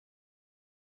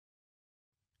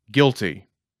 Guilty.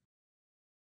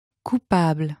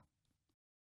 Coupable.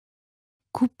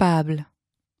 Coupable.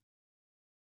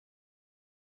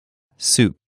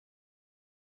 Soup.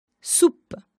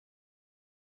 Soupe.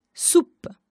 Soupe.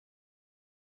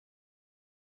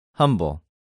 Humble.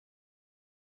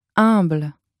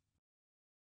 Humble.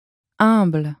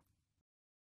 Humble.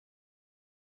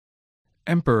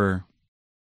 Emperor.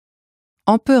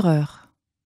 Empereur.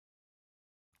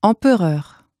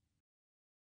 Empereur.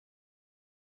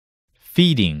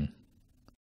 Feeding.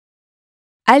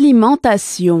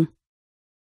 Alimentation.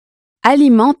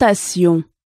 Alimentation.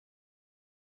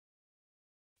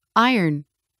 Iron.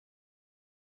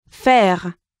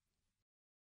 Fer.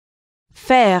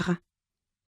 Fer.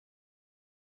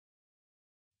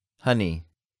 Honey.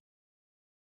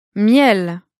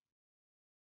 Miel.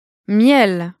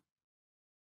 Miel.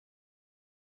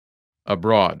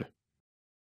 Abroad.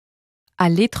 À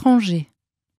l'étranger.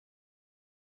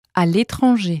 À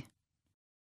l'étranger.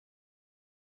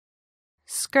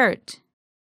 Skirt.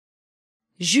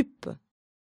 Jupe.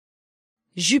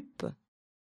 Jupe.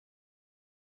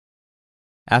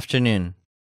 Afternoon.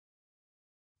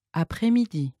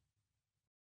 Après-midi.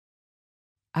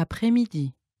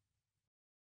 Après-midi.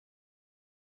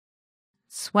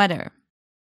 Sweater.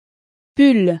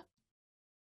 Pull.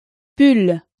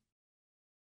 Pull.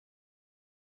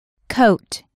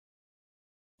 Coat.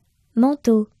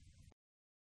 Manteau.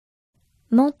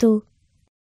 Manteau.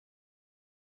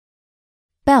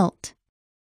 Belt.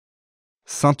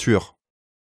 Ceinture.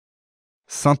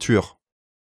 Ceinture.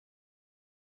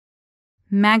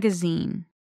 Magazine.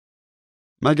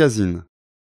 Magazine.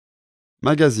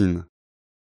 Magazine.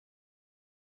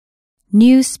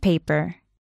 Newspaper.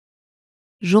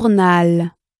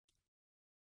 Journal.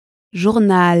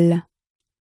 Journal.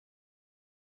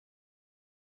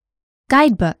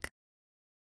 Guidebook.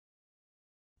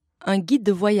 Un guide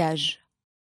de voyage.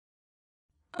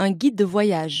 Un guide de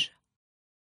voyage.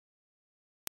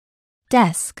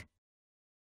 Desk.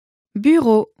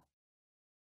 Bureau.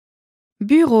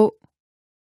 Bureau.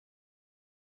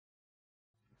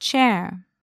 Chair.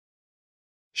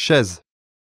 Chaise.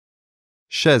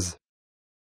 Chaise.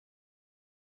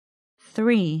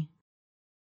 3.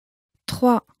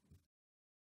 Trois.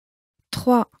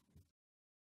 Trois.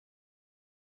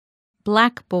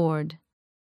 Blackboard.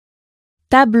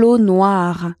 Tableau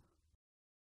noir.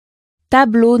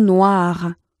 Tableau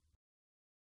noir.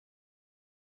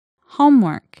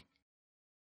 Homework.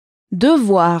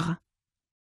 Devoir.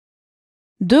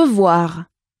 Devoir.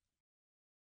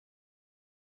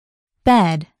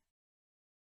 Bed.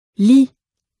 Lit.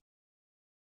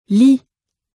 Lit.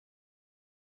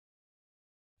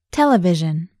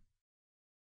 Television.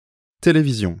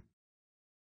 Télévision.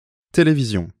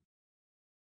 Télévision.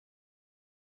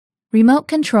 Remote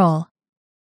control.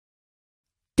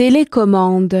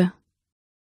 Télécommande.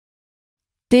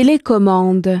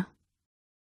 Télécommande.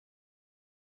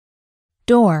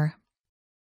 Door.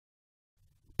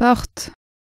 Porte.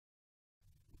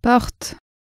 Porte.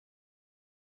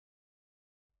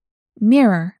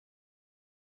 Mirror.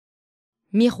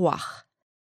 Miroir.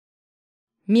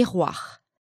 Miroir.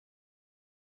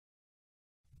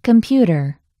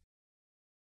 Computer.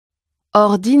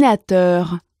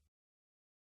 Ordinateur.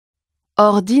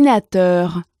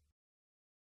 ordinateur,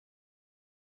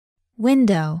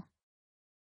 window,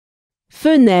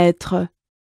 fenêtre,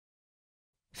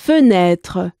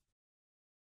 fenêtre,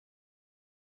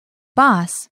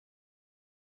 boss,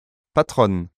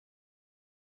 Patronne.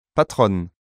 Patronne.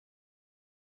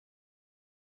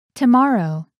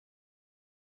 tomorrow,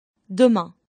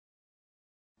 Demain.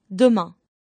 Demain.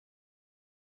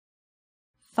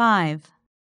 5,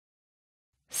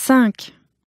 5,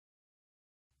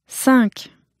 5,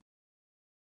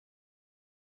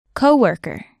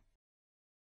 coworker,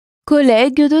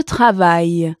 collègue de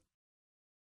travail,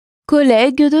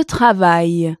 collègue de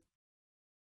travail,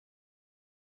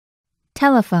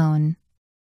 telephone,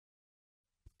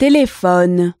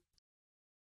 téléphone,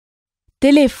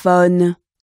 téléphone,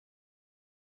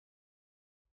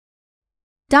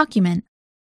 document,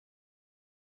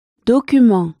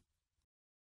 document,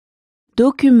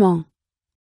 document,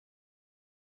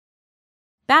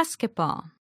 basketball,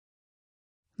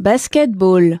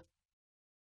 basketball,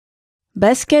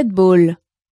 basketball,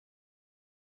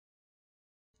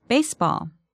 baseball,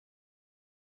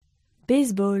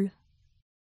 Baseball.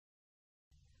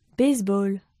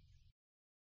 Baseball.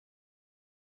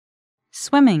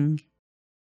 swimming,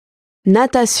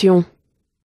 natation,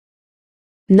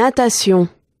 natation,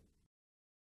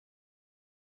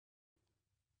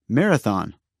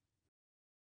 Marathon.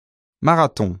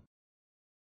 Marathon.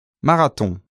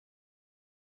 Marathon.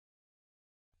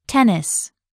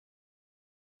 tennis,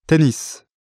 Tennis.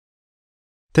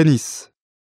 Tennis.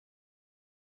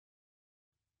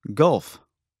 Golf.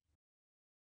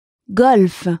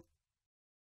 golf,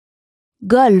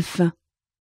 golf,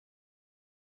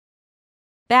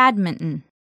 badminton,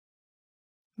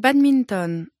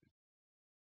 Badminton.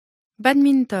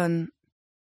 Badminton.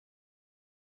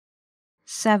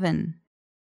 7,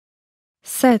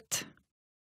 7.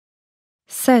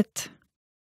 7.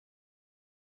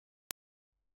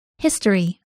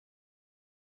 history,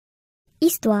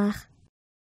 Histoire.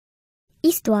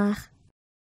 Histoire.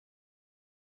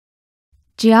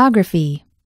 geography,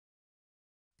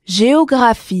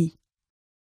 géographie,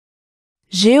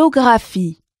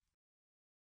 géographie,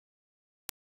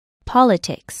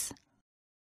 politics,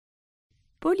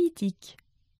 Politique.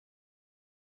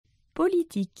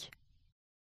 Politique.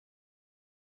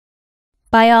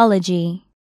 biology,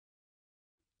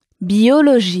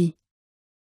 biologie,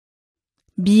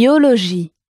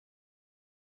 biologie,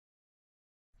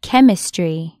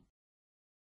 chemistry,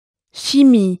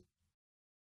 chimie,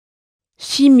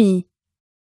 chimie,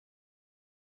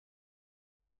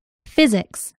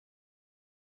 physics,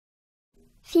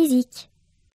 Physique.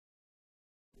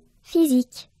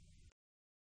 Physique.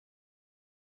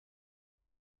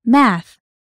 math,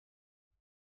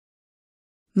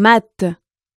 maths,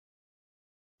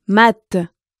 maths,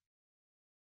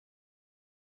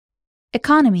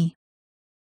 economy,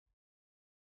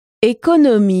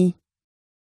 économie,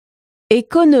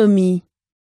 économie,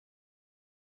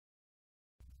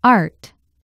 art,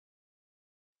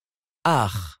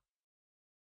 Art.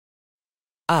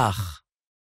 Art.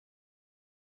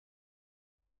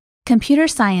 computer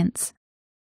science,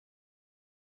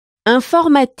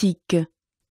 informatique,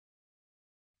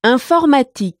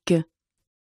 informatique,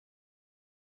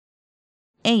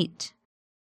 8,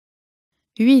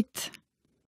 8.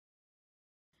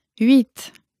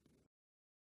 8.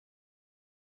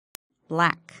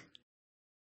 black,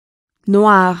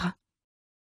 noir,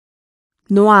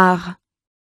 noir,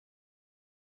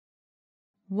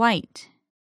 white,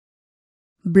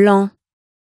 blanc,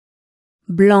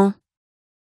 blanc,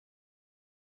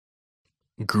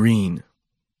 Green.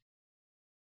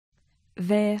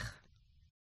 Vert.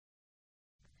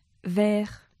 Vert.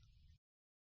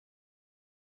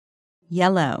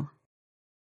 yellow,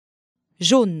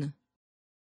 Jaune.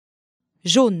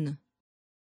 Jaune.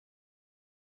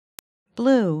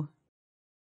 blue,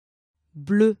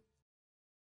 Bleu.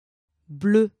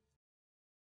 Bleu.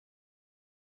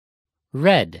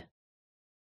 Red.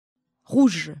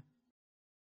 Rouge.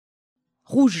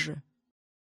 Rouge.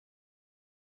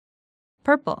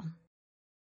 purple,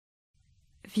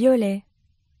 Violet.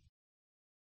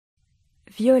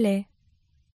 Violet.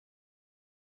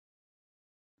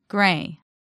 gray,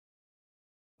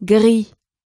 gris,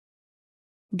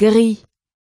 gris,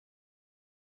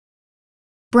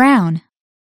 brown,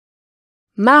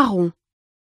 marron,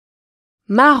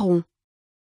 marron,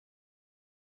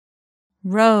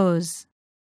 rose,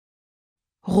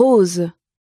 rose,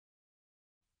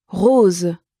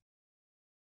 rose,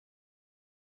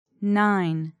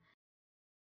 9,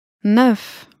 9.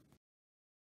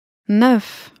 9.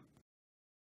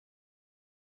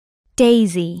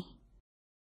 daisy,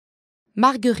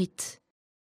 Marguerite.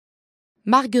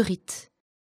 Marguerite.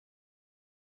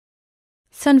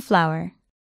 Sunflower.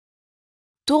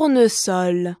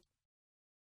 Tournesol.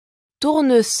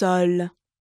 Tournesol.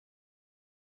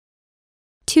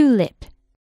 Tulip.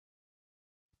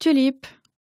 Tulipe.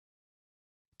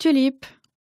 Tulipe.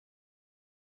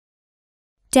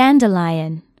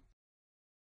 Dandelion.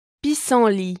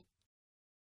 Pissenlit.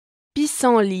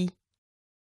 Pissenlit.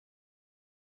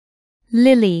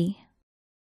 Lily.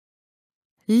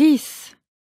 Lys.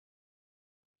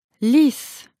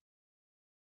 Lys.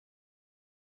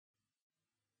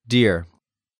 Deer.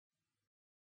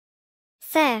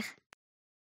 Cerf.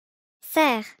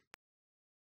 Cerf.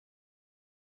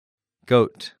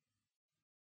 Goat.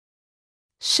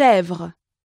 Chèvre.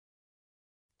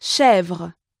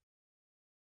 Chèvre.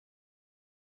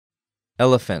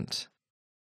 Elephant.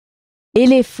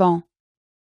 Éléphant.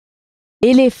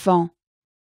 Éléphant.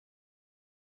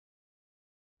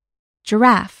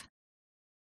 Giraffe.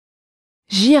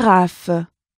 Girafe.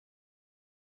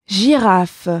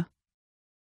 Girafe.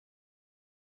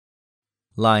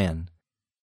 Lion.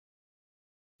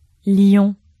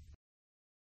 Lion.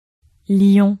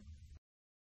 Lion.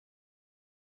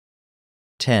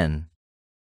 10.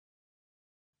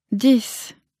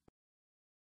 10.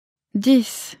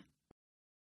 10.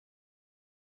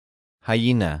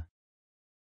 Hyena.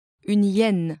 Une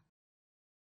hyène.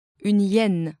 Une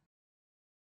hyène.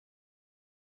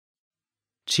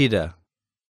 Cheetah.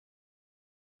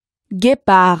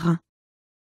 Guépard.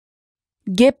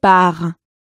 Guépard.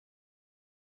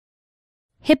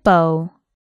 Hippo.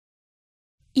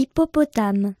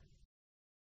 Hippopotame.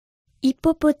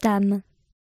 Hippopotame.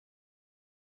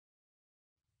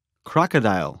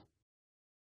 Crocodile.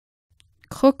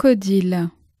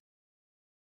 Crocodile.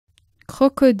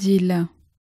 Crocodile.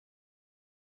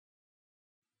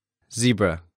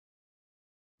 Zebra.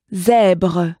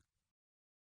 Zèbre.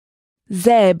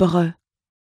 Zèbre.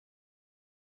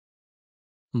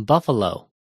 Buffalo.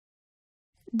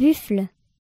 Buffle.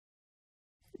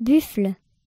 Buffle.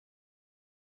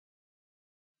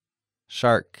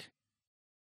 Shark.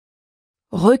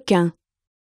 Requin.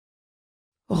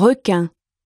 Requin.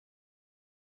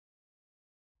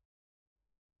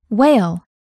 Whale.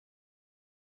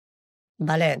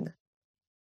 Baleine.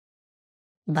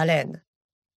 Baleine.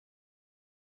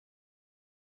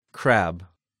 Crab.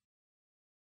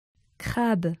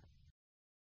 Crabe.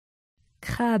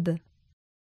 Crabe.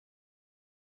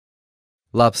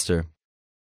 Lobster.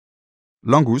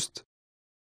 Langouste.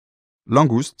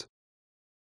 Langouste.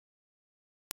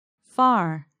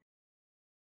 Far.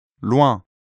 Loin.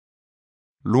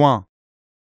 Loin.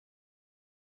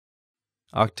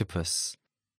 Octopus.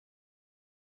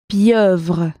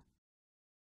 Pieuvre.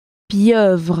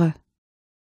 Pieuvre.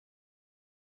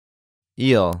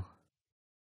 Eel.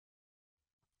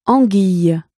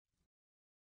 Anguille.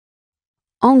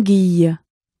 Anguille.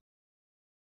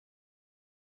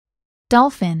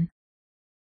 Dolphin.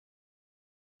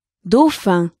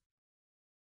 Dauphin.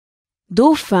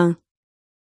 Dauphin.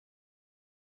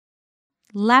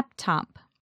 Laptop.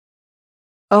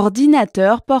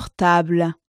 Ordinateur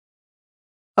portable.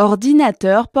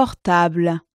 Ordinateur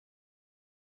portable.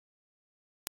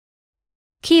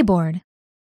 Keyboard.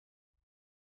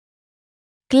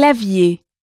 Clavier.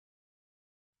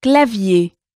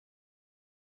 Clavier.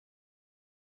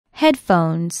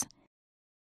 Headphones.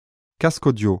 Casque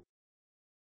audio.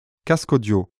 Casque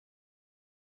audio.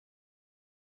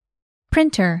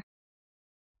 Printer.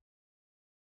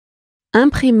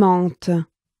 Imprimante.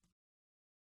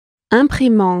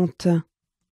 Imprimante.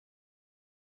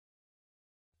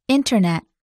 Internet.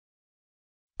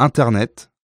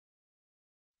 Internet.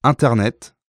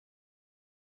 Internet.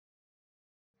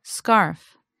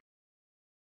 Scarf.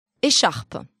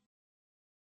 Écharpe.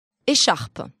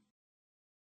 Écharpe.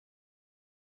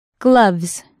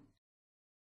 Gloves.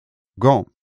 Gants.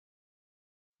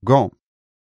 Gants.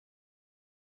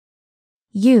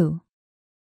 You.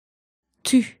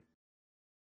 Tu.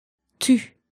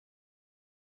 Tu.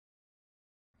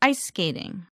 Ice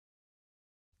skating.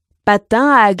 Patin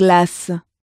à glace.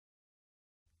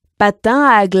 Patin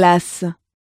à glace.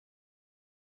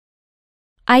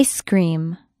 Ice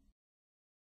cream.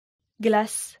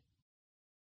 Glace.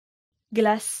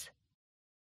 Glace.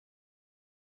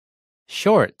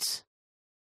 Shorts.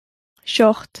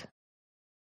 Short.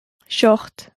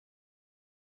 Short.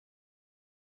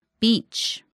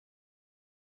 Beach.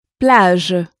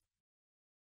 Plage.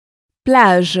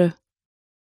 Plage.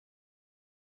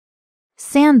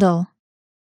 Sandal.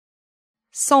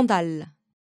 Sandale.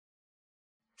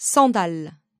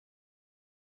 Sandale.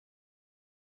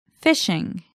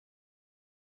 Fishing.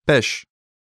 Pêche.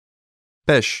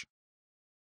 Pêche.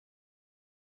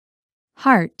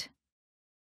 Heart.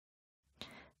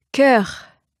 Cœur.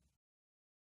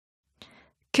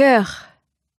 Cœur.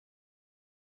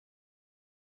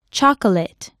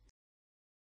 Chocolate.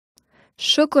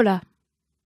 Chocolat.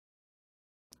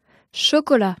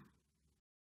 Chocolat.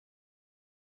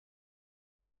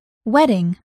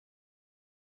 Wedding.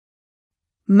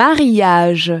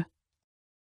 Mariage.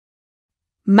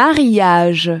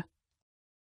 Mariage.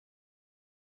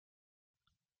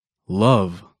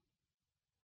 Love.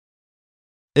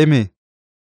 Aimer.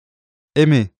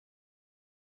 Aimer.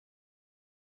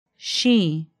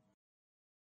 She.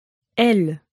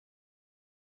 Elle.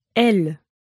 Elle.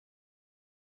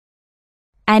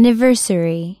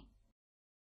 Anniversary.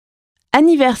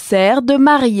 Anniversaire de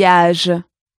mariage.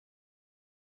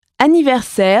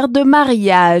 Anniversaire de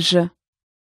mariage.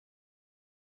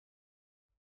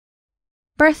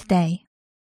 Birthday.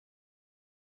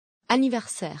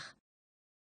 Anniversaire.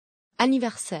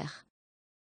 Anniversaire.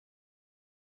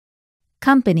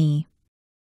 Company.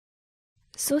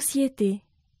 Société.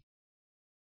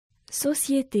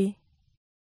 Société.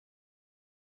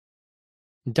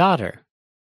 Daughter.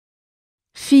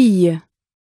 Fille.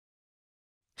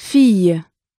 Fille.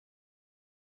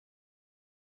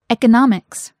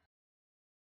 Economics.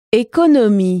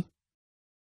 Économie.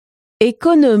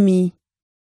 Économie.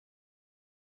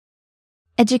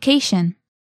 Education.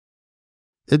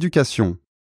 Éducation.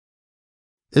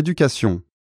 Éducation.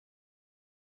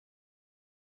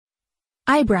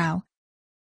 Eyebrow.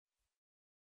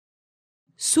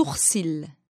 Sourcil.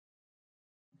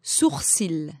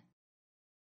 Sourcil.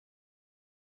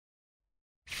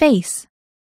 Face.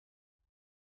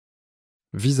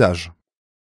 Visage.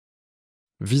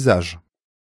 Visage.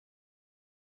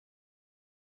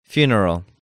 Funeral.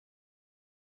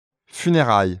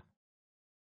 Funérailles.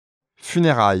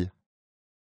 Funérailles.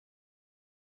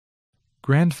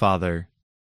 Grandfather.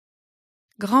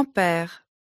 Grand-père.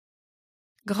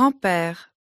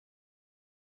 Grand-père.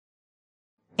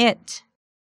 It.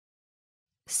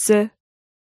 Ce.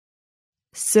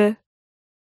 Ce.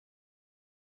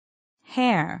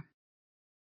 Hair.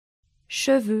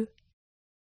 Cheveux.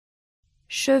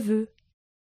 Cheveux.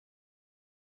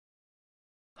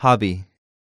 Hobby.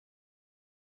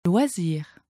 Loisir.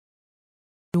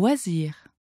 Loisir.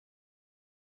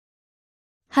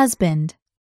 Husband.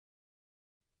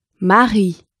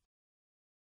 Mari.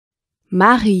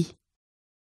 Mari.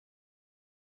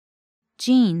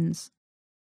 Jeans.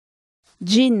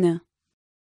 Jean.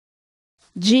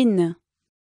 Jean.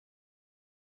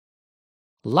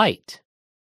 Light.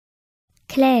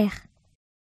 Clair.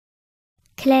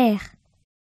 Clair.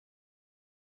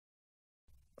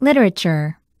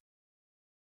 Literature.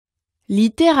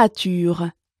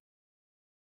 Littérature.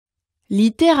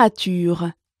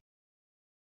 Littérature.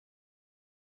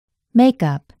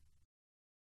 Makeup.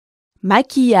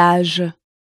 Maquillage.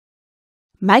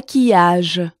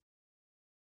 Maquillage.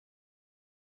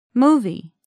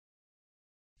 Movie.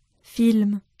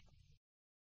 Film.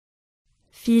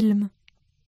 Film.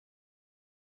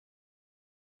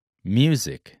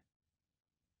 Music.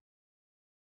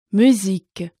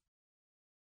 Musique.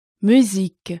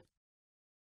 Musique.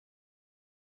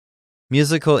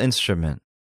 Musical instrument.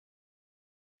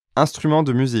 Instrument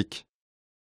de musique.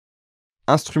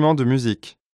 Instrument de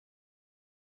musique.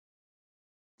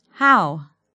 How.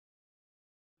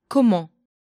 Comment?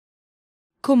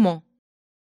 Comment?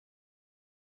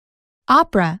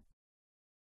 Opera.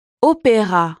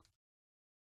 Opéra.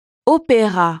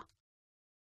 Opéra.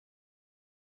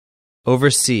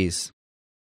 Overseas.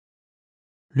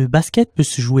 Le basket peut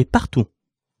se jouer partout,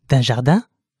 d'un jardin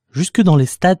jusque dans les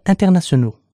stades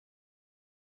internationaux.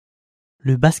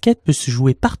 Le basket peut se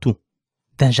jouer partout,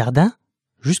 d'un jardin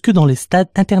jusque dans les stades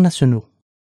internationaux.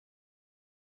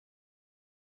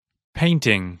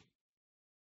 Painting.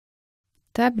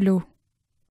 Tableau.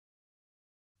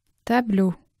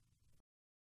 Tableau.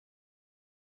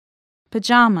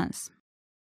 Pajamas.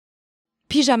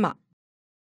 Pyjama.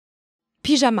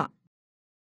 Pyjama.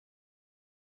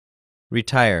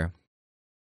 Retire.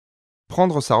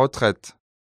 Prendre sa retraite.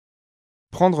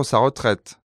 Prendre sa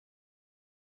retraite.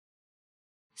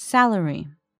 Salary.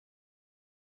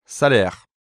 Salaire.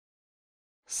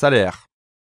 Salaire.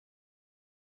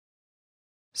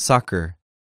 Soccer.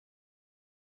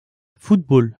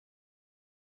 Football.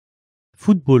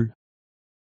 Football.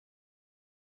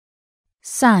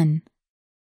 Son.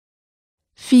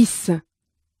 Fils.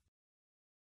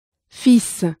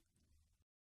 Fils.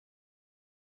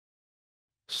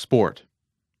 Sport.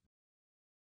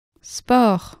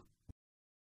 Sport.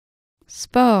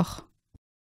 Sport.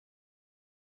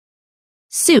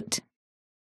 Suit.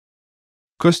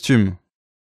 Costume.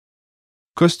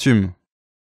 Costume.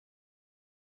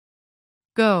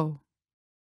 Go.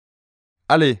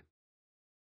 Allez.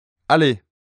 Allez.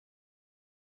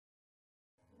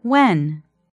 When.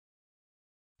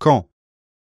 Quand.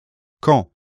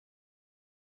 Quand.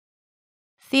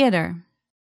 Theater.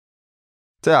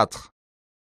 Théâtre.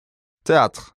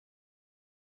 Théâtre.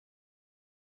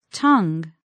 Tongue.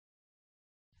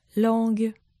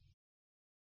 Langue.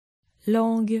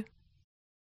 Langue.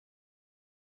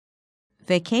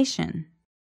 Vacation.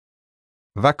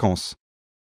 Vacances.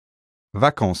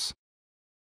 Vacances.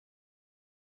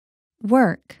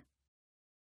 Work.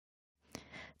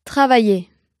 Travailler.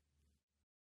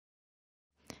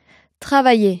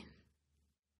 Travailler.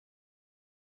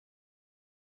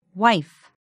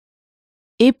 Wife.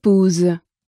 Épouse.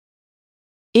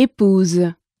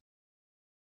 Épouse.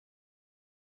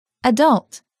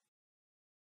 Adult.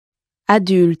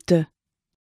 Adulte.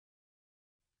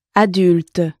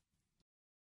 Adulte.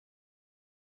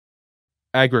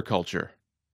 Agriculture.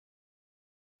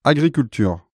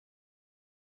 Agriculture.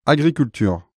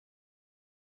 Agriculture.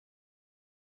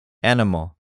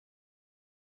 Animal.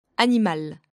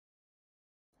 Animal.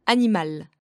 Animal.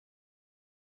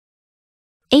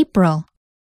 April.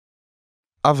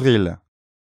 Avril.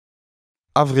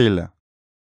 Avril.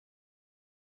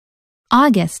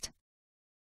 August.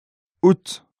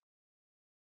 Août.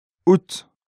 Août.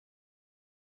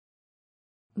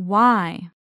 Why?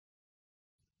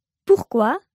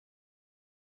 Pourquoi?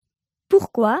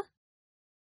 Pourquoi?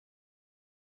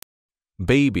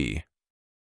 Baby.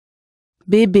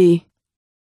 Bébé.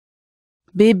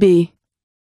 Bébé.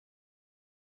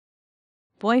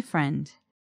 Boyfriend.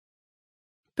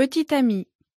 Petit ami.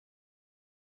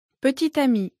 Petit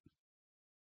ami.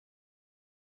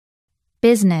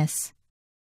 Business.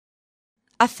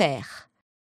 Affaire.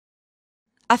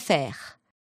 Affaire.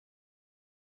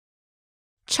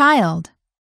 Child.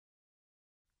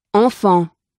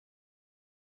 Enfant.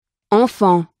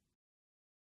 Enfant.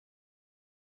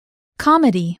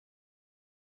 Comedy.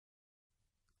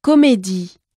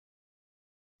 Comédie.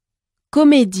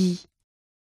 Comédie.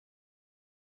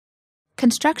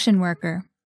 Construction worker.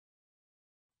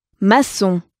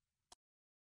 Maçon.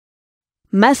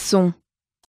 Maçon.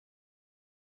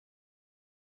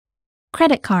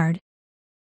 Credit card.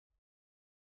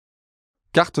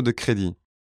 Carte de crédit.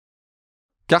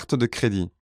 Carte de crédit.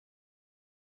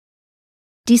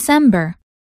 December.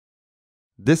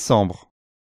 Décembre.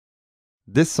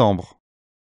 Décembre.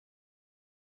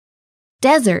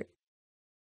 Desert.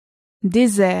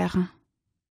 Désert.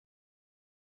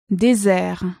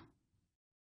 Désert.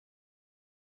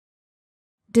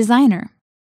 Designer.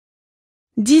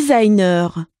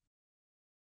 Designer.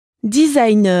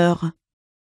 Designer.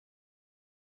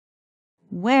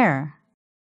 Where?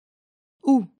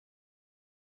 Où?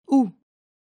 Où?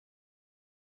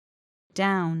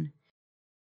 Down.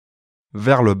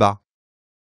 Vers le bas.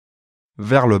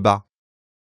 Vers le bas.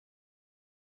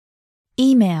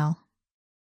 Email.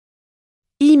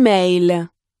 Email.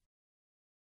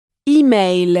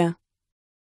 Email.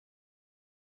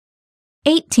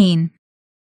 18.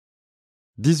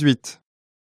 18.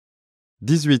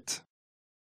 18.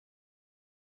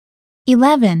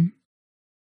 11.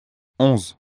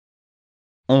 11.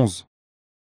 11.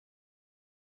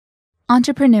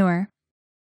 Entrepreneur.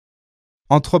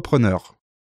 Entrepreneur.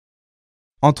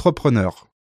 Entrepreneur.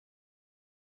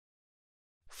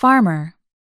 Farmer.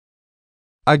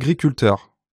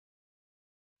 Agriculteur.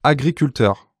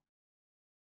 Agriculteur.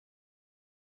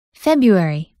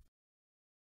 February.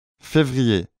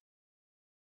 Février.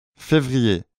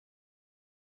 Février.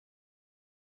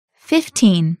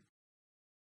 15.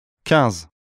 15.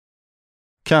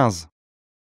 15.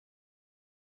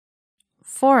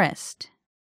 Forest.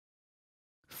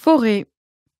 Forêt.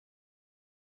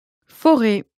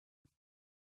 Forêt.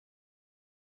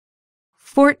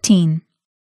 14.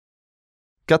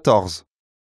 14.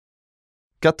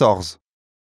 14.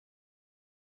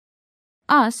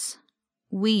 Us.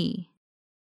 We.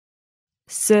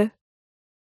 Se.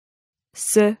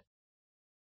 Se.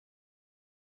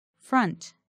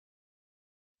 Front.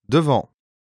 Devant.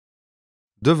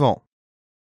 Devant.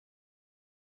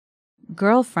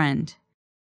 Girlfriend.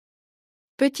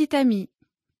 Petit ami.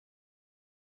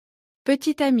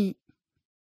 Petit ami.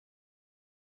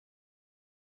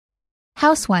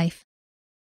 Housewife.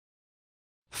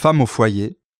 Femme au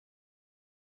foyer.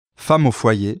 Femme au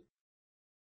foyer.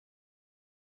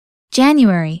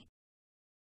 January.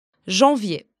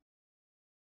 Janvier.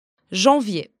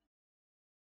 Janvier.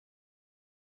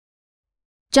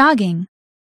 Jogging.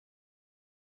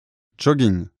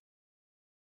 Jogging.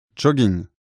 Jogging.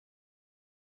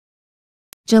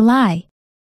 July.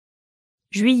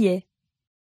 Juillet.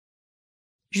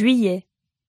 Juillet.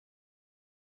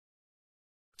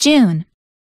 June.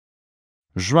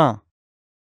 juin,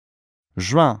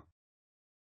 juin,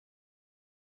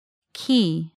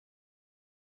 Key.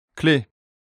 clé,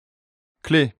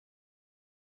 clé,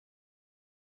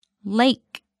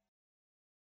 Lake.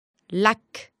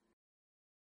 lac,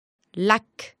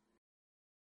 lac,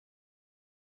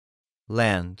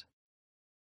 Land.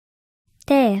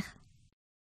 Terre.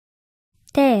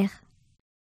 Terre.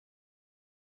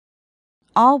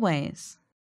 Always.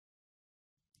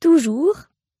 Toujours.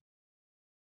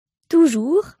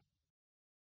 Toujours.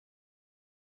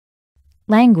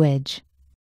 Language.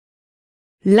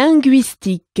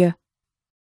 Linguistique.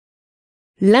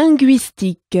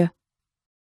 Linguistique.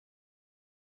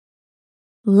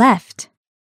 Left.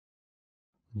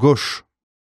 gauche,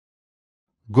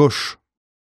 gauche,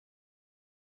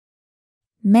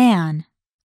 Man.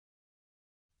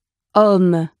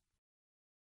 Homme.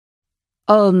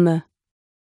 Homme.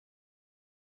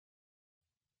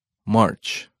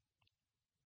 March.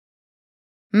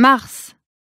 Mars.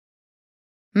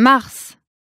 Mars.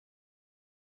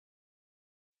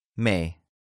 May.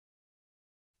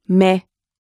 Mai.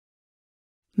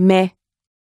 Mai.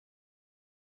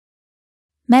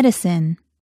 Medicine.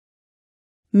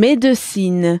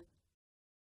 Médecine.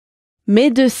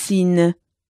 Médecine.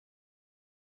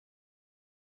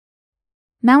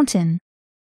 Mountain.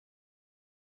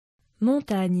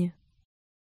 Montagne.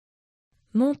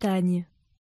 Montagne.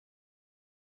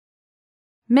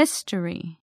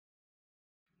 Mystery.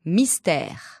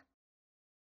 mystère,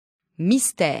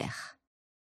 mystère,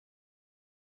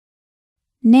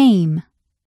 Name.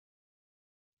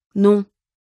 Non.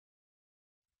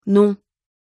 Non.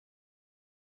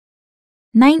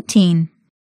 19.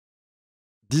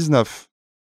 19,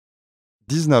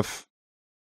 19,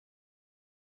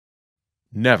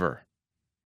 Never.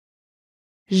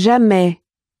 Jamais.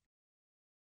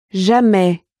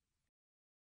 Jamais.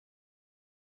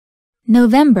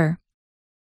 November.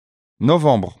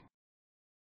 novembre,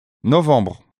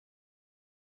 novembre,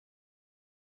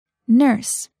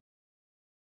 Nurse.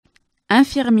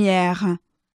 Infirmière.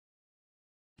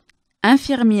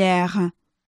 Infirmière.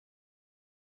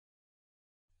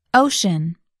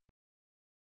 Ocean.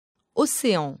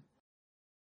 océan,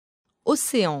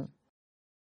 océan,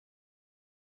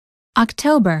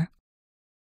 October.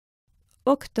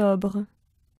 Octobre.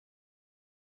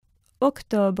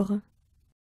 Octobre.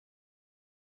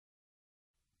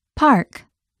 Park.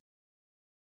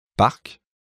 parc,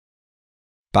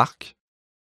 parc,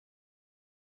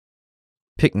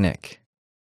 Picnic.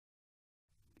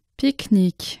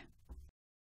 Pique-nique.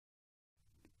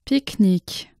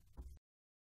 Pique-nique.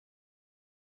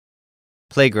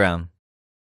 Playground.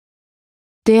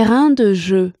 Terrain de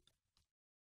jeu.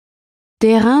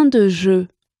 Terrain de jeu.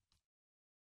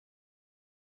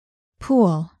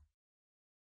 Pool.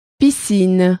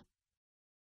 Piscine.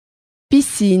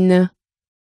 Piscine.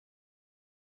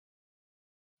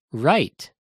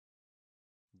 Right.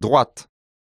 droite,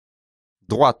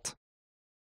 droite,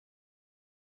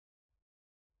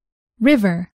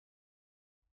 River.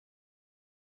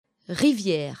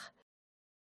 rivière,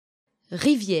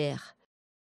 rivière,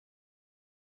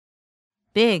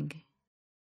 Big.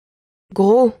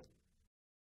 Gros.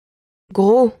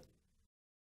 Gros.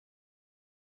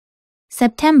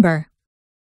 September.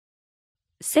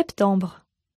 Septembre.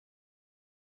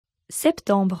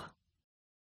 Septembre.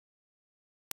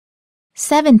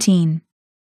 17.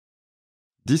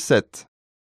 17,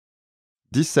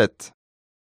 17,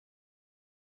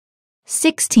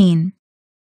 16.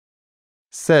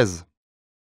 16,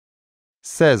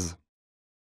 16,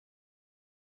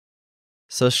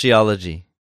 Sociology.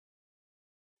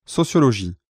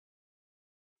 sociologie,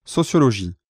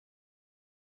 sociologie,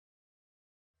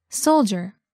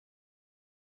 Soldier.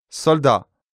 soldat,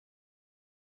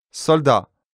 soldat,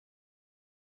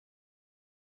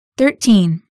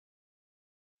 13.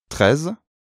 13,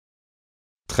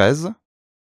 13,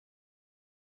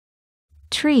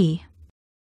 Tree.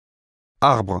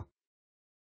 arbre,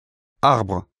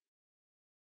 arbre,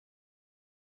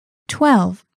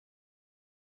 12.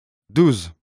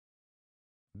 12,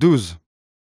 12,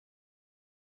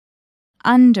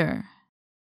 Under.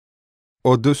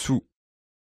 au-dessous,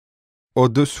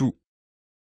 au-dessous,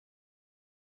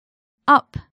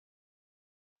 Up.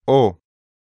 haut,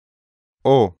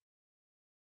 haut,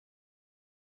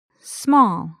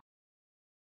 Small.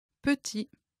 Petit.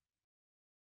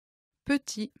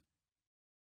 Petit.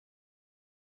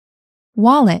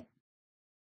 Wallet.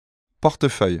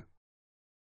 portefeuille,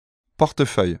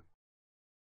 portefeuille,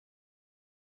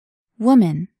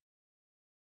 Woman.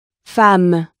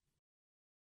 Femme.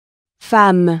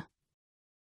 Femme.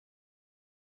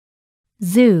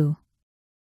 Zoo.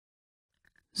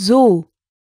 Zoo.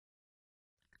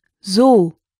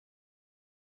 Zoo.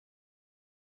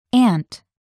 Ant.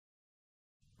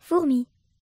 Fourmi.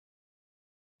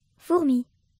 Fourmi.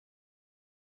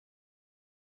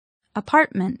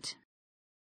 Apartment.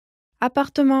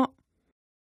 Appartement.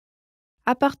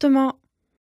 Appartement.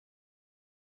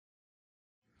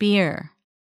 Beer.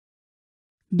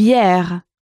 Bière.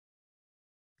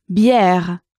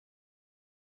 Bière.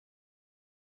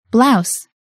 Blouse.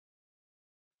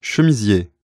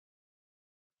 Chemisier.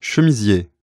 Chemisier.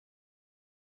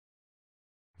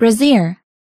 Brassiere.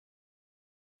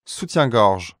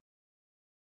 Soutien-gorge.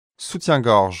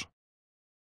 Soutien-gorge.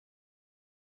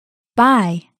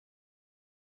 Buy.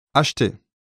 Acheter.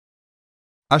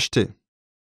 Acheter.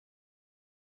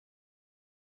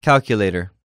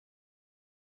 Calculator.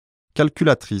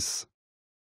 Calculatrice.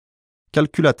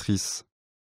 Calculatrice.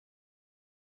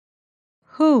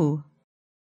 Who?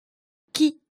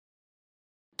 Qui?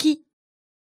 Qui?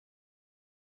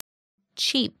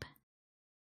 Cheap.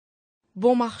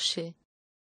 Bon marché.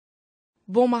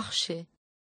 Bon marché.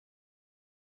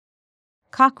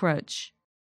 Cockroach.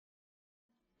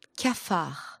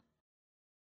 Cafard.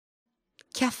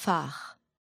 Cafard.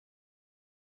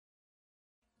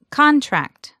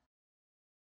 Contract.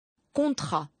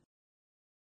 Contrat.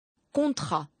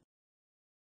 Contrat.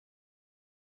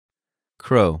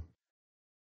 Crow.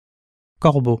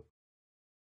 Corbeau.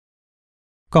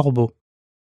 Corbeau.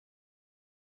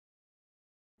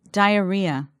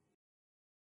 Diarrhea.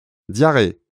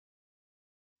 Diarrhée.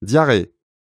 Diarrhée.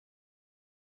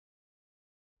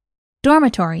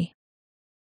 Dormitory.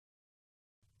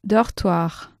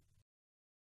 Dortoir.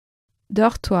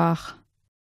 Dortoir.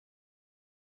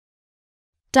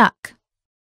 Duck.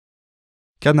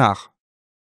 Canard.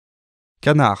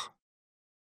 Canard.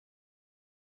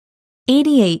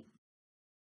 88.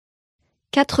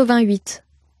 88.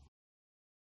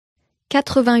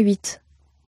 88.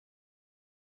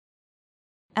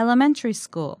 Elementary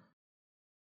school.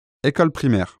 École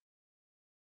primaire.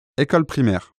 École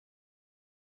primaire.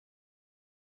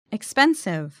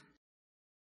 Expensive.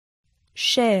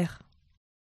 Cher.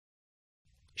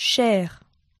 Cher.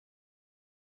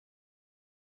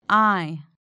 I.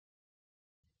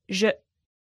 Je.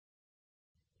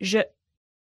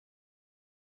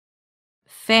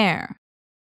 Fair.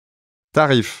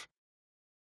 Tarif.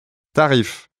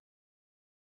 Tarif.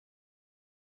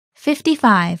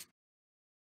 55.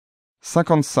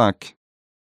 55.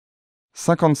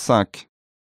 55.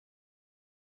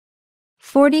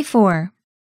 44.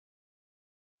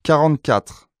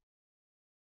 44.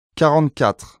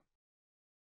 44.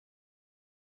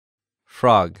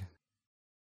 Frog.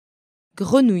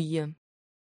 Grenouille.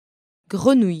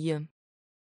 Grenouille.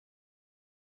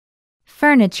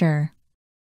 Furniture.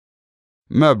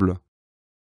 Meuble.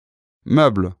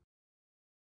 Meuble.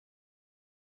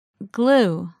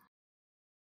 Glue.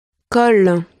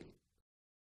 Colle.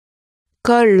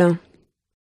 Colle.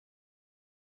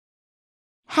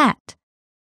 Hat.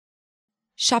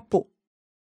 Chapeau.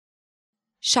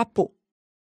 Chapeau.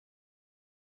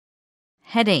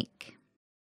 Headache.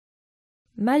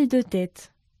 Mal de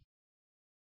tête.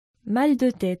 Mal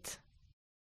de tête.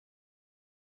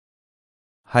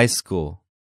 High school.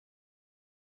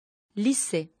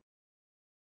 Lycée.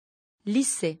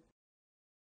 Lycée.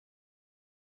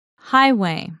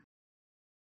 Highway.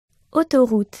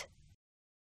 Autoroute.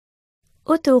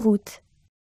 Autoroute.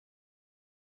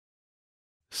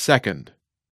 Second.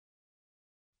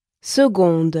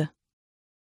 Seconde.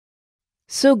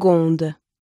 Seconde.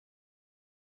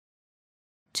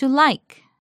 To like.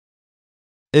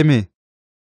 Aimer.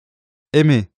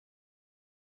 Aimer.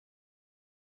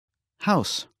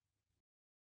 House.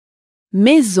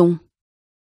 Maison.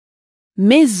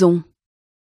 Maison.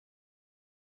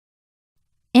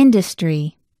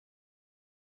 Industry.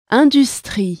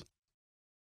 Industrie.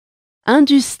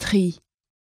 Industrie.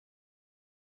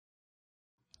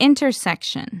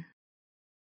 Intersection.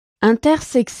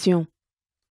 Intersection.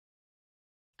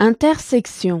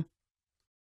 Intersection.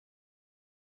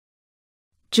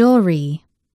 Jewelry.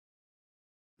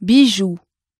 Bijoux.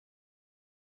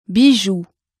 Bijoux.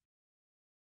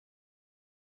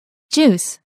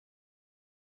 Juice.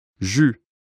 Jus.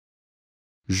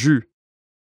 Jus.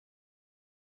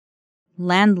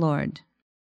 Landlord.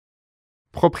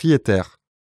 Propriétaire.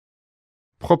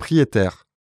 Propriétaire.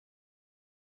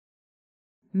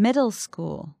 Middle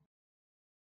school.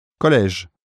 Collège.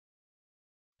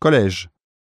 Collège.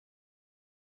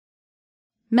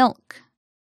 Milk.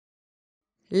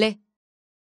 Lait.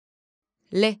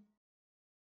 Lait.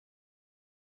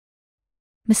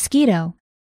 Mosquito.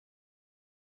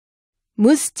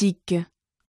 Moustique.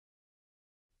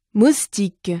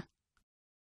 Moustique.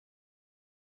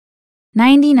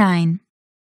 99.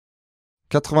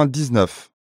 99.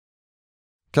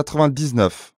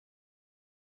 99.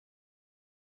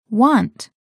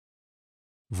 Want.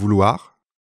 Vouloir.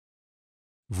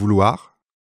 Vouloir.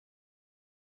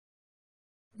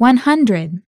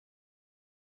 100.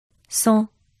 100.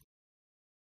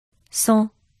 100.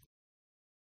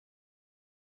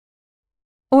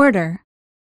 Order.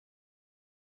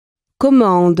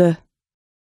 Commande.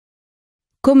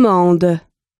 Commande.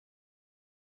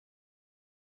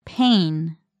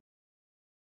 Pain.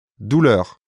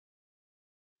 Douleur.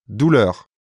 Douleur.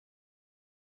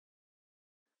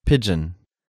 Pigeon.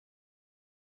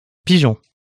 Pigeon.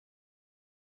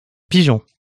 Pigeon.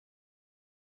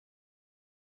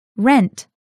 Rent.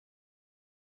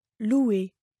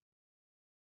 Louer.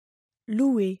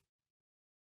 Louer.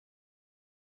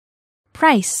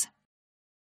 Price.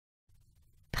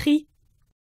 Prix.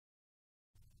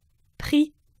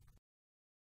 Prix.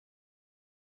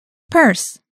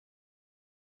 Purse.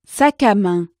 Sac à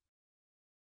main.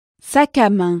 Sac à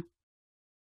main.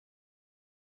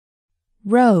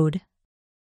 Road.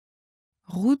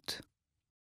 Route.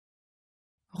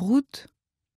 Route.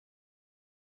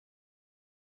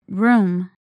 Room.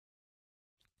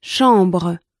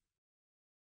 Chambre.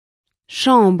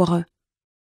 Chambre.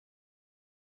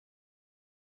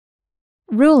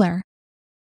 Ruler.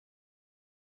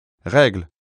 Règle.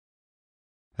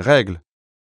 Règle.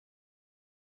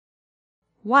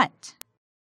 What?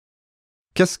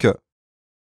 Qu'est-ce que?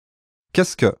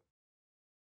 Qu'est-ce que?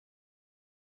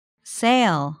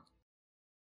 Sale.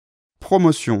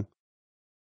 Promotion.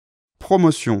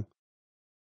 Promotion.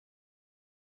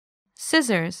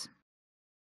 Scissors.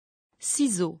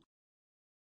 Ciseaux.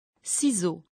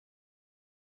 Ciseaux.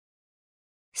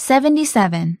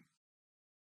 77.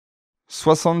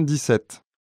 77.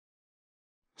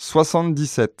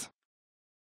 77.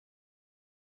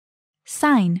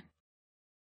 Sign.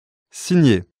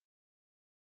 Signé.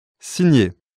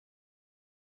 Signé.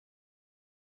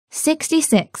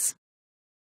 66.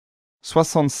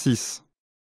 66.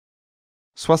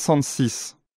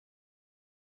 66.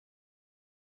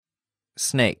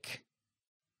 Snake.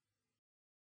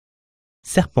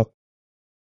 Serpent.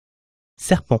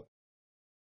 Serpent.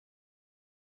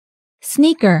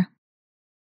 Sneaker.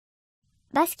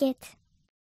 Basket.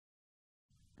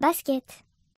 Basket.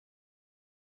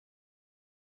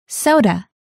 Soda.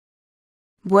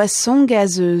 Boisson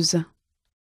gazeuse.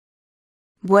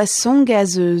 Boisson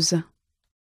gazeuse.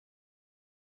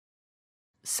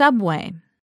 Subway.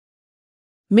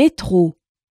 Métro.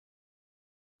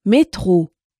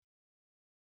 Métro.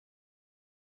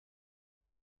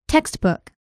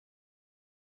 Textbook.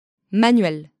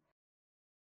 Manuel.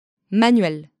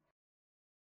 Manuel.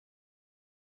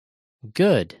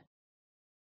 Good.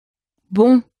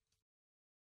 Bon.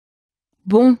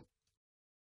 Bon.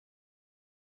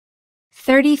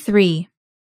 33.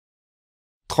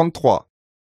 33.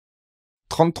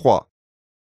 33.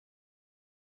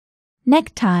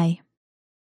 Necktie.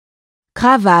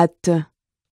 Cravate.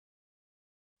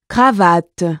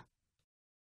 Cravate.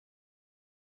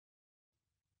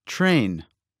 Train.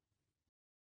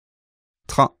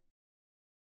 Train.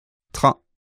 Train.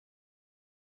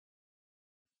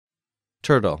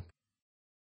 Turtle.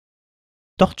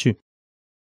 Tortue.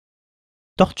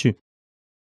 Tortue.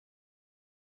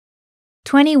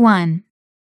 21.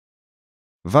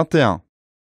 21.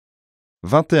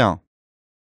 21.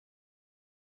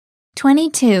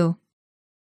 22.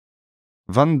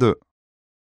 22.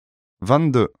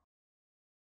 22.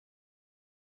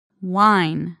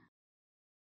 Wine.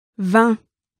 Vin.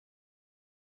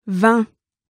 Vin.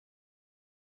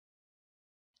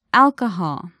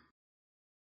 Alcohol.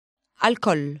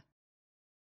 Alcool.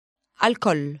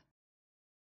 Alcool.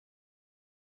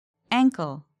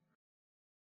 Ankle.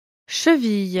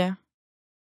 Cheville.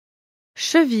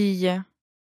 Cheville.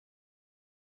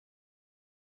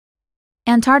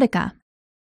 Antarctica.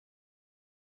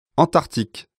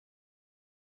 Antarctique.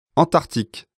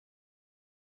 Antarctique.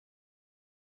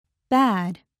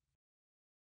 Bad.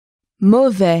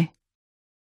 Mauvais.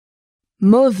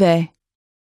 Mauvais.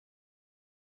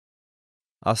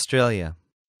 Australia.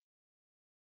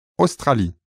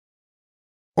 Australie.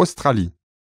 Australie.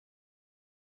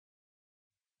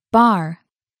 Bar.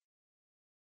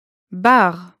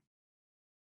 Bar.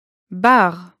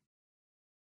 Bar.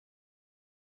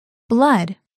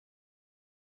 Blood.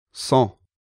 Sang.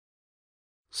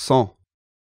 Sang.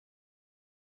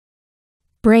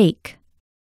 Break.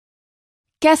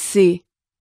 Casser.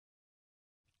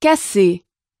 Casser.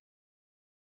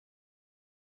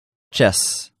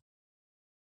 Chess.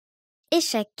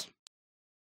 Échec.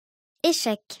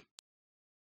 Échec.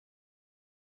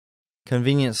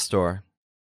 Convenience store.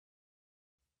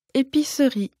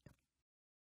 Épicerie.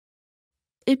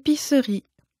 Épicerie.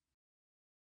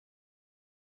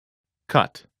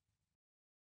 Cut.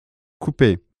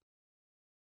 Couper.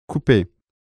 Couper.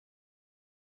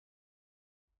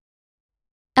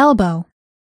 Elbow.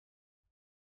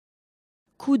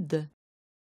 Coude.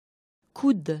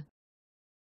 Coude.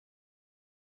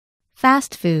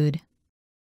 Fast food.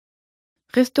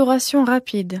 Restauration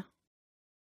rapide.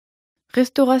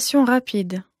 Restauration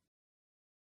rapide.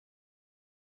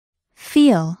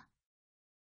 Feel.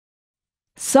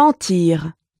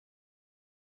 Sentir.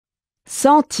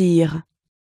 Sentir.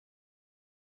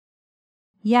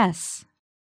 Yes.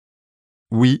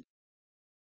 Oui.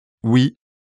 Oui.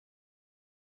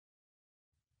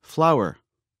 Flower.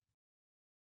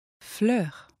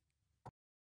 Fleur.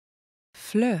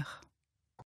 Fleur.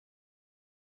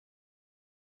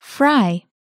 Fry.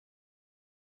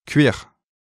 Cuire.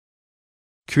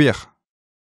 Cuire.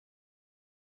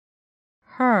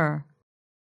 Her.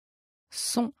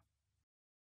 Son.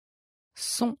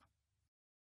 Son.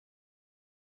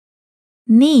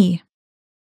 Knee.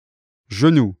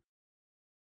 Genou.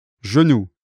 Genou.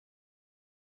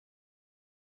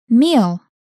 Meal.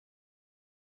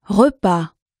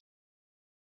 Repas.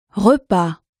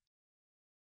 Repas.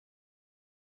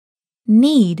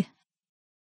 Need.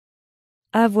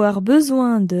 Avoir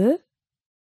besoin de.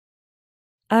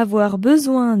 Avoir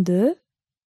besoin de.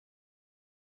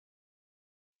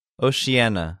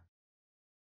 Oceania.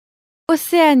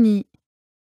 Océanie.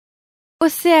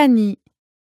 Océanie.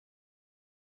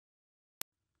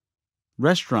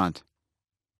 Restaurant.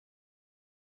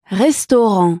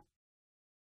 Restaurant.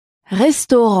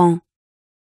 Restaurant.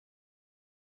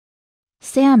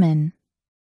 Salmon.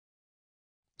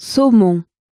 Saumon.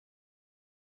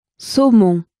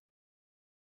 Saumon.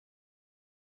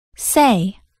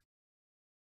 Say.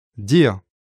 Dire.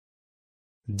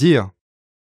 Dire.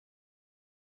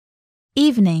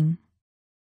 Evening.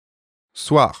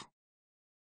 Soir.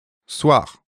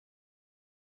 Soir.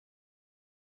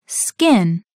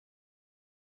 Skin.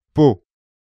 Peau.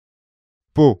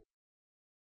 Peau.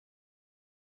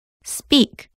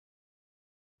 Speak.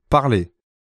 Parler.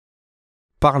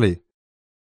 Parler.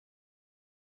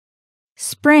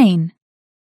 Sprain.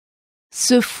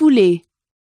 Se fouler.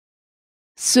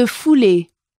 Se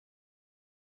fouler.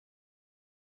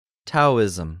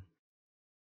 Taoism.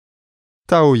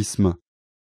 Taoïsme.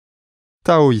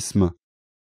 Taoïsme.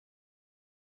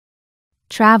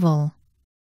 Travel.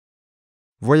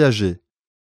 Voyager.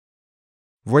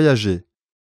 Voyager.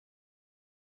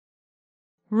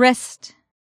 Wrist.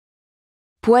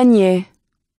 Poignet.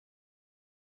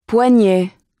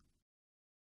 Poignet.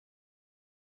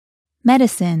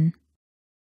 Medicine.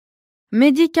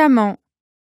 Médicament.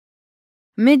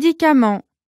 Médicament.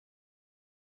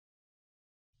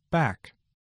 Back.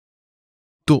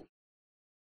 Dos.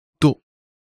 Dos.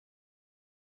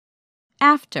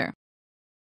 After.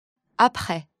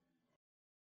 Après.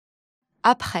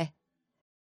 Après.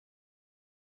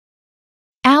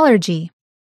 Allergy.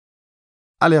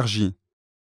 Allergie.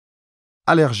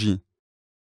 Allergie.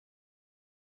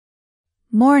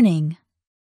 Morning.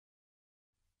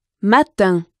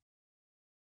 Matin.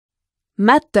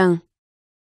 Matin.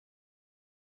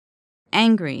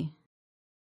 Angry.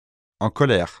 En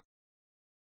colère.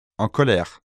 En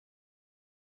colère.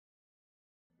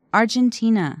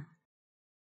 Argentina.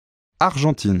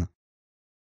 Argentine.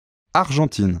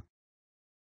 Argentine.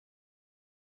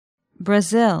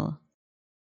 Brazil.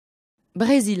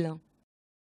 Brésil.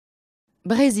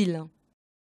 Brésil.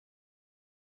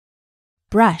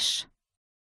 Brush.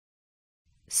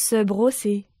 Se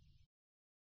brosser.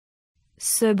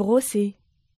 Se brosser.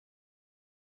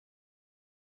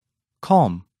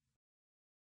 Calm.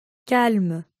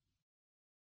 Calme.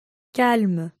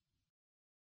 Calme.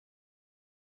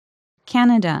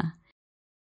 Canada.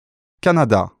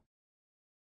 Canada.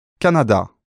 Canada.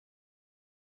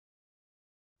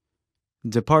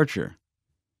 Departure.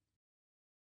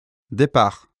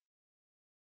 Départ.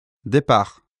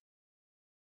 Départ.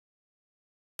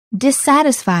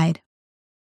 Dissatisfied.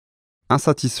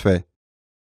 Insatisfait.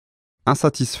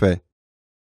 Insatisfait.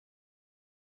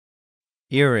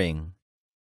 Earring.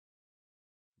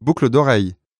 Boucle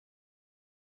d'oreille.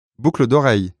 Boucle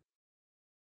d'oreille.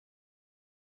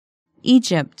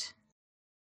 Egypt.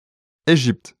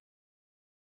 Égypte.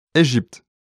 Égypte.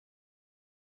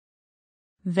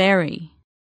 Very.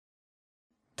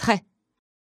 Très.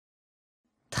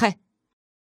 Très.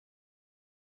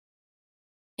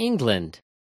 England.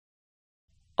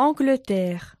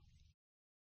 Angleterre.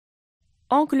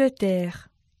 Angleterre.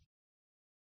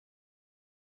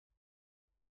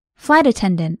 Flight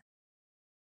attendant.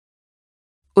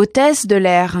 Hôtesse de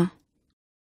l'air.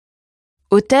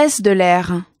 Hôtesse de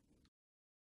l'air.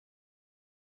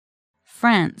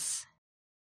 France.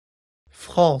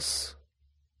 France.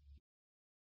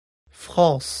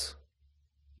 France.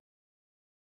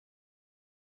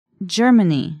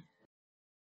 Germany.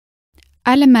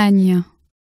 Allemagne.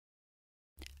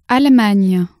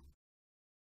 Allemagne.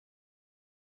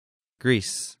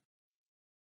 Greece.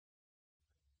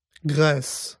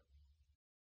 Grèce.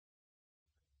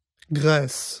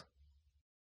 Grèce.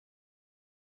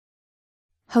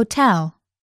 Hotel.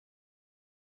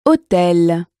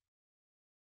 Hôtel.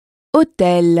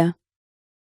 Hôtel.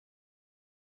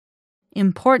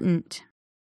 Important.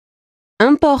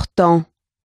 Important.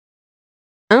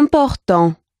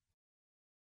 Important.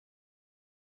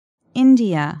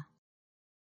 India.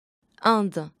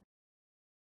 Inde.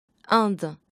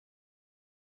 Inde.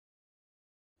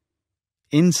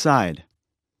 Inside.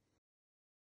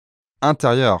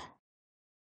 Intérieur.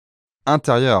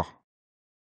 Intérieur.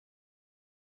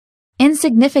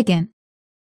 Insignificant.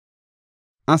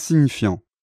 Insignifiant.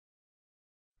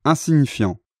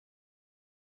 Insignifiant.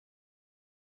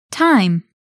 Time.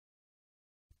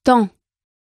 Temps.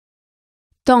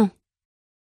 Temps.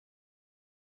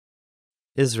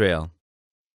 Israel.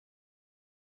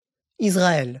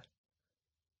 Israël.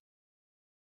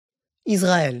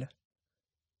 Israël.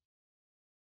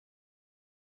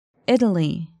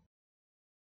 Italy.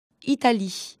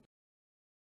 Italie.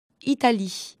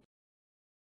 Italie.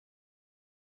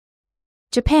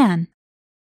 Japan.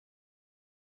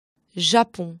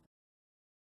 Japon.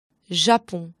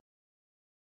 Japon.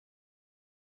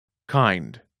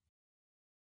 Kind.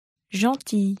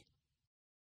 Gentil.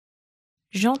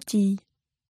 Gentil.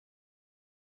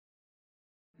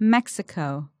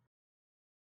 Mexico.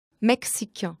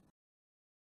 Mexicain.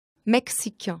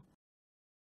 Mexicain.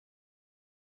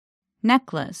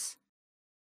 Necklace.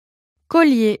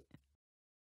 Collier.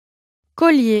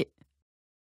 Collier.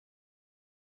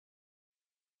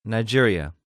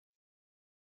 Nigeria.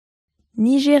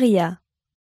 Nigeria.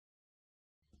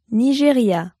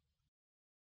 Nigeria.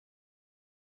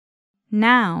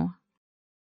 Now.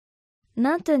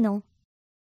 Maintenant.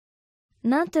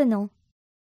 Maintenant.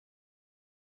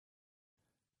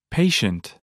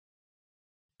 Patient.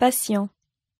 Patient.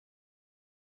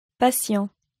 Patient.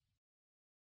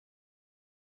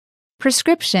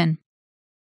 Prescription.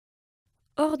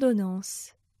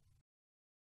 Ordonnance.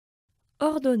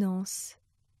 Ordonnance.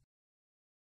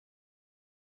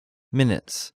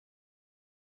 Minutes.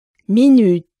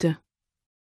 Minute.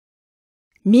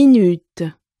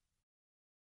 Minute.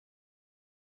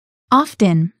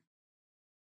 Often.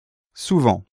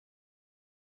 Souvent.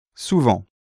 Souvent.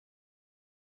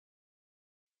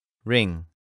 Ring.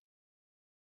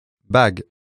 Bague.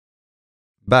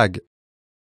 Bague.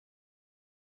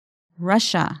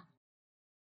 Russia.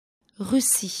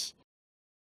 Russie.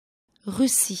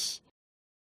 Russie.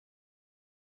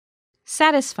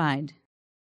 Satisfied.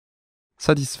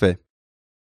 Satisfait.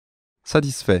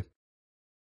 Satisfait.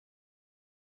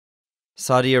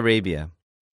 Saudi Arabia.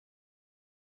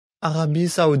 Arabie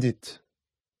Saoudite.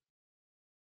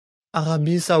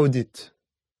 Arabie Saoudite.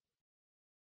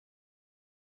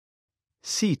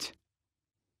 Seat.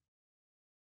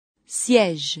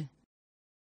 Siège.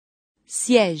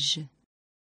 Siège.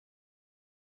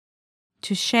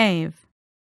 To shave.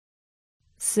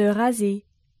 Se raser.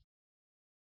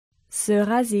 Se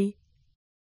raser.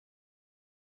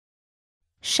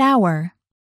 Shower.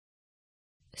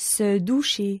 Se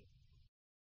doucher.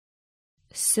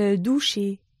 Se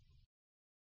doucher.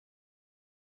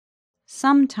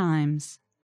 Sometimes.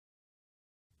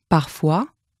 Parfois.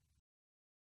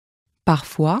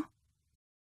 Parfois.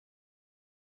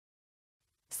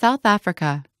 South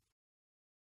Africa.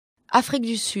 Afrique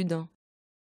du Sud.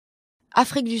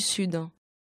 Afrique du Sud.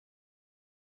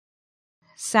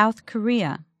 South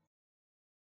Korea.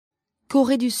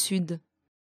 Corée du Sud.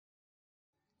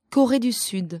 Corée du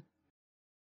Sud.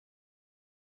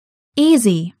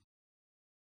 Easy.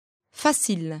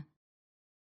 Facile.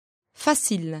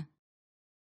 Facile.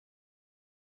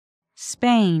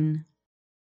 Spain.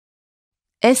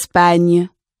 Espagne.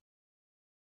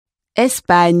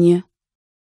 Espagne.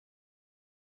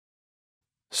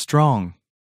 Strong.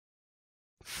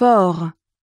 Fort.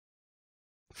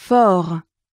 Fort.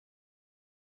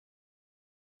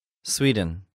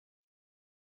 Sweden.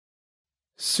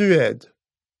 Suède.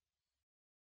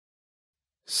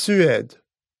 Suède.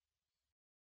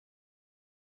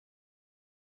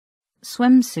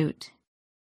 Swimsuit.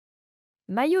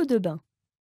 Maillot de bain.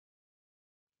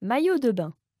 Maillot de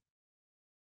bain.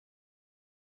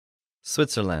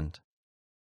 Switzerland.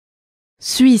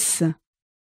 Suisse.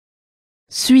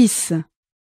 Suisse.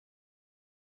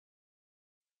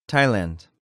 Thailand.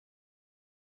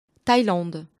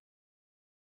 Thaïlande.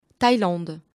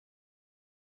 Thaïlande.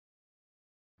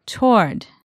 Toward.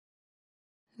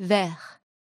 Vers.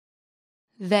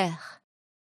 Vers.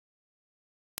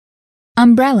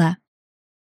 Umbrella.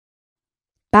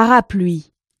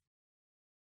 Parapluie.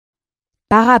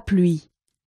 Parapluie.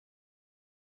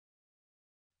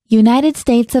 United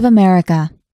States of America.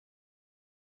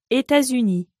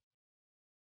 États-Unis.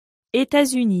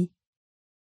 États-Unis.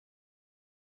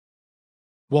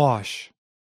 Wash.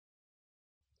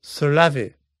 Se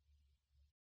laver.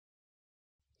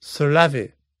 Se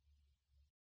laver.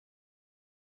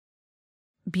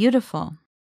 Beautiful.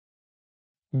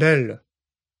 Belle.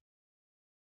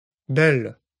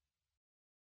 Belle.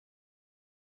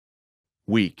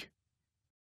 Weak.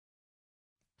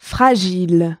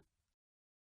 Fragile.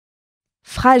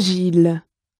 Fragile.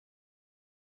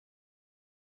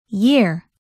 Year.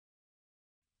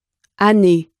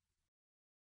 Année.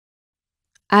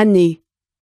 Année.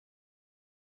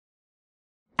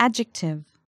 Adjective.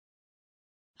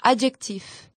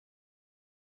 Adjectif.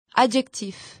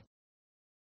 Adjectif.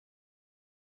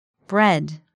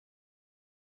 Bread.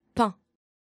 Pain.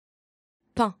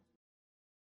 Pain.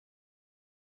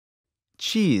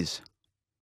 Cheese.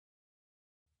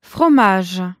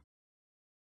 Fromage.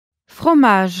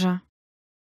 Fromage.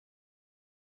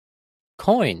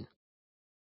 Coin.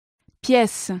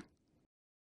 Pièce.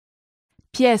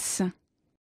 Pièce.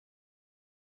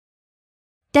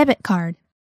 Debit card.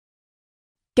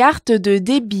 Carte de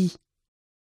débit.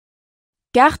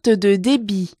 Carte de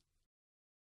débit.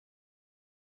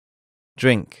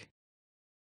 Drink.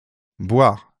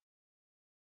 Boire.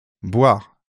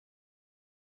 Boire.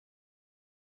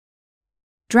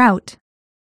 Drought.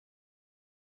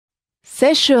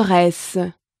 Sécheresse.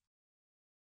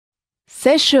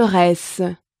 Sécheresse.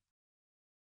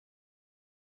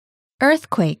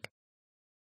 Earthquake.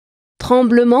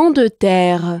 Tremblement de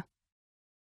terre.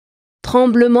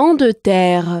 Tremblement de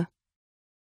terre.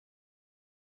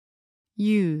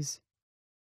 Use.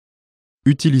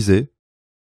 Utiliser.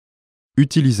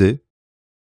 Utiliser.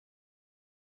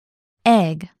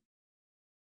 Egg.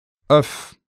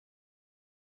 œuf,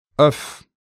 œuf,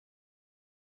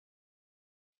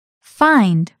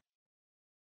 Find.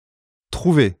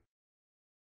 trouver,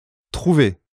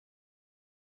 trouver,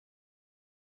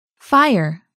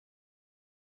 Fire.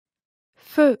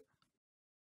 Feu.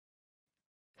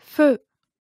 Feu.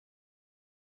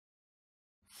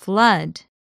 Flood.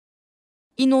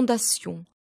 Inondation.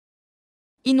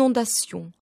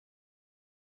 Inondation.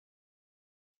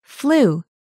 Flu.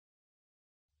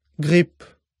 Grippe.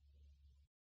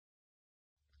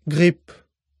 Grippe.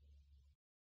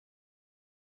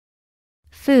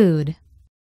 Food.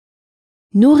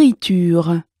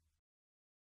 Nourriture.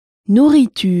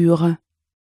 Nourriture.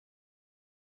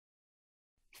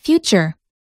 Future.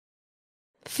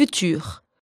 Futur.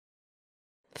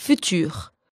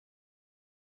 Futur.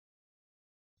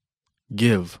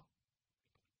 Give.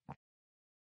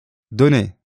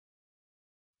 donner,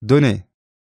 donner,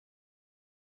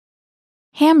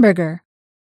 Hamburger.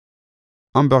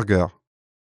 hamburger,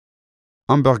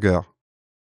 hamburger,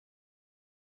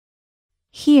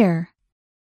 Hear.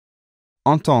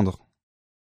 entendre,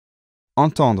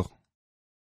 entendre,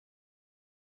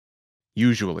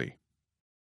 Usually.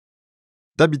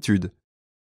 d'habitude,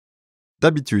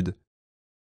 d'habitude,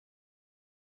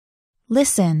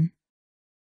 Listen.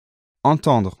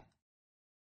 entendre,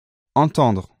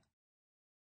 entendre,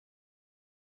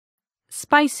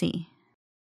 Spicy.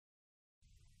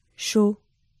 Chaud.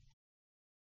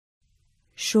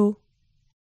 Chaud.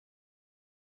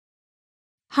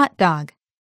 Hot dog.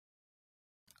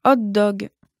 Hot dog.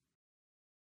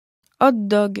 Hot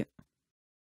dog.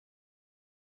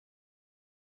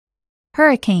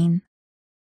 Hurricane.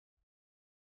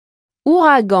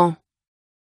 Ouragan.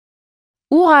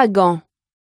 Ouragan.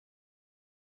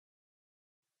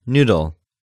 Noodle.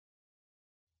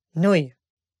 Nouille.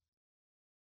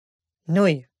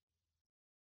 Nouille.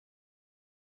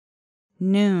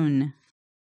 Noon.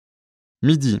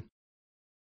 midi,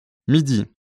 midi,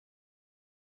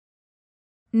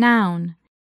 Noun.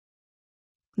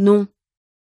 Non.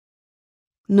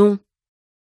 Non.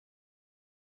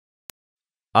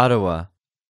 Ottawa.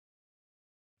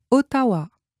 Ottawa.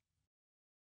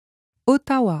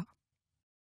 Ottawa.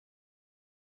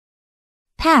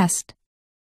 Past.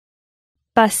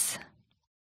 Passe.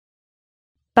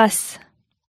 Passe.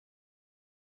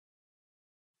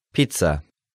 Pizza.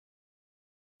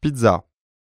 pizza,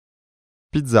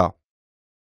 pizza,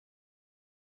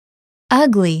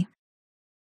 Ugly.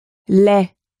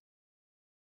 Lait.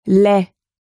 Lait.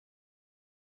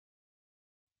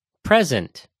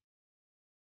 Present.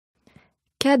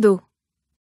 Cadeau.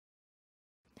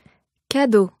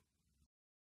 Cadeau.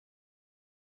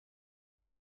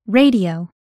 Radio.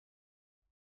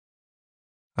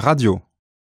 Radio.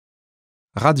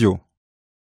 Radio.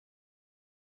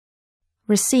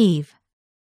 Receive.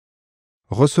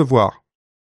 Recevoir.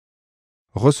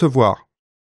 Recevoir.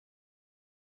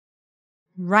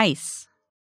 Rice.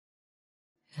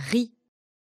 Riz.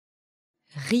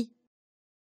 Riz.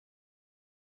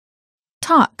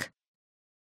 Talk.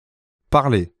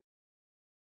 Parler.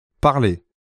 Parler.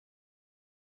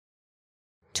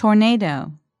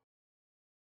 Tornado.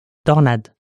 Tornade.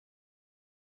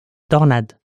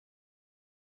 Tornade.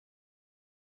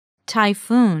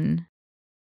 Typhoon.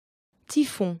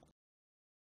 Typhon.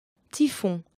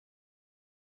 Typhon.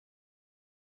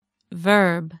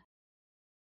 Verb.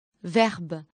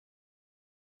 Verbe.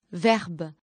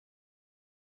 Verbe.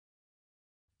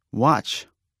 Watch.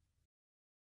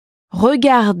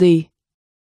 Regardez.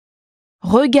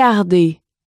 Regardez.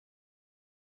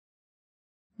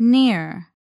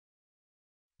 Near.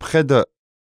 Près de.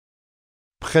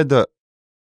 Près de.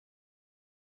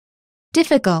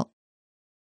 Difficult.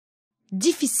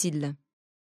 Difficile.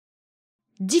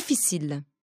 Difficile.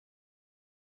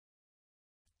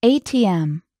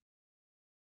 ATM.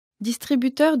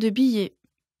 Distributeur de billets.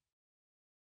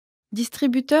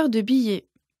 Distributeur de billets.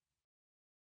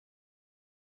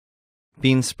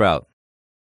 Bean sprout.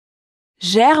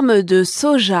 Germe de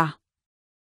soja.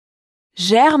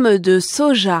 Germe de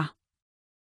soja.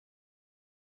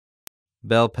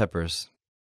 Bell peppers.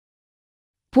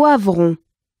 Poivron.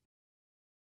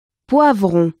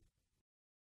 Poivron.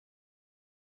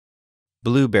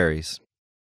 Blueberries.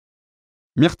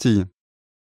 Myrtille.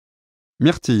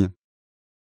 Myrtille.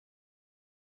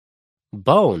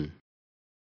 Bone.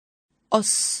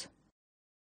 Os.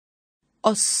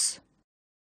 Os.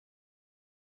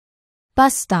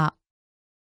 Bus stop.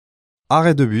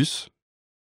 Arrêt de bus.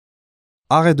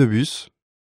 Arrêt de bus.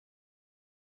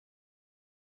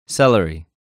 Celery.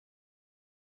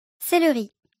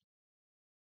 Céleri.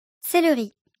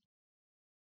 Céleri.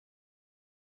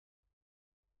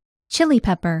 Chili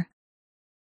pepper.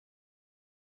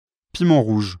 Piment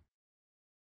rouge.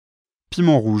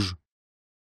 Piment rouge.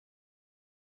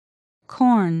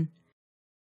 Corn.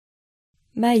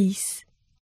 Maïs.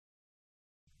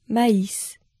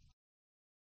 Maïs.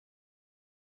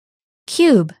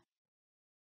 Cube.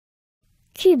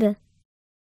 Cube.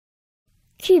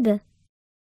 Cube.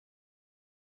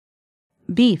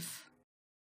 Beef.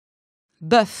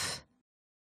 Bœuf.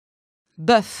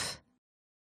 Bœuf.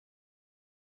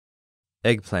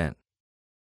 Eggplant.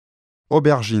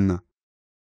 Aubergine.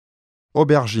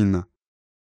 Aubergine.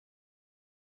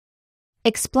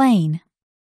 Explain.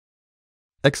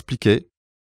 Expliquer.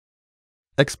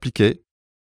 Expliquer.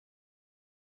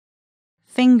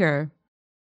 Finger.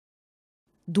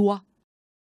 Doigt.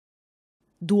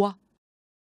 Doigt.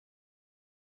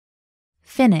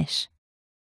 Finish.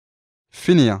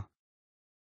 Finir.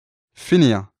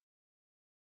 Finir.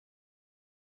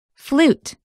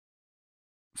 Flute.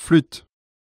 Flûte.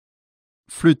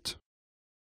 Flûte.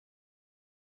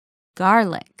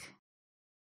 Garlic.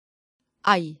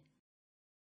 Ail.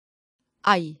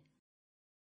 Ail.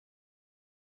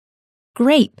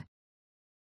 Grape.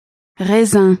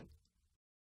 Raisin.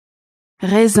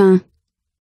 Raisin.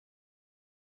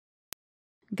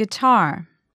 Guitar.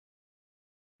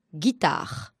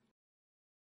 Guitare.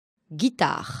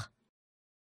 Guitare.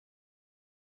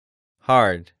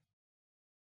 Hard.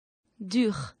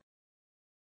 Dur.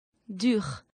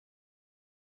 Dur.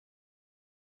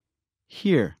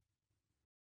 Here.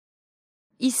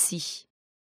 Ici.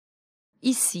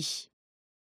 Ici.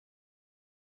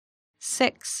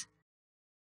 6.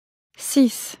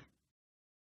 6.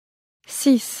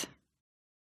 6.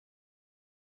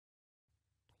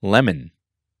 Lemon.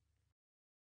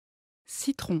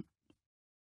 Citron.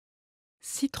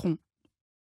 Citron.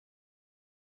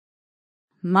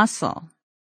 Muscle.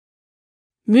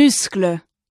 Muscle.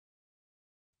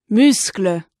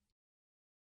 Muscle.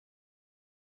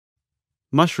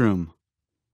 Mushroom.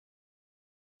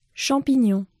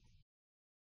 Champignon.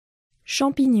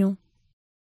 Champignon.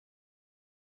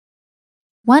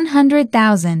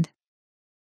 100,000.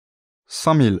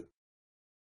 100 000.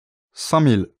 100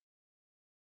 000.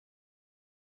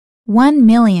 1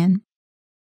 million.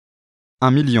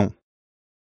 1 million.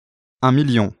 1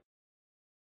 million.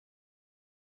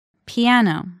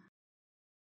 Piano.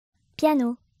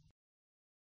 Piano.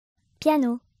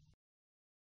 Piano.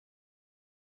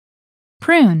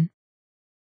 Prune.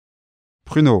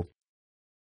 Pruneau.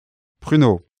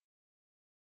 Pruneau.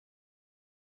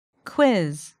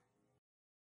 Quiz.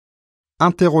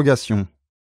 Interrogation.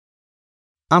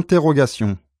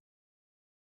 Interrogation.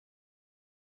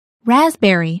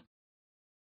 Raspberry.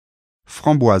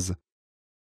 Framboise.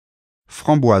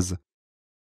 Framboise.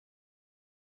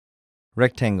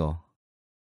 Rectangle.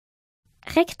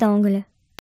 Rectangle.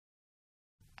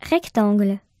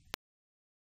 Rectangle.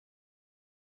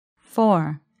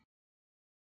 4.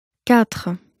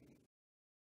 4.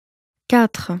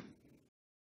 4.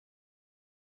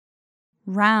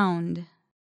 Round.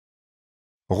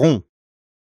 Rond.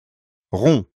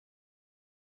 Rond.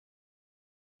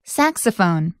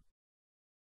 Saxophone.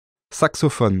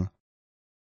 Saxophone.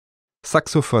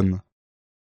 Saxophone.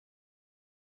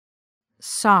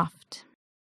 Soft.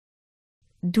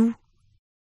 Doux.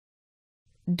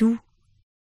 Doux.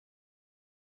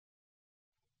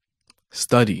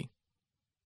 Study.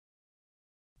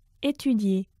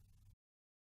 Étudier.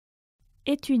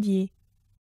 Étudier.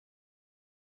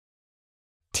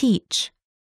 Teach.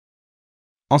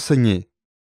 Enseigner.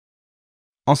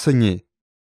 Enseigner.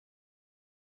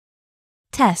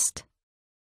 Test.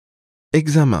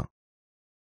 Examen.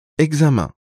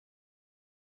 Examen.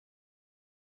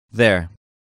 There.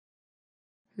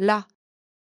 Là.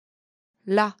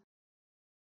 Là.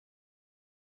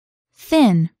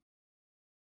 Thin.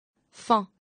 Fin.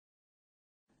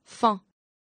 Fin.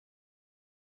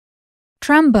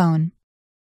 Trombone.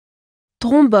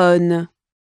 Trombone.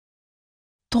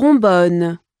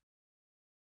 Trombone.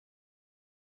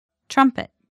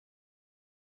 Trumpet.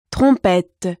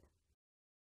 Trompette.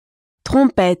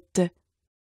 Trompette.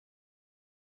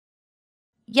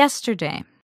 Yesterday.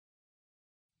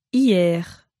 Hier.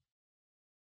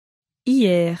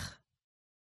 Hier.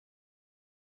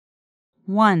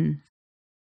 1.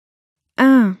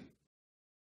 1.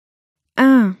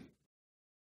 1.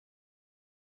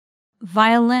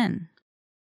 Violin.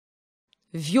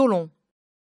 Violon.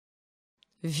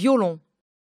 Violon.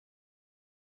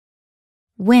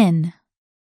 Win.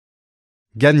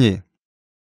 Gagner.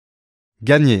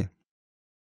 Gagner.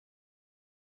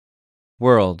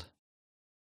 World.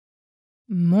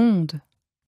 Monde.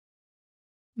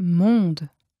 Monde.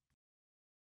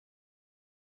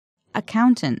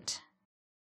 Accountant.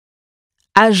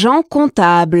 Agent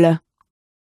comptable.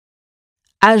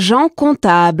 Agent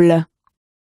comptable.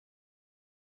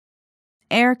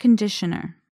 Air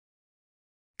conditioner.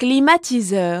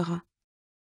 Climatiseur.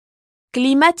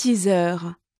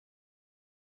 Climatiseur.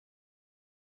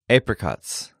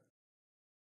 Apricots.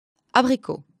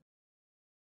 Abricot.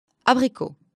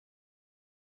 Abricot.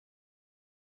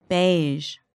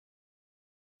 Beige.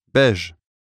 Beige.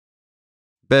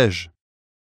 Beige.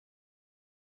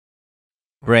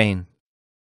 Brain.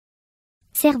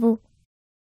 Cerveau.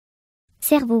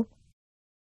 Cerveau.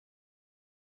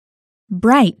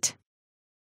 Bright.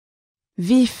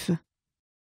 Vif.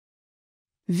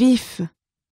 Vif.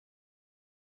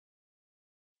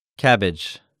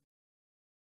 Cabbage.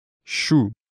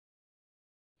 Chou.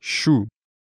 Chou.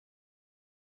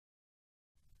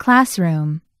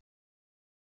 Classroom.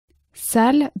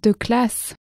 Salle de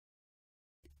classe.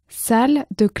 Salle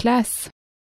de classe.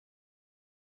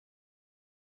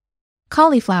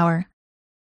 Cauliflower.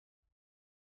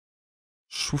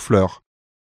 Chou-fleur.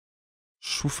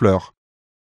 Chou-fleur.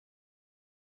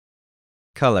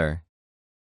 Color.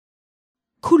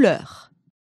 Couleur.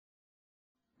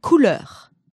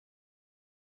 Couleur.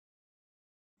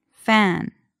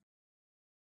 Fan.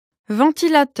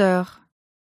 Ventilateur.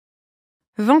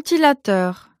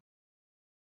 Ventilateur.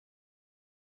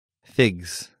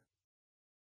 Figs.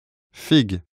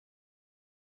 Figue.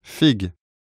 Figue.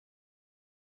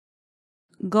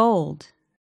 Gold.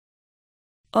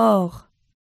 Or.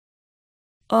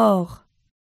 Or.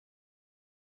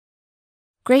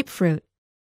 Grapefruit.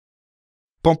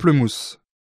 Pamplemousse.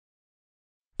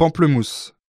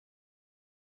 Pamplemousse.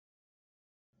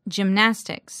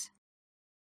 Gymnastics.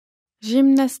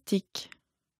 Gymnastique.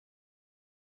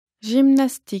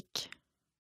 Gymnastique.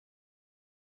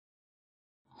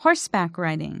 Horseback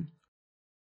riding.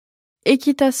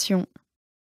 Équitation.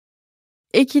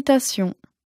 Équitation.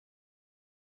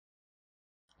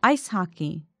 Ice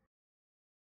hockey.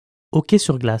 Hockey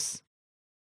sur glace.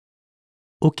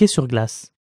 Hockey sur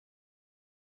glace.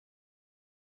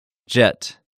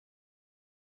 Jet.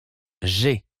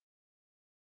 G.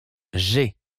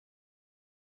 G.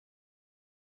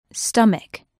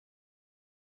 Stomach.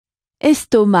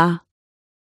 Estomac.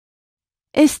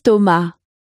 Estomac.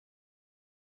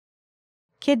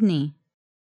 Kidney.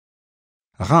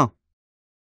 Rein.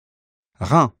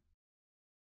 Rein.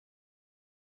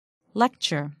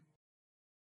 Lecture.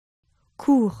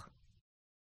 Cours.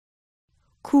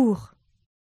 Cours.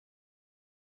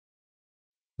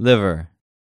 Liver.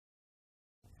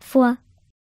 Foie.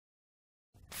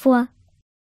 Foie.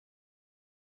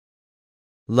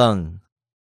 Lung.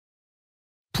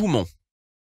 Poumon.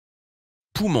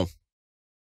 Poumon.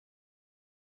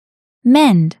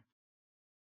 Mend.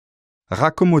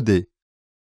 Raccommoder.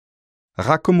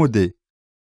 Raccommoder.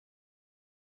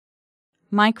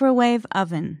 Microwave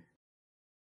oven.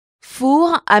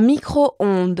 Four à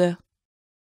micro-ondes.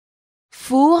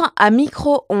 Four à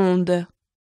micro-ondes.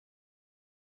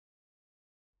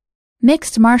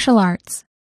 Mixed martial arts.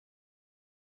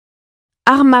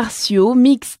 Arts martiaux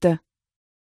mixtes.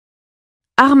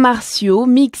 Arts martiaux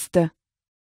mixtes.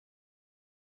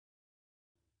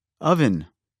 Oven.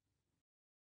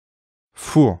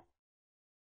 Four.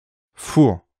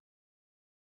 Four.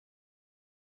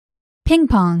 Ping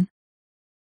pong.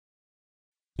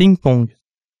 Ping-pong.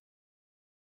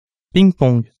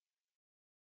 Ping-pong.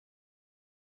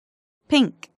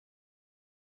 Pink.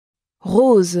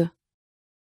 Rose.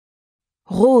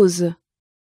 Rose.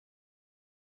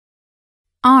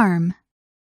 Arm.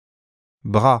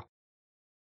 Bras.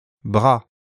 Bras.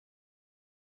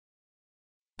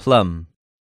 Plum.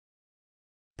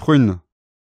 Prune.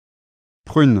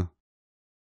 Prune.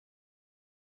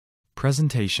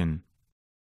 Presentation.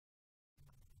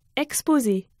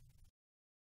 Exposer.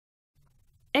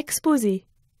 Exposer.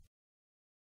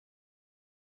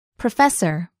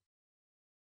 Professor.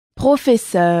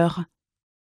 Professeur.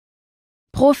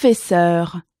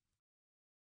 Professeur.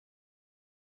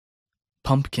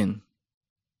 Pumpkin.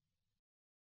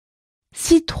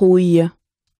 Citrouille.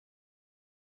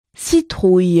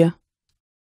 Citrouille.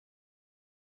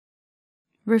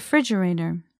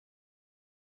 Refrigerator.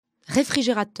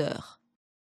 Réfrigérateur.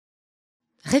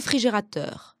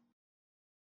 Réfrigérateur.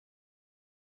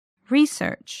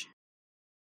 Research.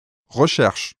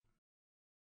 Recherche.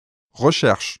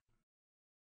 Recherche.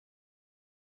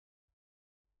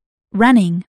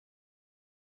 Running.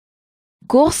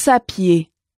 Course à pied.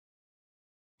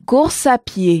 Course à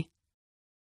pied.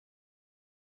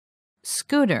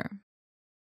 Scooter.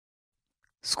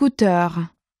 Scooter.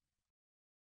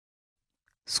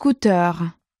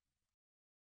 Scooter.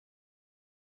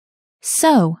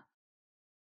 Sew.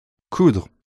 Coudre.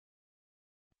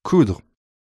 Coudre.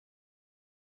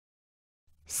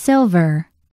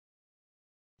 Silver.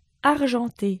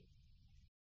 Argenté.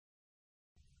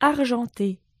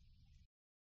 Argenté.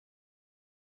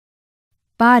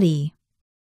 Body.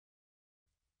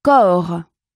 Corps.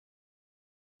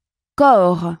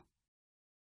 Corps.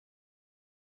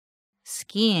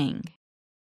 Skiing.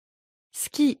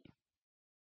 Ski.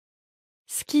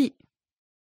 Ski.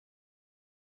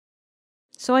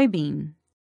 Soybean.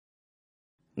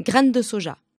 Graines de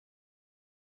soja.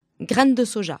 Graines de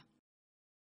soja.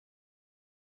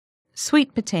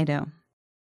 Sweet potato.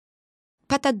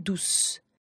 Patate douce.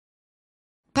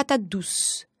 Patate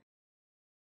douce.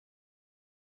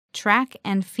 Track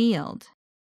and field.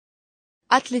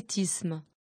 Athlétisme.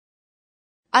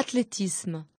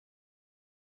 Athlétisme.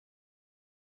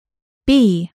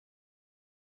 Bee.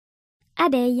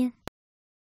 Abeille.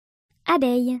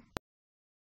 Abeille.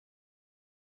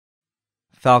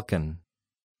 Falcon.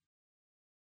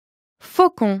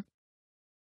 Faucon.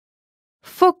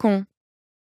 Faucon.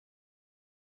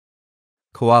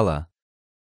 Koala.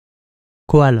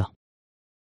 Koala.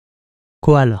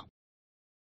 Koala.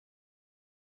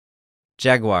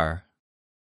 Jaguar.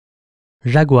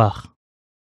 Jaguar.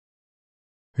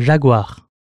 Jaguar.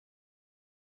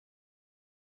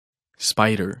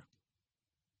 Spider.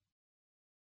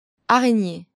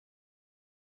 Araignée.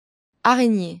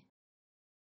 Araignée.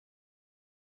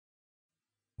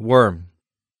 Worm.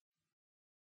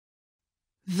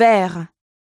 Vert.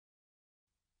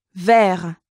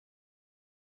 Vert.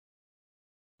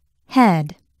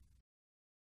 Head.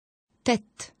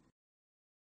 Tête.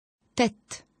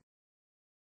 Tête.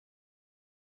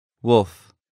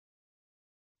 Wolf.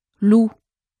 Loup.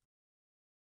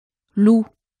 Loup.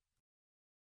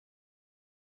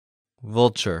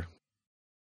 Vulture.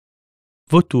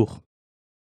 Vautour.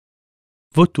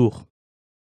 Vautour.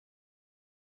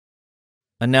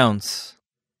 Announce.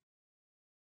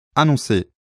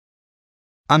 Annoncer.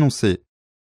 Annoncer.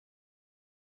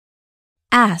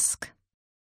 Ask.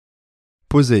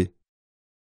 Poser.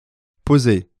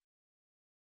 Poser.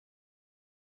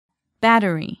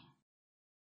 Battery.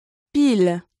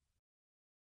 Pile.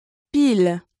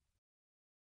 Pile.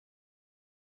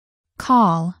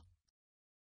 Call.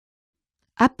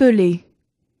 Appeler.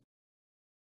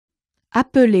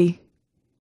 Appeler.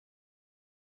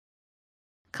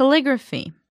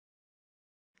 Calligraphy.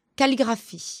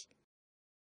 Calligraphie.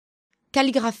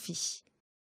 Calligraphie.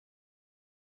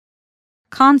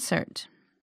 Concert.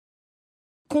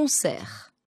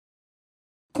 Concert.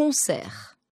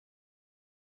 Concert.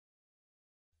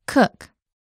 Cook.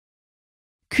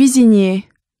 Cuisinier.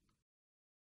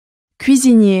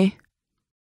 Cuisinier.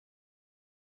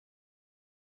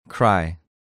 Cry.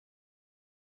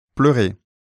 Pleurer.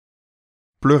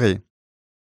 Pleurer.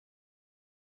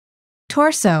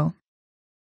 Torso.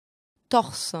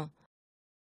 Torse.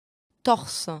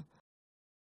 Torse.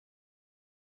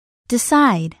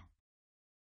 Decide.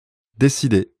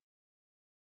 Décider.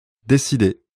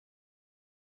 Décider.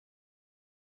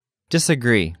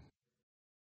 Disagree.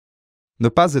 Ne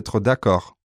pas être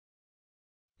d'accord.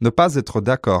 Ne pas être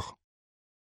d'accord.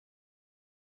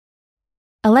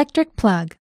 Electric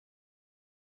plug.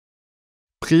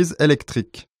 Prise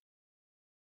électrique.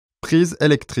 Prise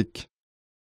électrique.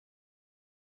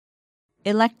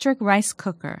 Electric rice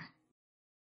cooker.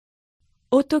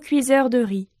 Autocuiseur de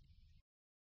riz.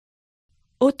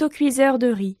 Autocuiseur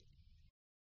de riz.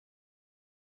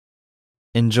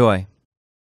 Enjoy.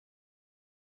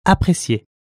 Apprécier.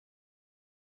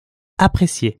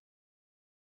 Apprécier.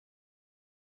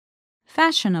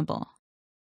 Fashionable.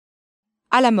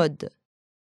 À la mode.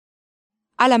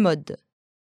 À la mode.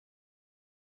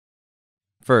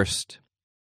 First.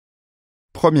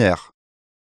 Première.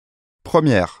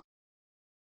 Première.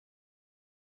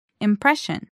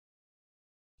 Impression.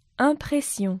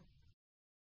 Impression.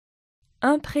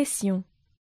 Impression.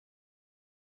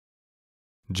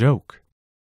 Joke.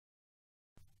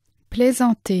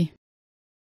 Plaisanter.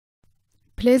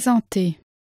 Plaisanter.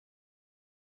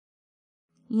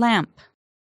 Lamp.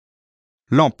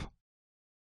 Lampe.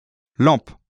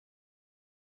 Lampe.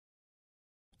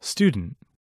 Student.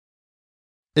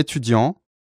 Étudiant.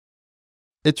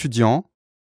 Étudiant.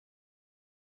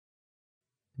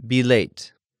 Be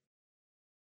late.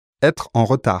 Être en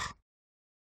retard.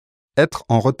 Être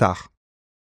en retard.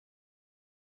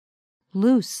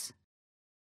 Loose.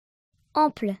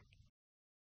 Ample.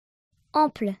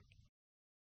 Ample.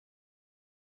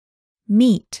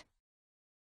 Meet.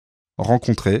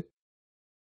 Rencontrer.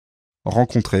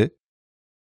 Rencontrer.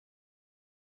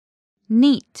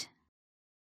 Neat.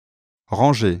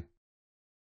 Ranger.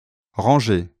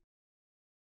 Ranger.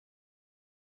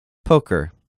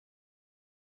 Poker.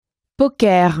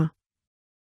 Poker.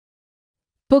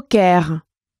 Poker.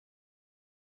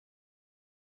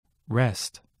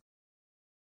 Rest.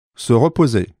 Se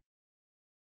reposer.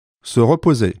 Se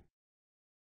reposer.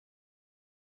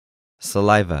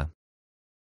 Saliva.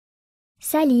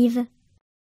 Salive.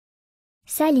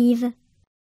 Salive.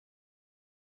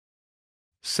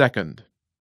 Second.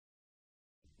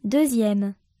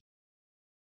 Deuxième.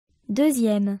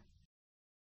 Deuxième.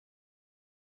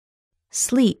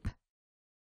 Sleep.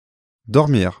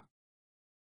 Dormir.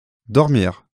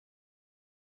 Dormir.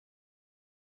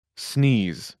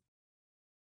 Sneeze.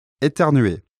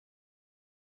 Éternuer.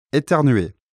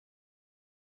 Éternuer.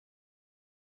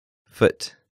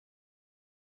 Foot.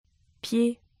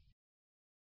 Pied.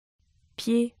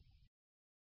 Pied.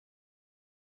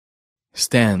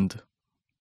 Stand.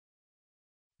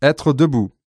 Être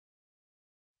debout.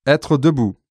 Être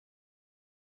debout.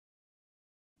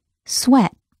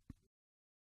 Sweat.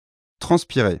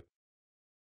 Transpirer.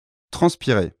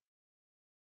 Transpirer.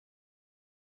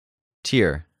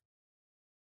 Tear.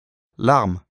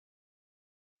 Larme.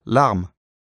 Larme.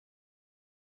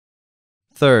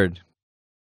 Third.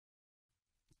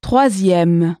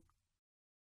 Troisième.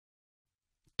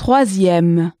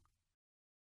 Troisième.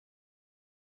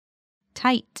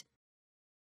 Tight.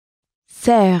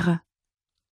 Serre.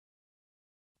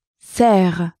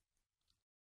 Serre.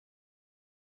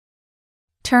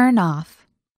 Turn off.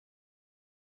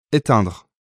 Éteindre.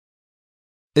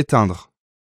 Éteindre.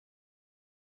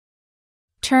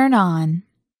 Turn on.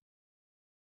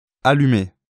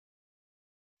 Allumer.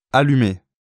 Allumer.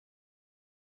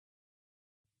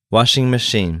 Washing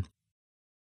machine.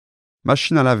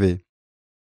 Machine à laver.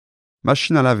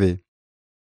 Machine à laver.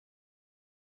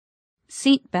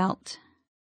 Seat belt.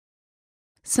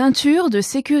 Ceinture de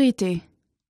sécurité.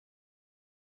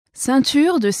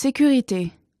 Ceinture de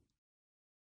sécurité.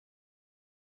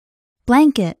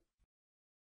 Blanket.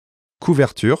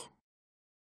 Couverture.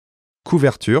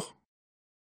 Couverture.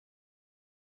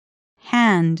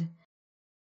 Hand.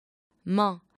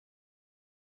 Main.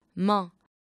 Main.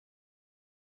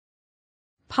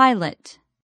 Pilot.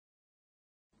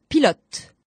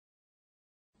 Pilote.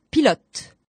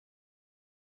 Pilote.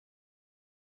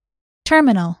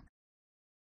 Terminal.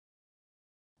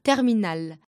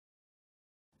 Terminal.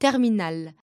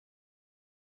 Terminal.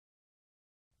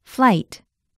 Flight.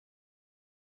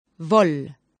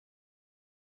 Vol.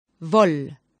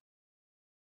 Vol.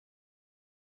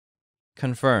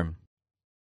 Confirm.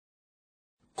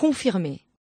 Confirmer.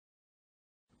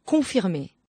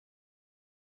 Confirmer.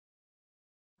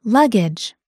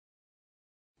 Luggage.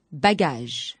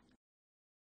 Bagage.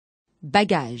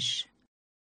 Bagage.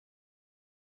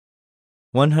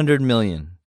 100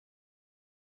 million.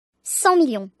 100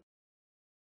 millions.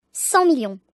 100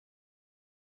 millions.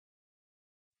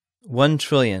 1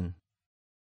 trillion.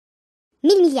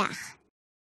 1000 milliards.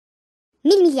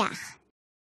 1000 milliards.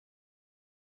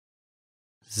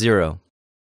 0.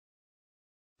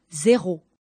 Zéro.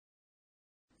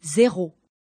 Zéro.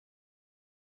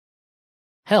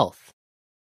 Health.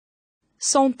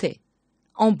 Santé.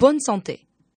 En bonne santé.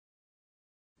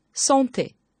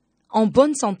 Santé. En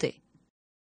bonne santé.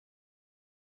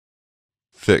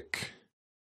 Thick.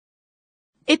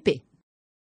 Épais.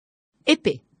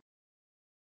 Épais.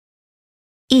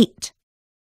 Eat.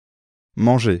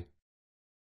 Manger.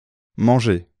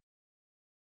 Manger.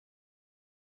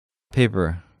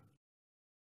 Paper.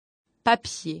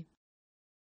 Papier.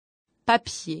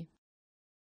 Papier.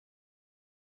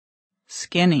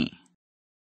 Skinny.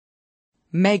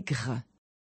 Maigre.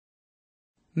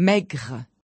 Maigre.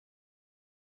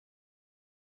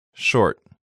 Short.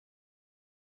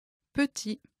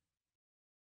 Petit.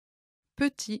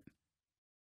 Petit.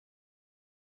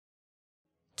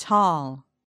 Tall.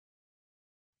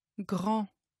 Grand.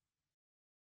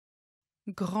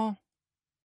 Grand.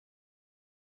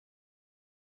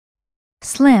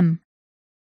 Slim.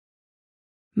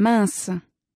 Mince.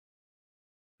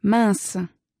 Mince.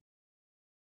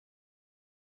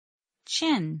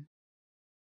 Chin.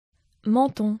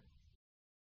 Menton.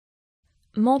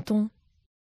 Menton.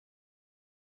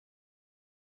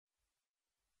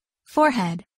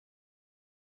 Forehead.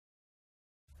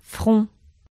 Front.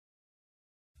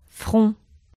 Front.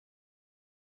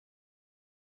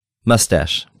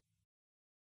 Mustache.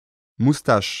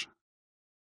 Moustache.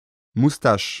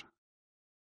 Moustache.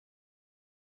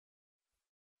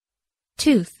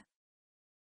 Tooth.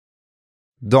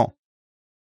 Dent.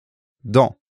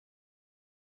 Dent.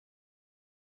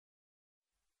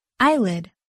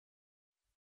 Eyelid.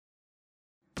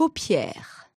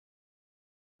 Paupière.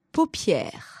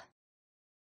 Paupière.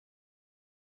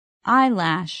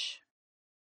 Eyelash.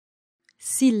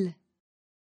 Cils.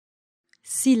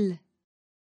 Cils.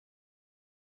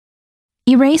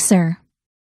 Eraser.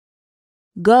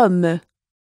 Gomme.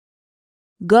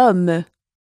 Gomme.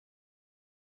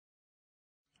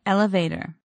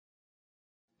 Elevator.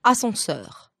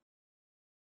 Ascenseur.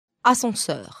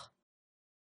 Ascenseur.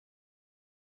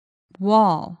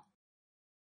 Wall.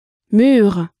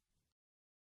 Mur.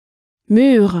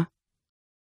 Mur.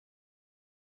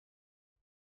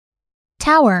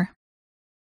 Tower.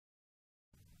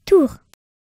 Tour.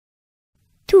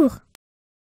 Tour.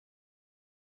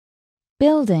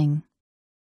 Building.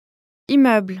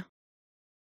 Immeuble.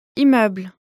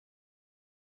 Immeuble.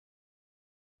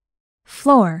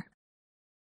 Floor.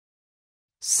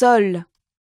 Sol.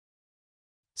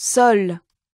 Sol.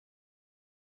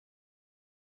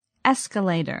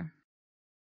 Escalator.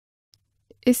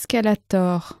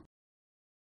 Escalator.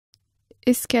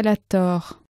 Escalator.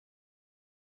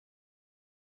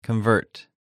 Convert.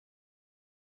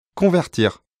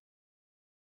 Convertir.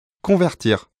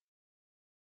 Convertir.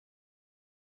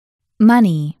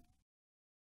 Money.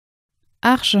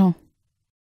 Argent.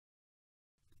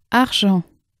 Argent.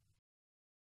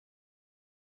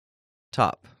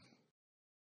 Top.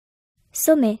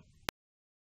 Sommet.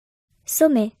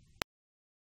 Sommet.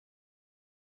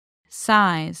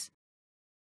 Size.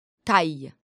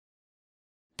 Taille.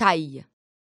 Taille.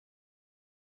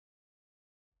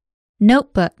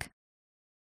 Notebook.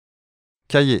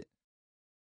 Cahier.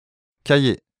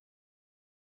 Cahier.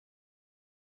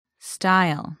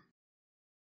 Style.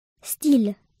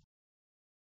 Style.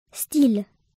 Style.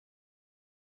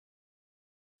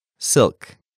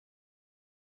 Silk.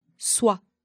 Soie.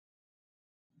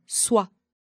 Soie.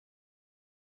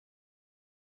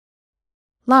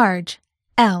 Large.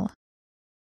 L.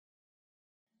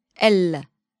 L.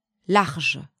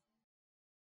 Large.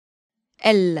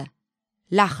 L.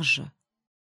 Large.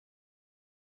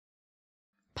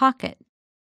 Pocket.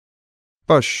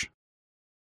 Poche.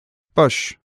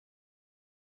 Poche.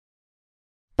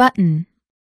 Button.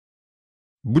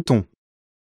 Bouton.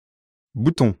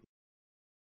 Bouton.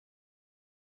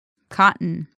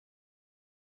 Cotton.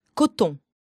 Coton.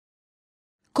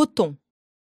 Coton.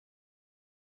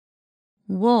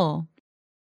 Wool.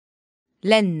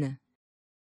 Laine.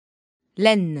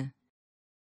 Laine.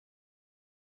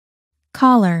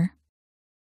 Collar.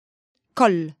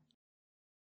 Col.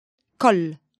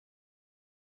 Col.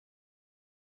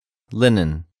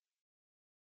 Linen.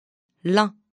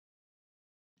 Lin.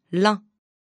 Lin.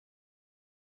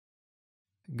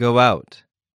 Go out.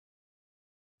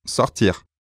 Sortir.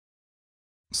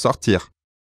 Sortir.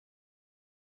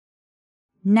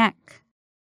 Neck.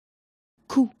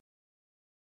 Cou.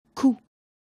 Cou.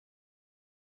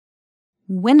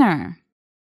 Winner.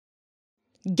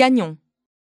 Gagnon.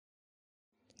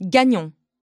 Gagnon.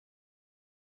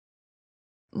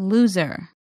 Loser.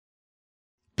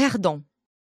 Perdant.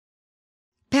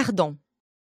 Perdant.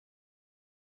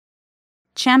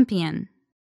 Champion.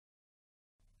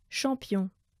 Champion.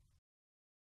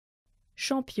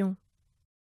 Champion.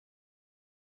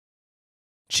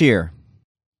 Cheer.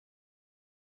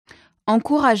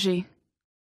 Encourager.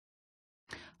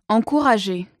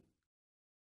 Encourager.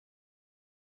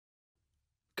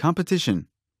 Competition.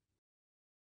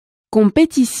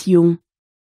 Compétition.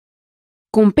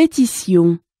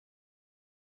 Compétition.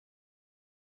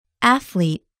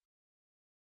 Athlete.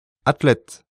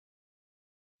 Athlète.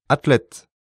 Athlète.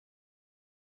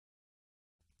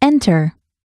 Enter.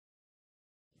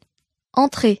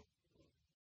 Entrer.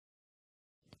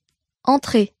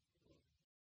 Entrer.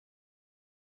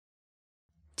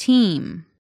 Team.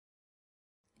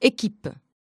 Équipe.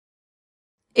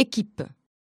 Équipe.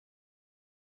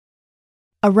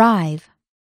 Arrive.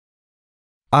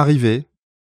 Arriver.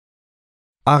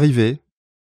 Arriver.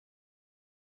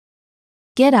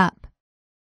 Get up.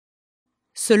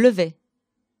 Se lever.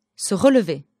 Se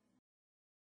relever.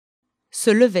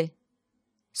 Se lever.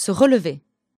 Se relever.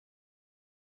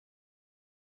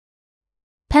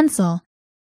 Pencil.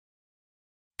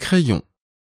 Crayon.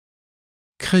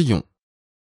 Crayon.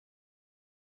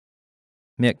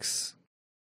 Mix.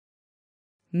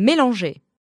 Mélanger.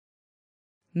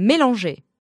 Mélanger.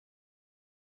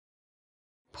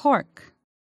 Pork.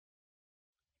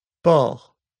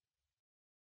 Porc.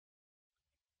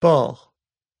 Porc.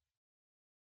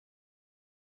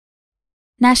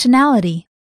 Nationality.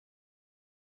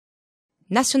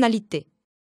 Nationalité.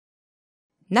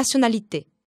 Nationalité.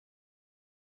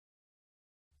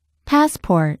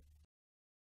 Passport.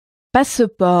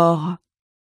 Passeport.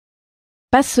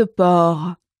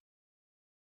 Passeport.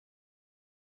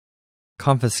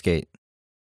 Confiscate.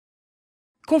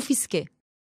 Confisquer.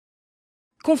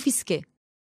 Confisquer.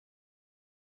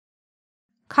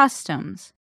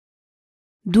 Customs.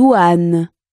 Douane.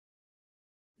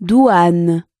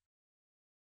 Douane.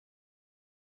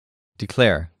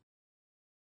 Declare.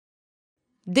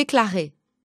 Déclarer.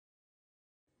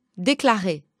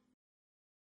 Déclarer.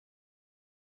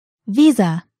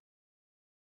 Visa.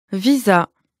 Visa.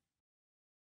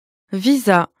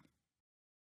 Visa.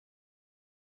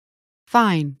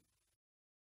 Fine.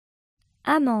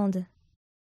 Amende.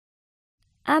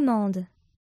 Amende.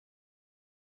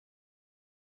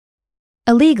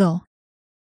 Illegal.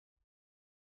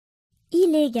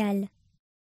 Illégal.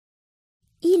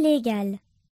 Illégal.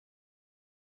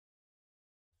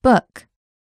 Book.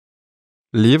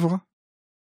 Livre.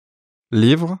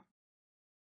 Livre.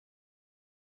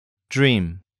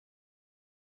 Dream.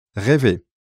 Rêver.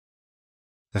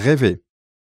 Rêver.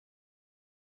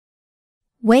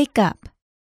 Wake up.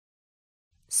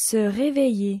 Se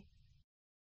réveiller.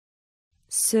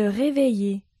 Se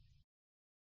réveiller.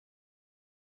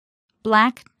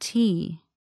 Black tea.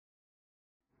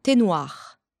 Thé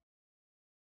noir.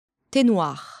 Thé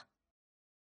noir.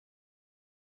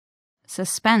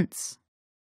 Suspense.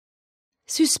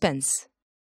 Suspense.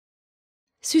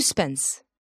 Suspense.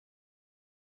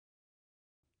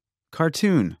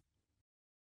 Cartoon.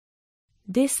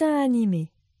 Dessin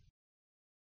animé.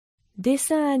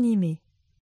 Dessin animé.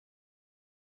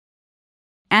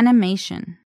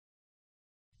 Animation.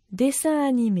 Dessin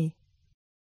animé.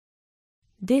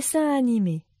 Dessin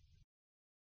animé.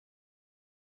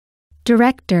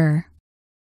 Director.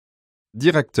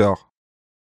 Directeur.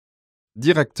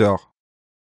 Directeur.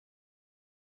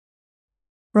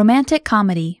 Romantic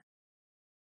comedy.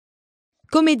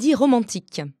 Comédie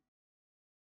romantique.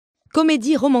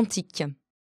 Comédie romantique.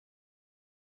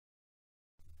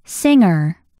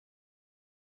 Singer.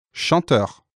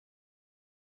 Chanteur.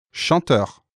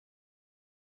 Chanteur.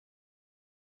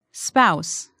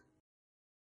 Spouse.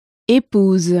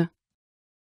 Épouse.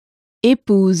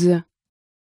 Épouse.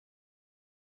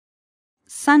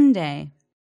 Sunday.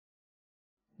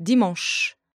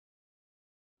 Dimanche.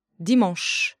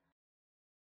 Dimanche.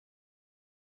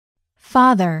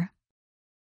 Father.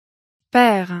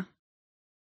 Père.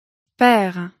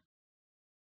 Père.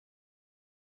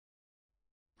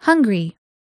 Hungry.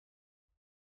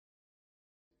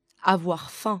 Avoir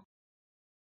faim.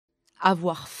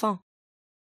 Avoir faim.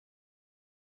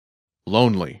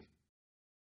 Lonely.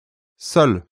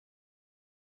 Seul.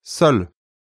 Seul.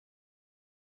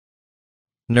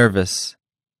 Nervous.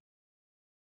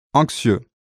 Anxieux.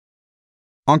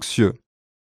 Anxieux.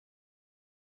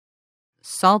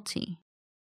 Salty.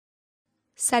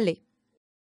 Salé.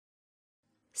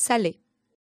 Salé.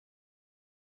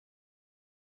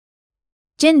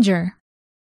 Ginger.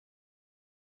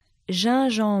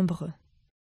 Gingembre.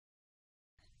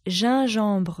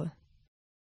 Gingembre.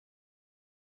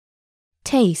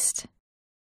 Taste.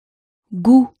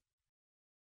 Goût.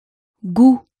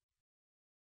 Goût.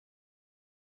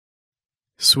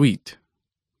 Sweet.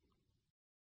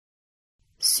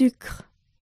 Sucre.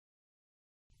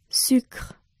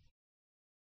 Sucre.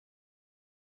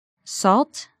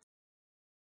 Salt.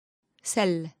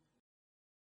 Sel.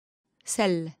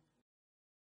 Sel.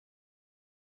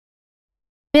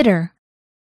 Bitter.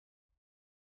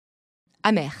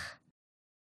 Amer.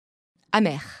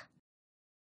 Amer.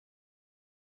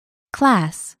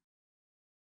 Class.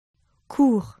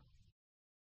 Court.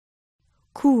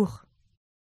 Court.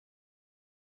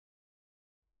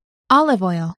 Olive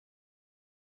oil.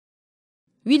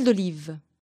 Huile d'olive.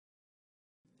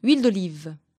 Huile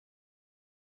d'olive.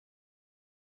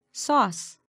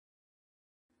 Sauce.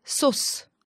 Sauce.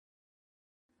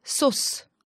 Sauce.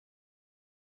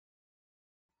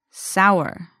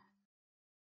 Sour.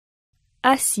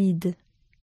 Acide.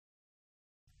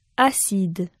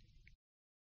 Acide.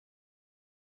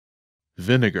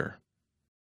 Vinegar.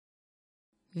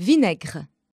 Vinaigre.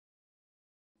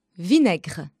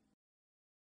 Vinaigre.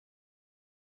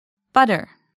 Butter.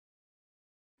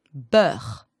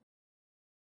 Beurre.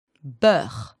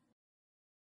 Beurre.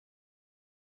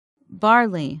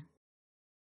 Barley.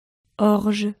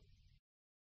 Orge.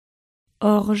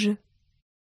 Orge.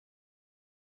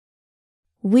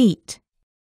 Wheat.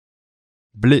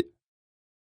 Blé.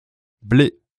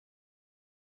 Blé.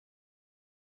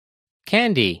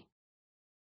 Candy.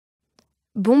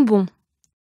 Bonbon.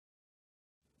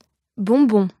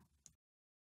 Bonbon.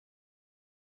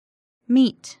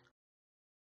 Meat.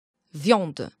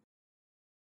 Viande.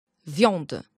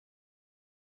 Viande.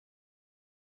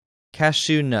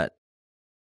 Cashew nut.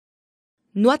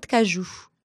 Noix de cajou.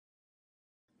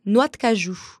 Noix de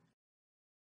cajou.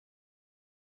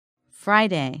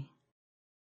 Friday.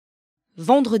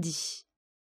 Vendredi.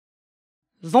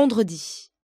 Vendredi.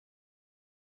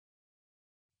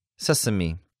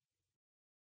 Sesame.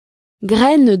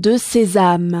 Graines de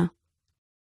sésame.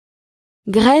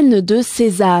 Graines de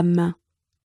sésame.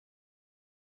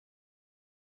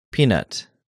 Peanut.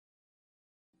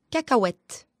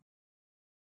 Cacahuète.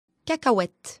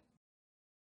 Cacahuète.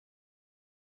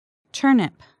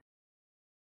 Turnip.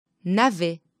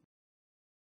 Navet.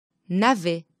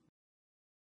 Navet.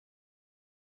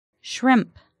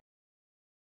 Shrimp.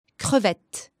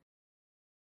 Crevette.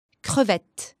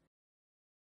 Crevette.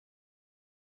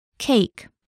 Cake.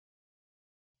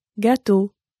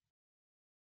 Gâteau.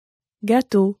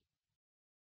 Gâteau.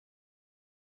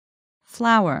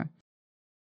 Flour.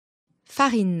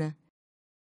 Farine.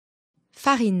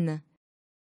 Farine.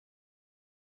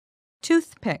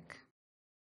 Toothpick.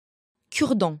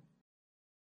 Cure-dent.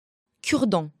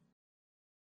 Cure-dent.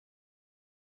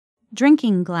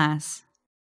 Drinking glass.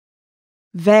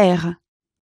 Verre.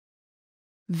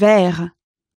 Verre.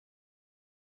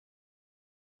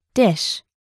 Dish.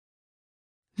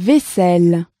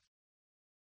 Vaisselle.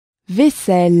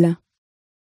 Vaisselle.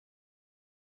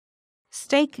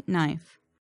 Steak knife.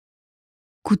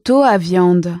 Couteau à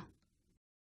viande.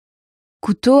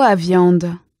 Couteau à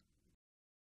viande.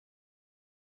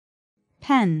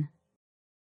 Pen.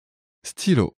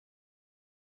 Stylo.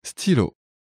 Stylo.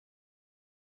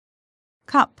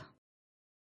 Cup.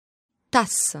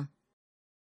 Tasse.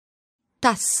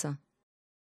 Tasse.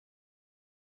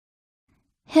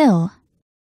 Hill.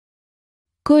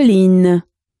 Colline.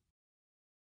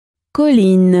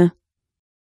 Colline.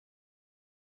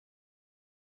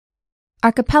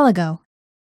 Archipelago.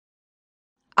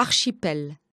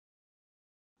 Archipel.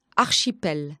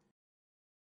 Archipel.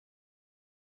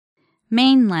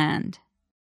 Mainland.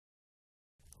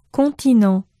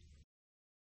 Continent.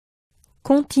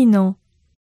 Continent.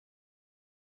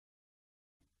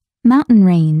 Mountain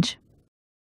range.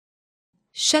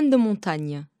 Chaîne de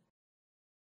montagne.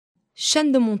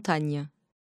 Chaîne de montagne.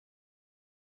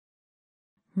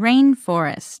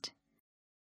 Rainforest.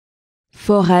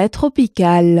 Forêt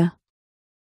tropicale.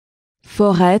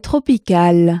 Forêt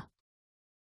tropicale.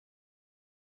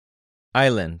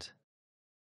 Island.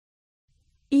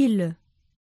 Île.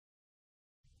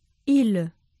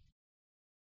 Île.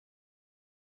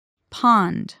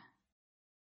 Pond.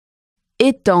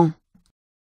 Étang.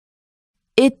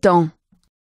 Étang.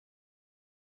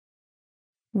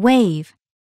 Wave.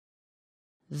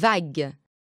 Vague.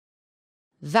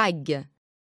 Vague.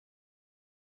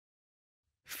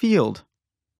 Field.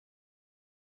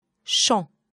 Champ.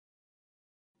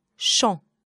 Champ.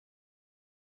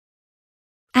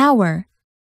 Hour.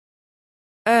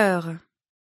 Heure.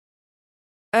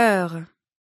 Heure.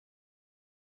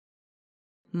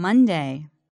 Monday.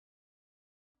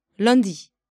 Lundi.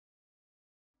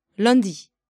 Lundi.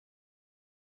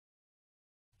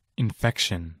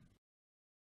 Infection.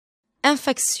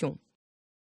 Infection.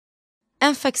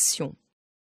 Infection.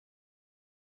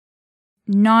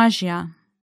 Nausea.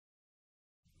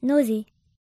 Nausée.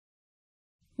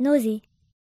 Nausée.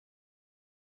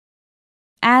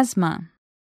 Asthma.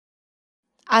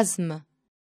 Asthme.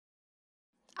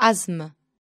 Asthme.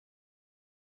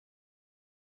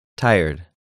 Tired.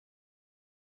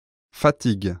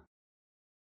 Fatigue.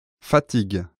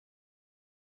 Fatigue.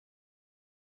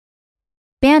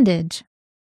 Bandage.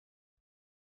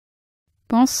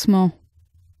 Pansement.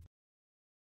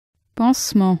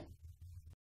 Pansement.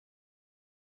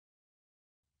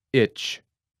 Itch.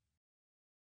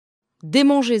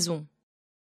 Démangeaison.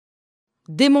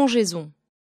 Démangeaison.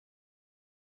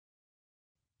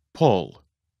 Pull.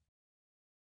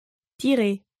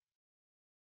 Tirer.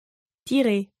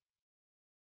 Tirer.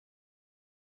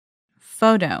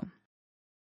 Photo.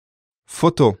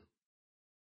 Photo.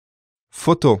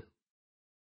 Photo.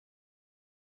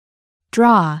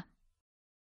 Draw.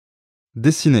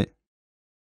 Dessiner.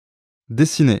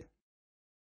 Dessiner.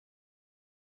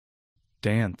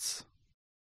 Dance.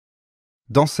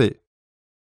 Danser.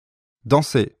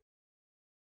 Danser.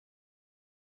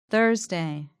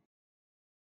 Thursday.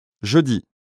 Jeudi.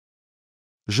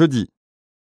 Jeudi.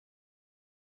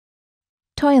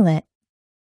 Toilet.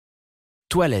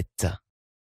 Toilette.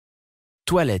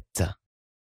 Toilette.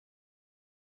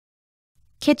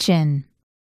 Kitchen.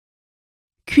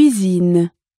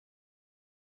 Cuisine.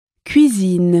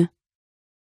 Cuisine.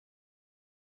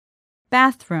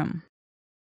 Bathroom.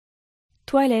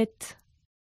 Toilette.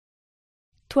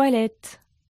 Toilette.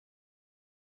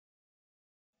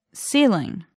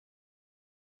 Ceiling.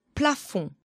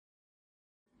 Plafond.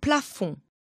 Plafond.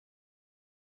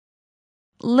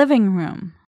 Living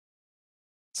room.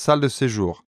 Salle de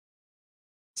séjour.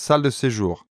 Salle de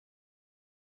séjour.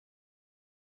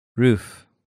 Roof.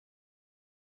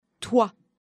 Toit.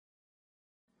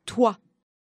 Toit.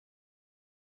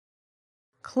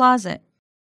 Closet.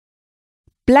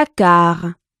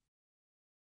 Placard.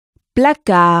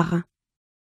 Placard.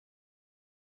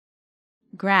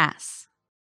 Grass.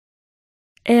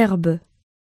 Herbe.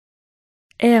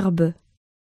 Herbe.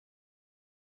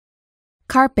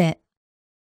 Carpet.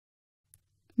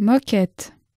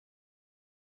 Moquette.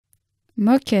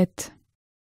 Moquette.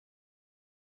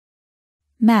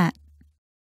 Mat.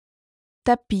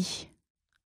 Tapis.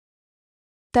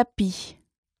 Tapis.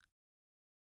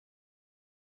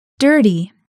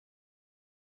 Dirty.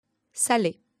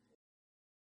 Salé.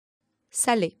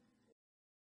 Salé.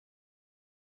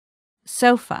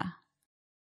 Sofa.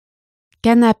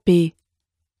 Canapé.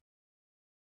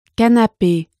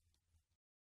 Canapé.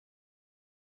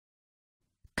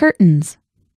 Curtains.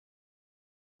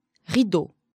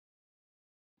 Rideau.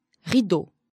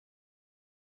 Rideau.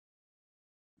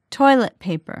 Toilet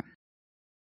paper.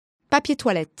 Papier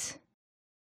toilette.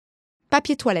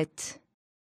 Papier toilette.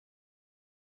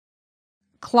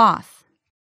 Cloth.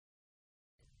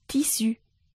 Tissu.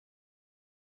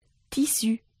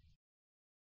 Tissu.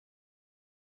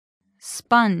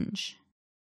 Sponge.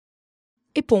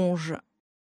 Éponge.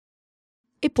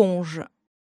 Éponge.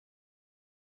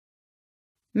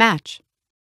 Match.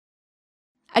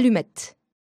 Allumette.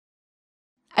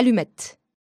 Allumette.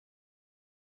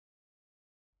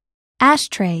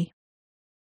 Ashtray.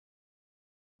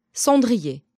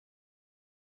 Cendrier.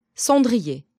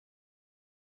 Cendrier.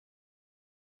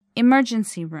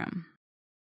 Emergency room.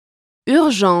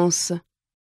 Urgence.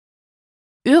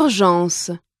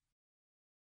 Urgence.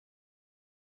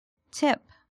 Tip.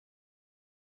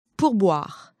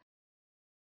 Pourboire.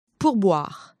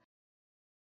 Pourboire.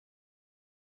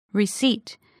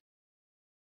 Receipt.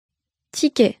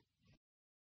 Ticket.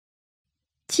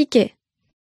 Ticket.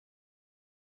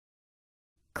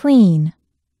 Clean.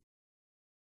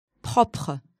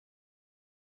 Propre.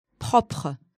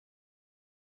 Propre.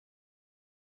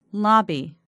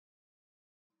 Lobby.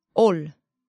 Hall.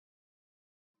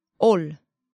 Hall.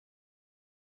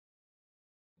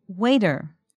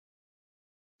 Waiter.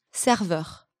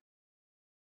 Serveur.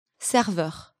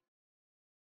 Serveur.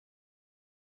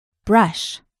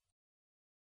 Brush.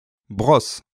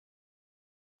 Brosse.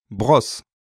 Brosse.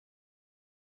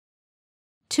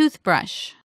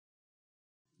 Toothbrush.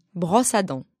 Brosse à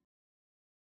dents.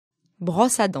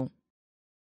 Brosse à dents.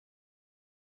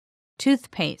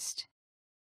 Toothpaste.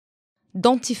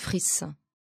 Dentifrice.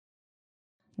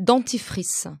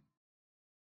 Dentifrice.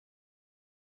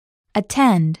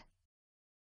 Attend.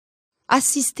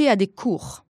 Assister à des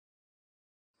cours.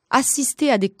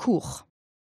 Assister à des cours.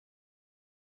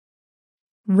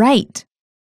 Write.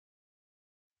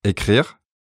 Écrire.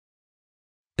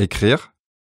 Écrire.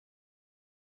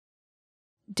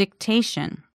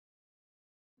 Dictation.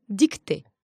 Dicter.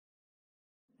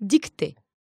 Dicter.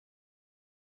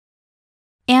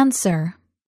 Answer.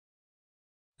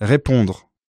 Répondre.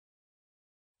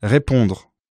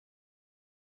 Répondre.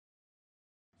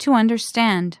 To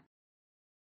understand.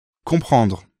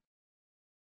 Comprendre.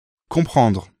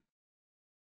 Comprendre.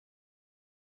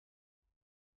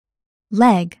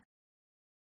 Leg.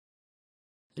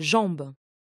 Jambe.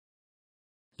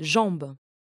 Jambe.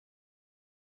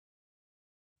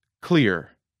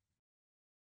 Clear.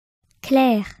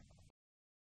 Clair.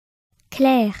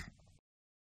 Clair.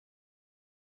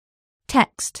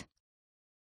 Text.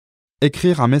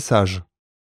 Écrire un message.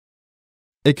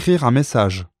 Écrire un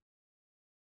message.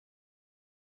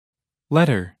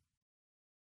 Letter.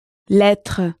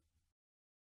 Lettre.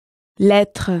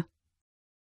 Lettre.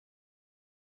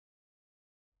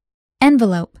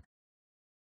 Envelope.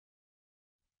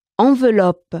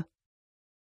 Enveloppe.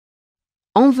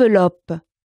 Enveloppe.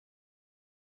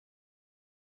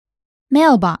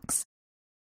 Mailbox.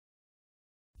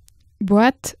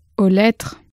 Boîte aux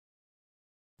lettres.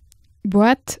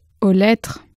 Boîte aux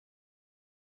lettres.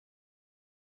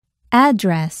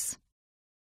 Address.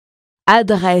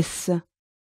 Adresse.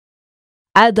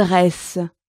 Adresse.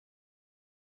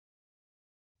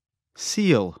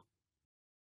 Seal.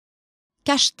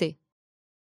 Cacheté.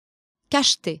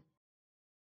 Cacheté.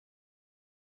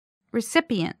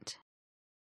 Recipient.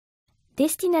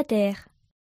 Destinataire.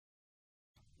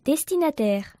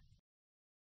 Destinataire.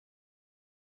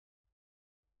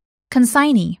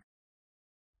 Consignee.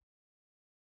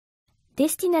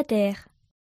 Destinataire.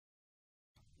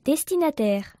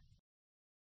 Destinataire.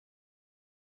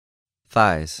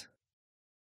 Thighs.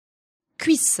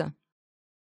 Cuisse.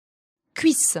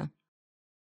 Cuisse.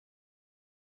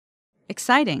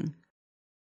 Exciting.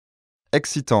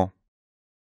 Excitant.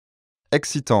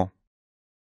 Excitant.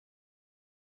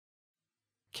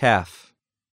 Calf.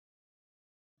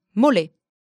 Mollet.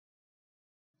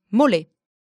 Mollet.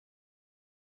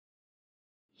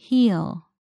 Heel.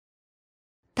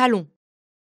 Talon.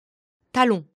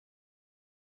 Talon.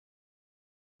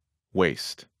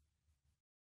 Waist.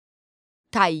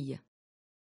 Taille.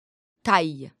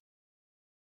 Taille.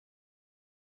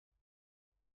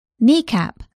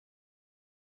 Kneecap.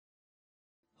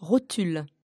 Rotule.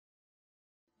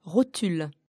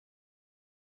 Rotule.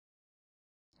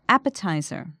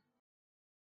 Appetizer.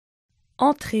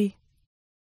 Entrée.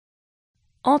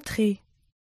 Entrée.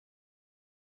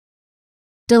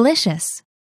 Delicious.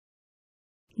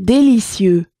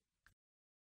 Délicieux.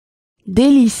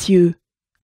 Délicieux.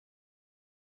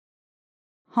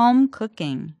 Home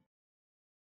cooking.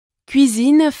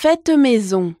 Cuisine faite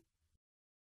maison.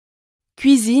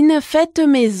 Cuisine faite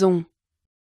maison.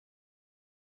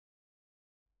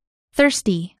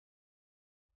 Thirsty.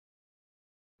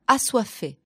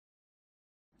 Assoiffé.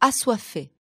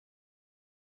 Assoiffé.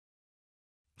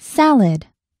 Salad.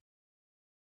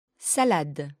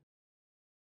 Salade.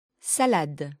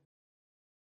 Salade.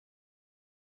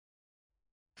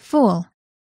 Full.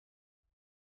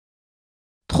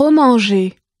 Trop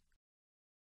manger.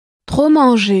 Trop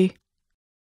manger.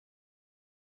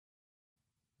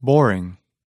 Boring.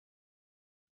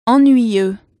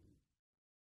 Ennuyeux.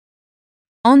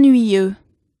 Ennuyeux.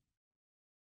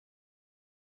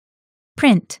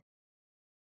 Print.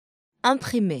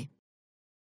 Imprimé.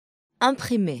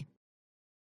 Imprimé.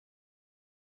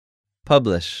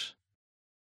 Publish.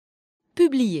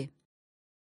 Publié.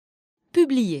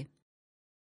 Publié.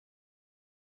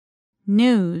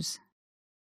 News.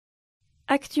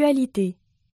 Actualité.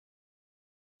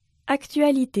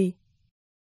 Actualité.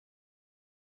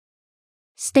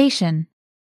 Station.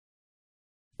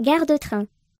 Gare de train.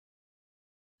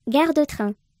 Gare de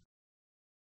train.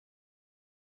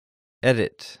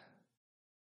 Edit.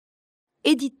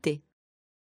 Édité.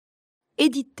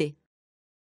 Édité.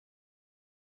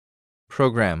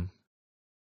 Program.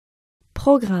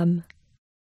 Programme.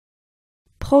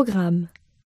 Programme.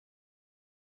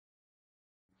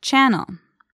 Channel.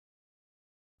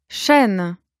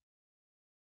 Chaîne.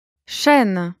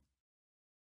 Chaîne.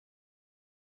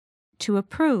 To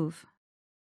approve.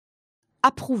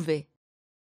 Approuvé.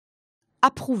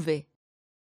 Approuvé.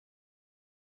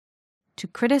 To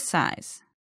criticize.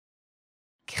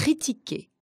 Critiquer.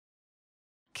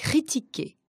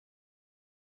 Critiquer.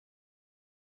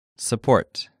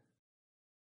 Support.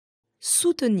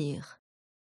 Soutenir.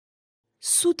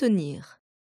 Soutenir.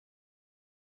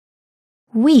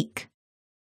 Week.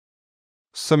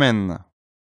 Semaine.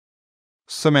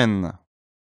 Semaine.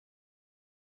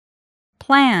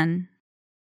 Plan.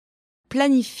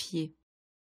 Planifier.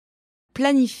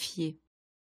 Planifier.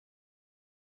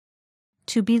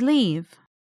 To believe.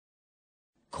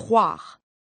 Croire.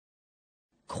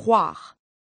 Croire.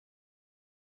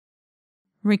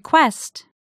 Request.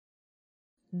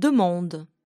 Demande.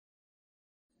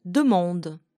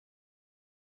 Demande.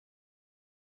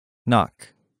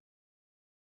 Knock.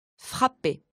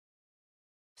 Frapper.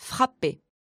 Frapper.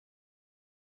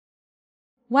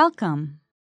 Welcome.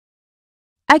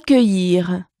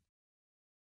 Accueillir.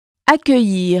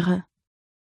 Accueillir.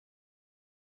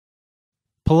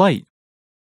 Polite.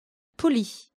 Poli.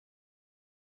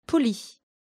 Poli.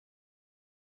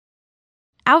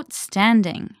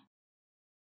 Outstanding.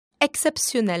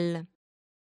 Exceptionnel.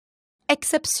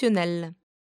 Exceptionnel.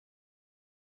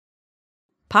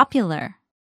 Popular.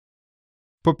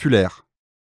 Populaire.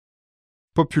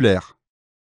 Populaire.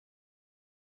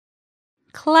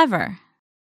 Clever.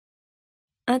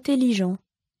 Intelligent.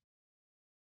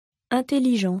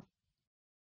 Intelligent.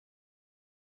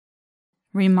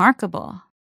 Remarkable.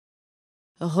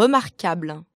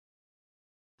 Remarquable.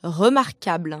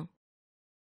 Remarquable.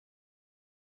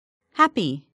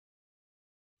 Happy.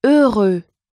 Heureux.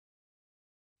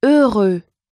 Heureux.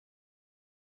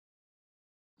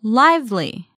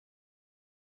 Lively.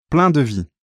 Plein de vie.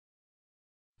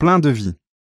 Plein de vie.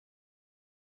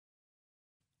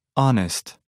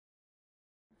 Honest.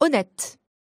 Honnête.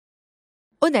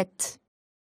 Honnête.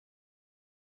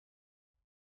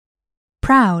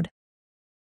 Proud.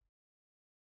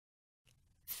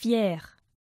 Fier.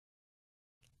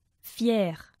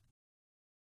 Fier.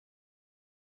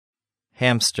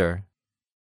 Hamster.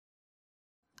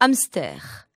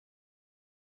 Hamster.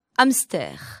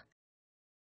 Hamster.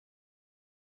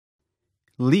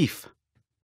 Leaf.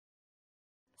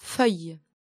 Feuille.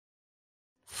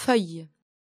 Feuille.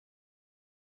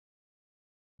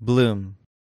 Bloom.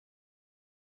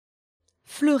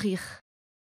 Fleurir.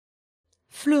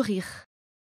 Fleurir.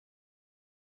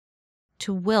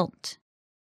 To wilt.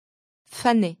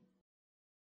 Faner.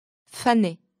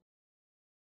 Faner.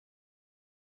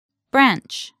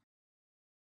 Branch.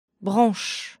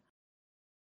 Branche.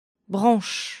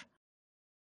 Branche.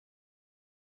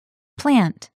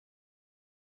 Plant.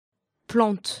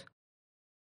 Plante.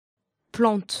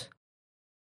 Plante.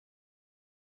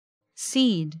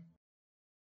 Seed.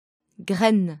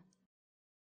 Graine.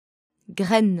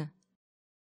 Graine.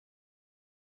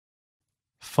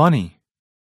 Funny.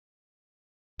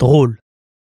 Drôle.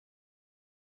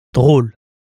 Drôle.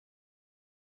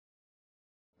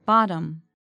 Bottom.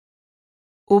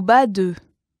 Au bas de.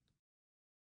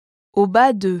 Au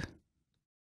bas de.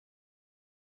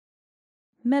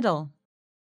 Middle.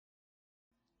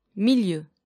 Milieu.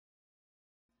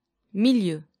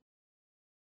 Milieu.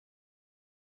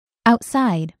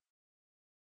 Outside.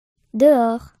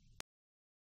 Dehors.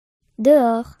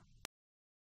 Dehors.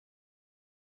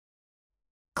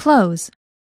 Close.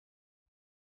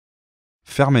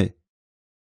 Fermé.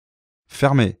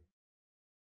 Fermé.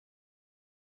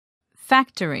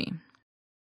 Factory.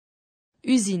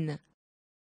 Usine.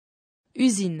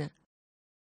 Usine.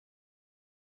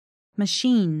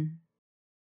 Machine.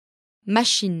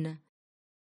 Machine.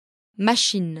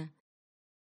 Machine.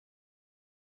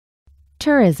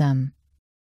 Tourism.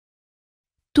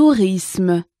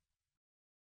 Tourisme.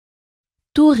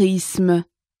 Tourisme.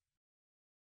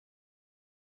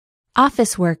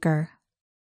 Office worker.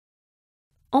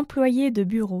 Employé de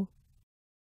bureau.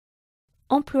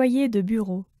 Employé de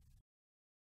bureau.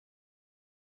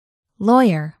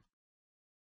 Lawyer.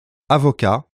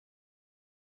 Avocat.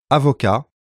 Avocat.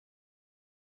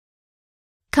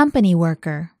 Company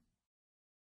worker.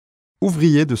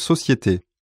 Ouvrier de société.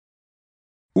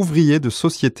 Ouvrier de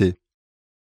société.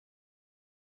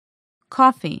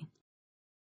 Coffee.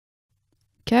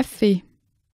 Café.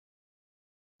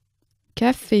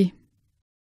 Café.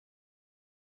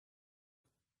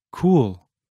 Cool.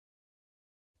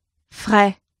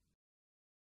 Frais.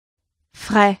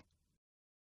 Frais.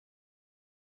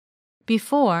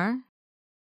 Before.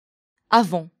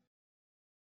 Avant.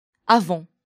 Avant.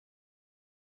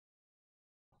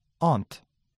 Aunt.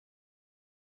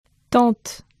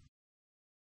 Tante.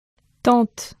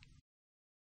 Tante.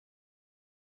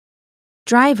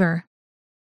 Driver.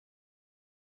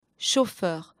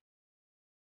 Chauffeur.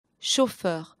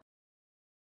 Chauffeur.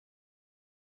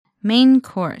 Main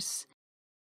course.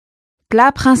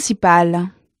 Plat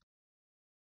principal.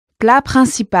 Plat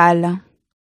principal.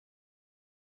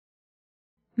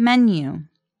 Menu.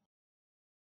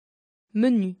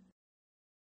 Menu.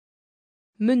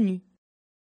 Menu.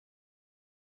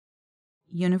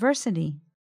 University.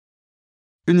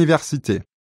 Université.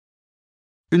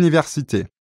 Université.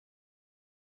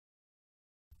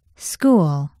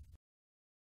 School.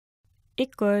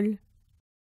 École.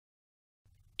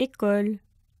 École.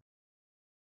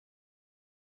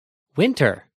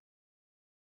 Winter.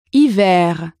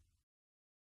 Hiver.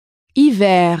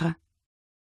 Hiver.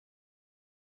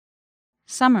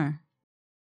 Summer.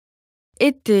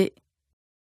 été,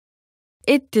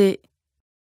 été.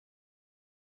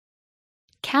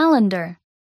 Calendar.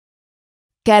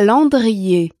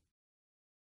 Calendrier.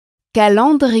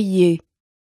 Calendrier.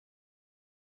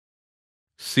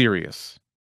 Serious.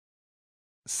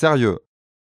 Sérieux.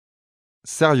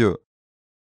 Sérieux.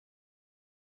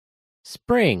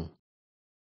 Spring.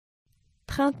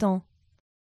 Printemps.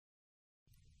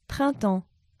 Printemps.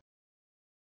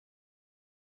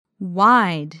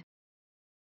 Wide.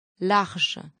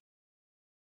 Large.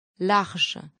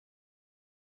 Large.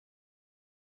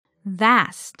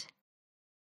 Vast.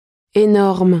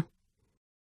 Énorme.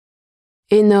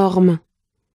 Énorme.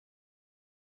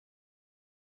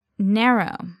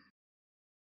 Narrow.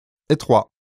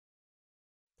 Étroit.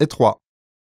 Étroit.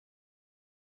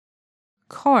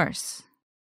 Coarse.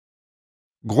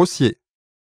 Grossier.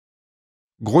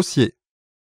 Grossier.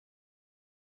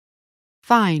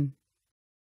 Fine.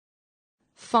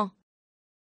 Fin.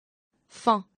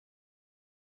 Fin.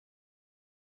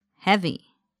 Heavy.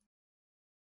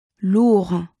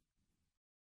 Lourd.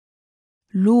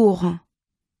 Lourd.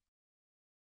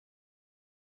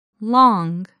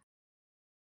 Long.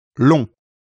 Long.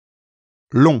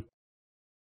 Long.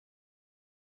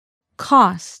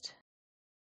 Cost.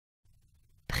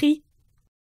 Prix.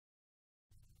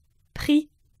 Prix.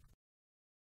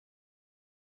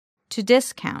 To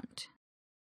discount.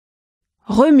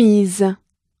 Remise.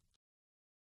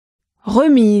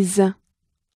 Remise.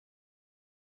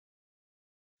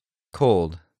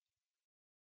 Cold.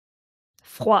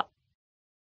 Froid.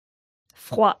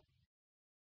 Froid.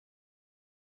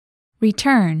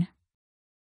 Return.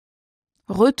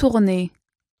 Retourner.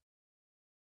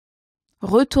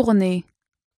 Retourner.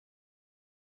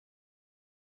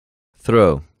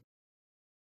 Throw.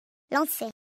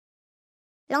 Lancer.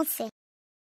 Lancer.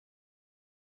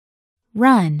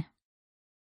 Run.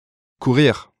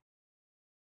 Courir.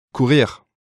 Courir.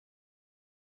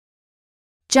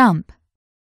 Jump.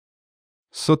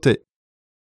 Sauter.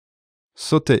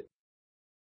 Sauter.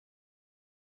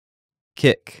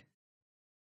 Kick.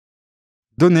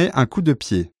 Donner un coup de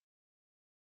pied.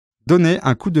 Donner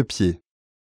un coup de pied.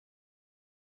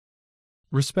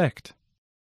 Respect.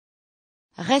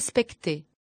 Respecter.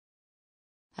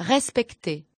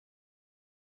 Respecter.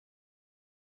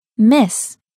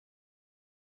 Miss.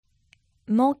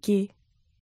 Manquer.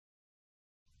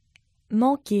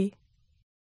 Manquer.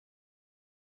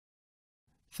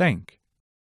 Thank.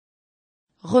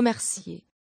 Remercier.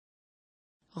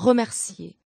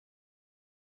 Remercier.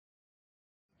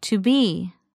 To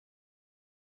be.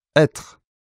 Être.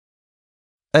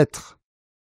 Être.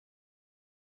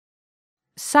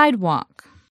 Sidewalk.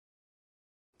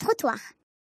 Trottoir.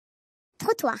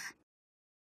 Trottoir.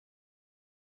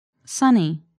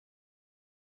 Sunny.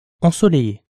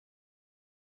 Ensoleillé.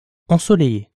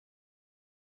 Ensoleillé.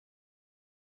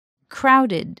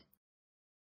 Crowded.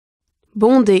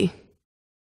 Bondé.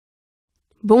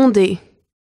 Bondé.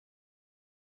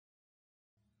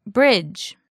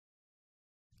 Bridge.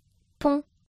 Pont.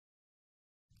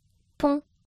 Pont.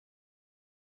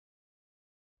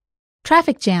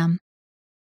 Traffic jam.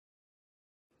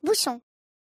 Bouchon.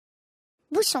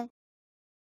 Bouchon.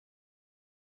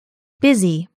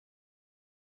 Busy.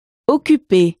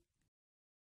 Occupé.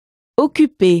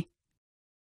 Occupé.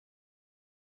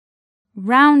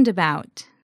 Roundabout.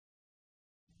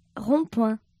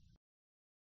 Rond-point.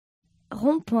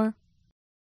 Rond-point.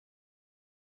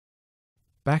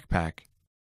 Backpack.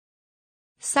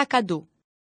 Sac à dos.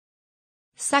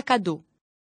 Sac à dos.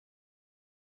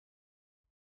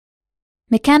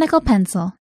 Mechanical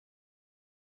pencil.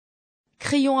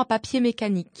 Crayon à papier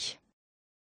mécanique.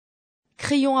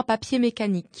 Crayon à papier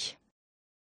mécanique.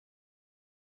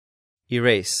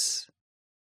 Erase.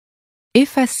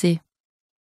 Effacer.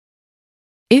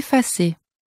 Effacer.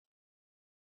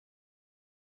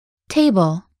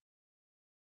 Table.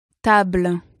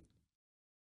 Table.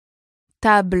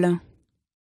 Table.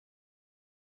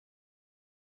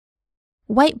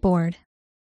 Whiteboard.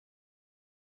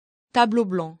 Tableau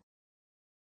blanc.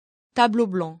 Tableau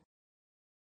blanc.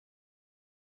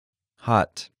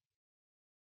 Hot.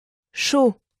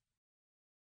 Chaud.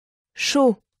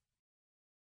 Chaud.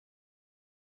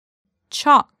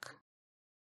 Chalk.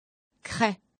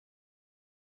 Craie.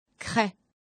 Craie.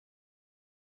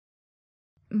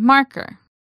 Marker.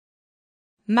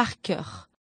 Marqueur.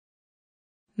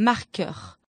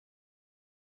 Marqueur.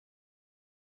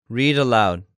 Read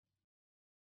aloud.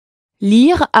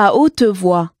 Lire à haute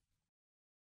voix.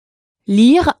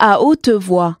 Lire à haute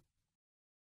voix.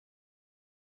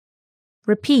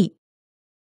 Repeat.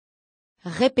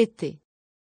 Répéter.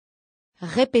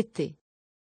 Répéter.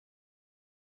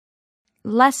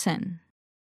 Lesson.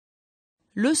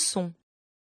 Leçon.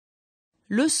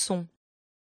 Leçon.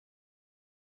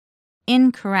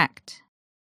 Incorrect.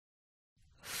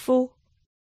 Faux.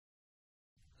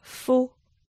 Faux.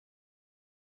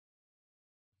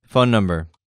 Phone number.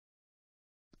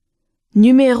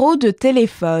 Numéro de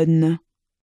téléphone.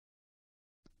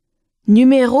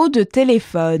 Numéro de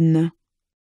téléphone.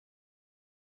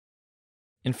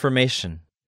 Information.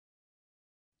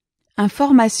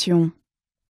 Information.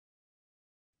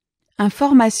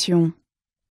 Information.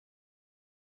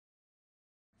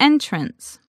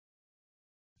 Entrance.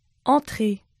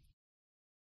 Entrée.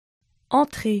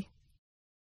 Entrée.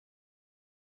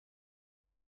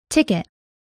 Ticket.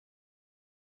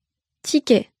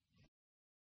 Ticket.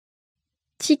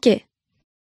 Ticket.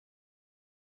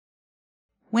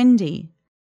 Windy.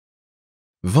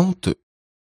 Venteux.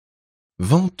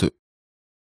 Venteux.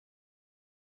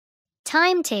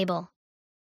 Timetable.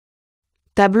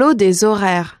 Tableau des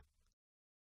horaires.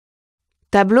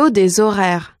 Tableau des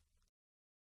horaires.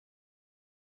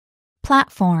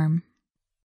 Platform.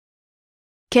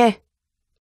 Quai.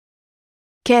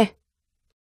 Quai.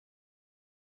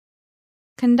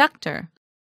 Conductor.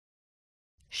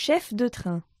 Chef de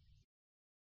train.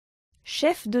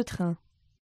 Chef de train.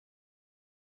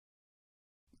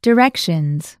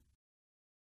 Directions.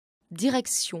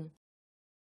 Direction.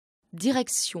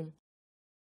 Direction.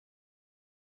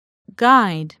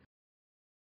 Guide.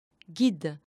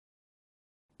 Guide.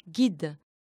 Guide.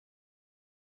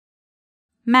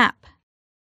 Map.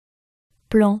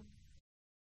 Plan.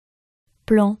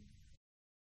 Plan.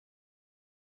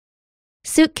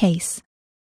 Suitcase.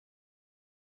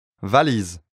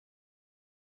 Valise.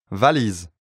 Valise.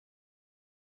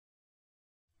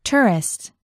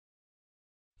 Tourist.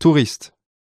 Touriste.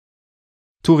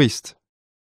 Touriste.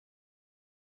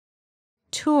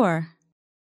 Tour.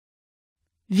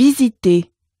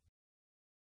 Visiter.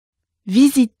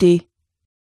 Visiter.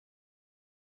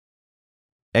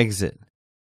 Exit.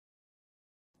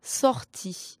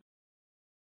 Sortie.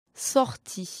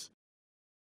 Sortie.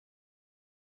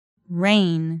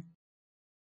 Rain.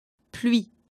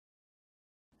 Pluie.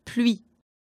 Pluie.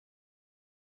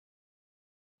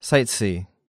 Sightsee.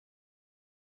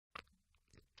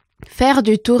 Faire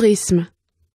du tourisme.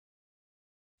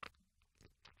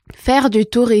 Faire du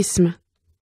tourisme.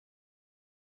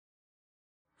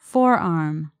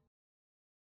 Forearm.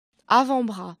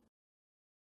 Avant-bras.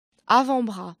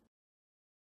 Avant-bras.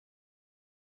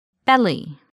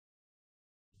 Belly.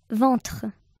 Ventre.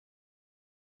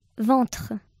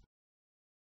 Ventre.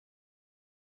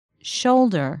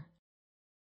 Shoulder.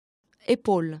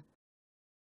 Épaule.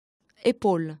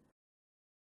 Épaule.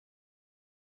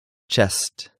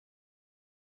 Chest.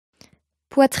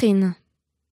 Poitrine.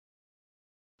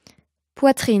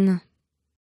 Poitrine.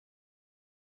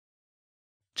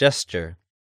 Gesture.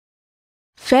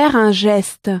 Faire un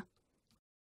geste.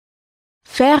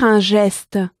 Faire un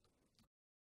geste.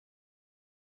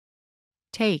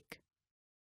 Take.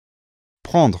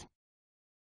 Prendre.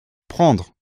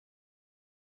 Prendre.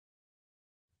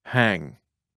 Hang.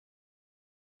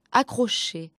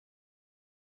 Accrocher.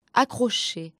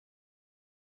 Accrocher.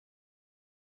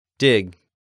 Dig.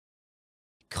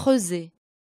 Creuser.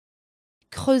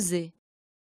 Creuser.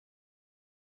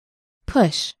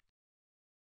 Push.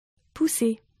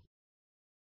 Pousser.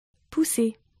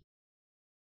 Pousser.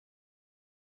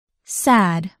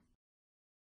 Sad.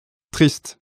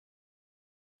 Triste.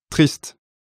 Triste.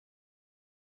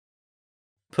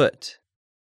 Put.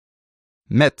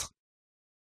 Mettre.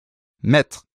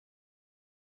 Mettre.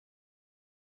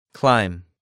 Climb.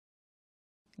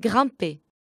 Grimper.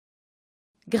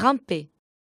 Grimper.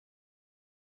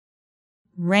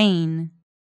 Rain.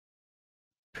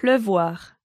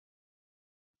 Pleuvoir.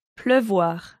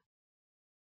 Pleuvoir.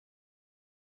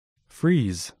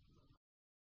 Freeze.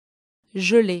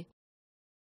 Geler.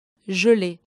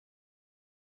 Geler.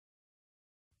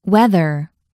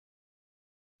 Weather.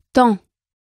 Temps.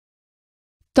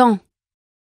 Temps.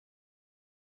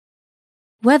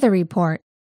 Weather report.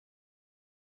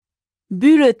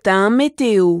 Bulletin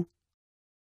météo.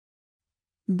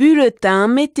 Bulletin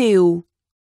météo.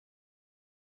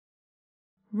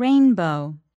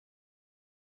 Rainbow.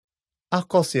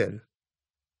 Arc-en-ciel.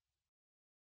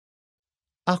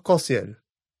 Arc-en-ciel.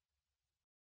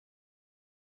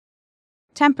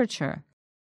 Temperature.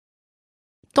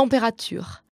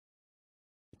 Température.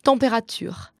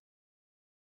 Température.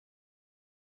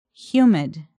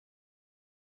 Humid.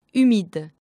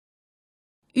 Humide.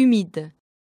 Humide.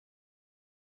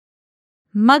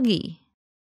 Muggy.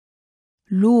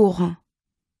 Lourd.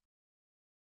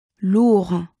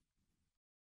 Lourd.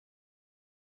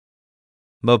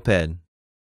 Moped.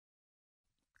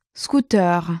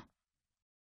 Scooter.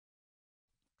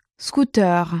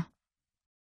 Scooter.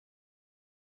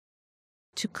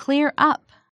 To clear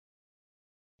up.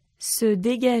 Se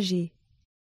dégager.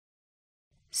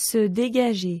 Se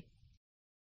dégager.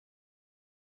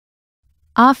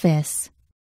 Office.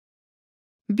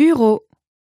 Bureau.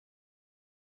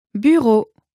 Bureau.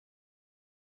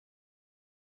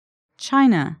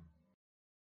 China.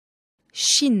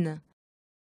 Chine.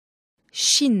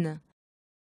 Chine.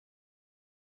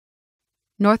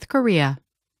 North Korea.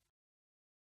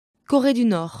 Corée du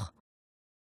Nord.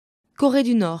 Corée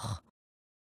du Nord.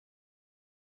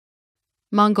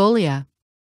 Mongolia.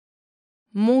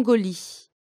 Mongolie.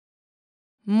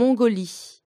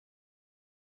 Mongolie.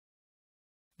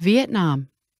 Vietnam.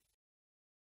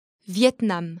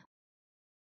 Vietnam.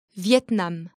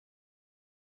 Vietnam.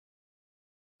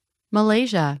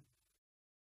 Malaysia.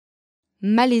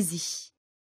 Malaisie.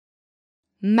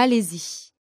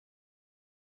 Malaisie.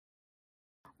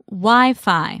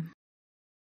 Wi-Fi.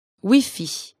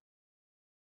 Wi-Fi.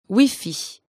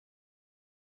 Wi-Fi.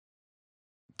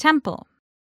 Temple.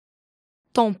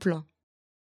 Temple.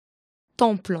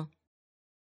 Temple.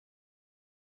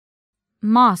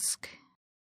 Mosque.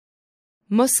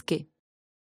 Mosquée.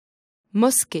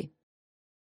 Mosquée.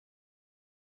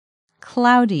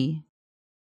 Cloudy.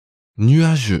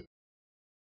 Nuageux.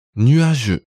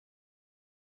 Nuageux.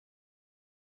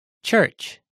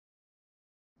 Church.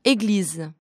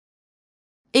 Église.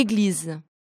 Église.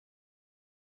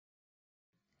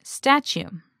 Statue.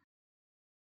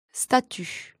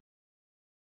 Statue.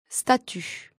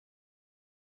 Statue.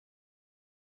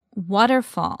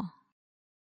 Waterfall.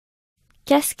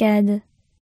 Cascade.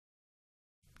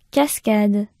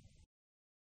 Cascade.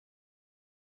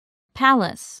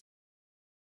 Palace.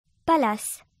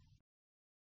 Palace.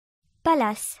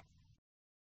 Palace.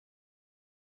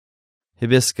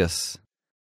 Hibiscus.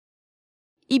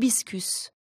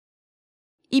 Hibiscus.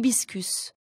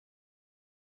 Hibiscus.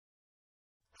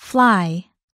 Fly.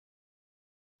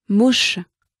 Mouche.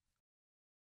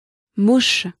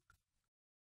 Mouche.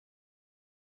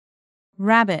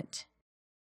 Rabbit.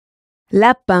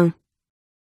 Lapin.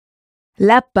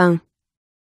 Lapin.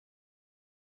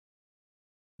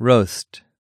 Roast.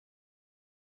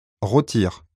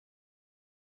 Rôtir.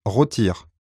 Rôtir.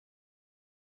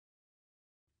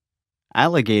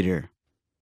 Alligator.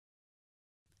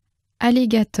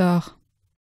 Alligator.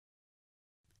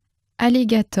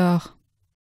 Alligator.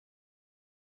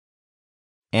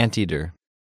 Anteater.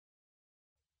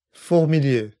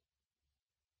 Fourmilier.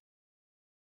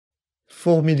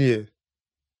 Fourmilier.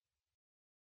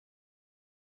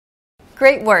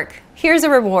 Great work! Here's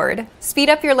a reward. Speed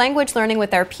up your language learning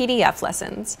with our PDF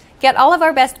lessons. Get all of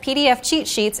our best PDF cheat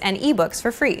sheets and ebooks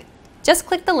for free. Just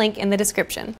click the link in the description.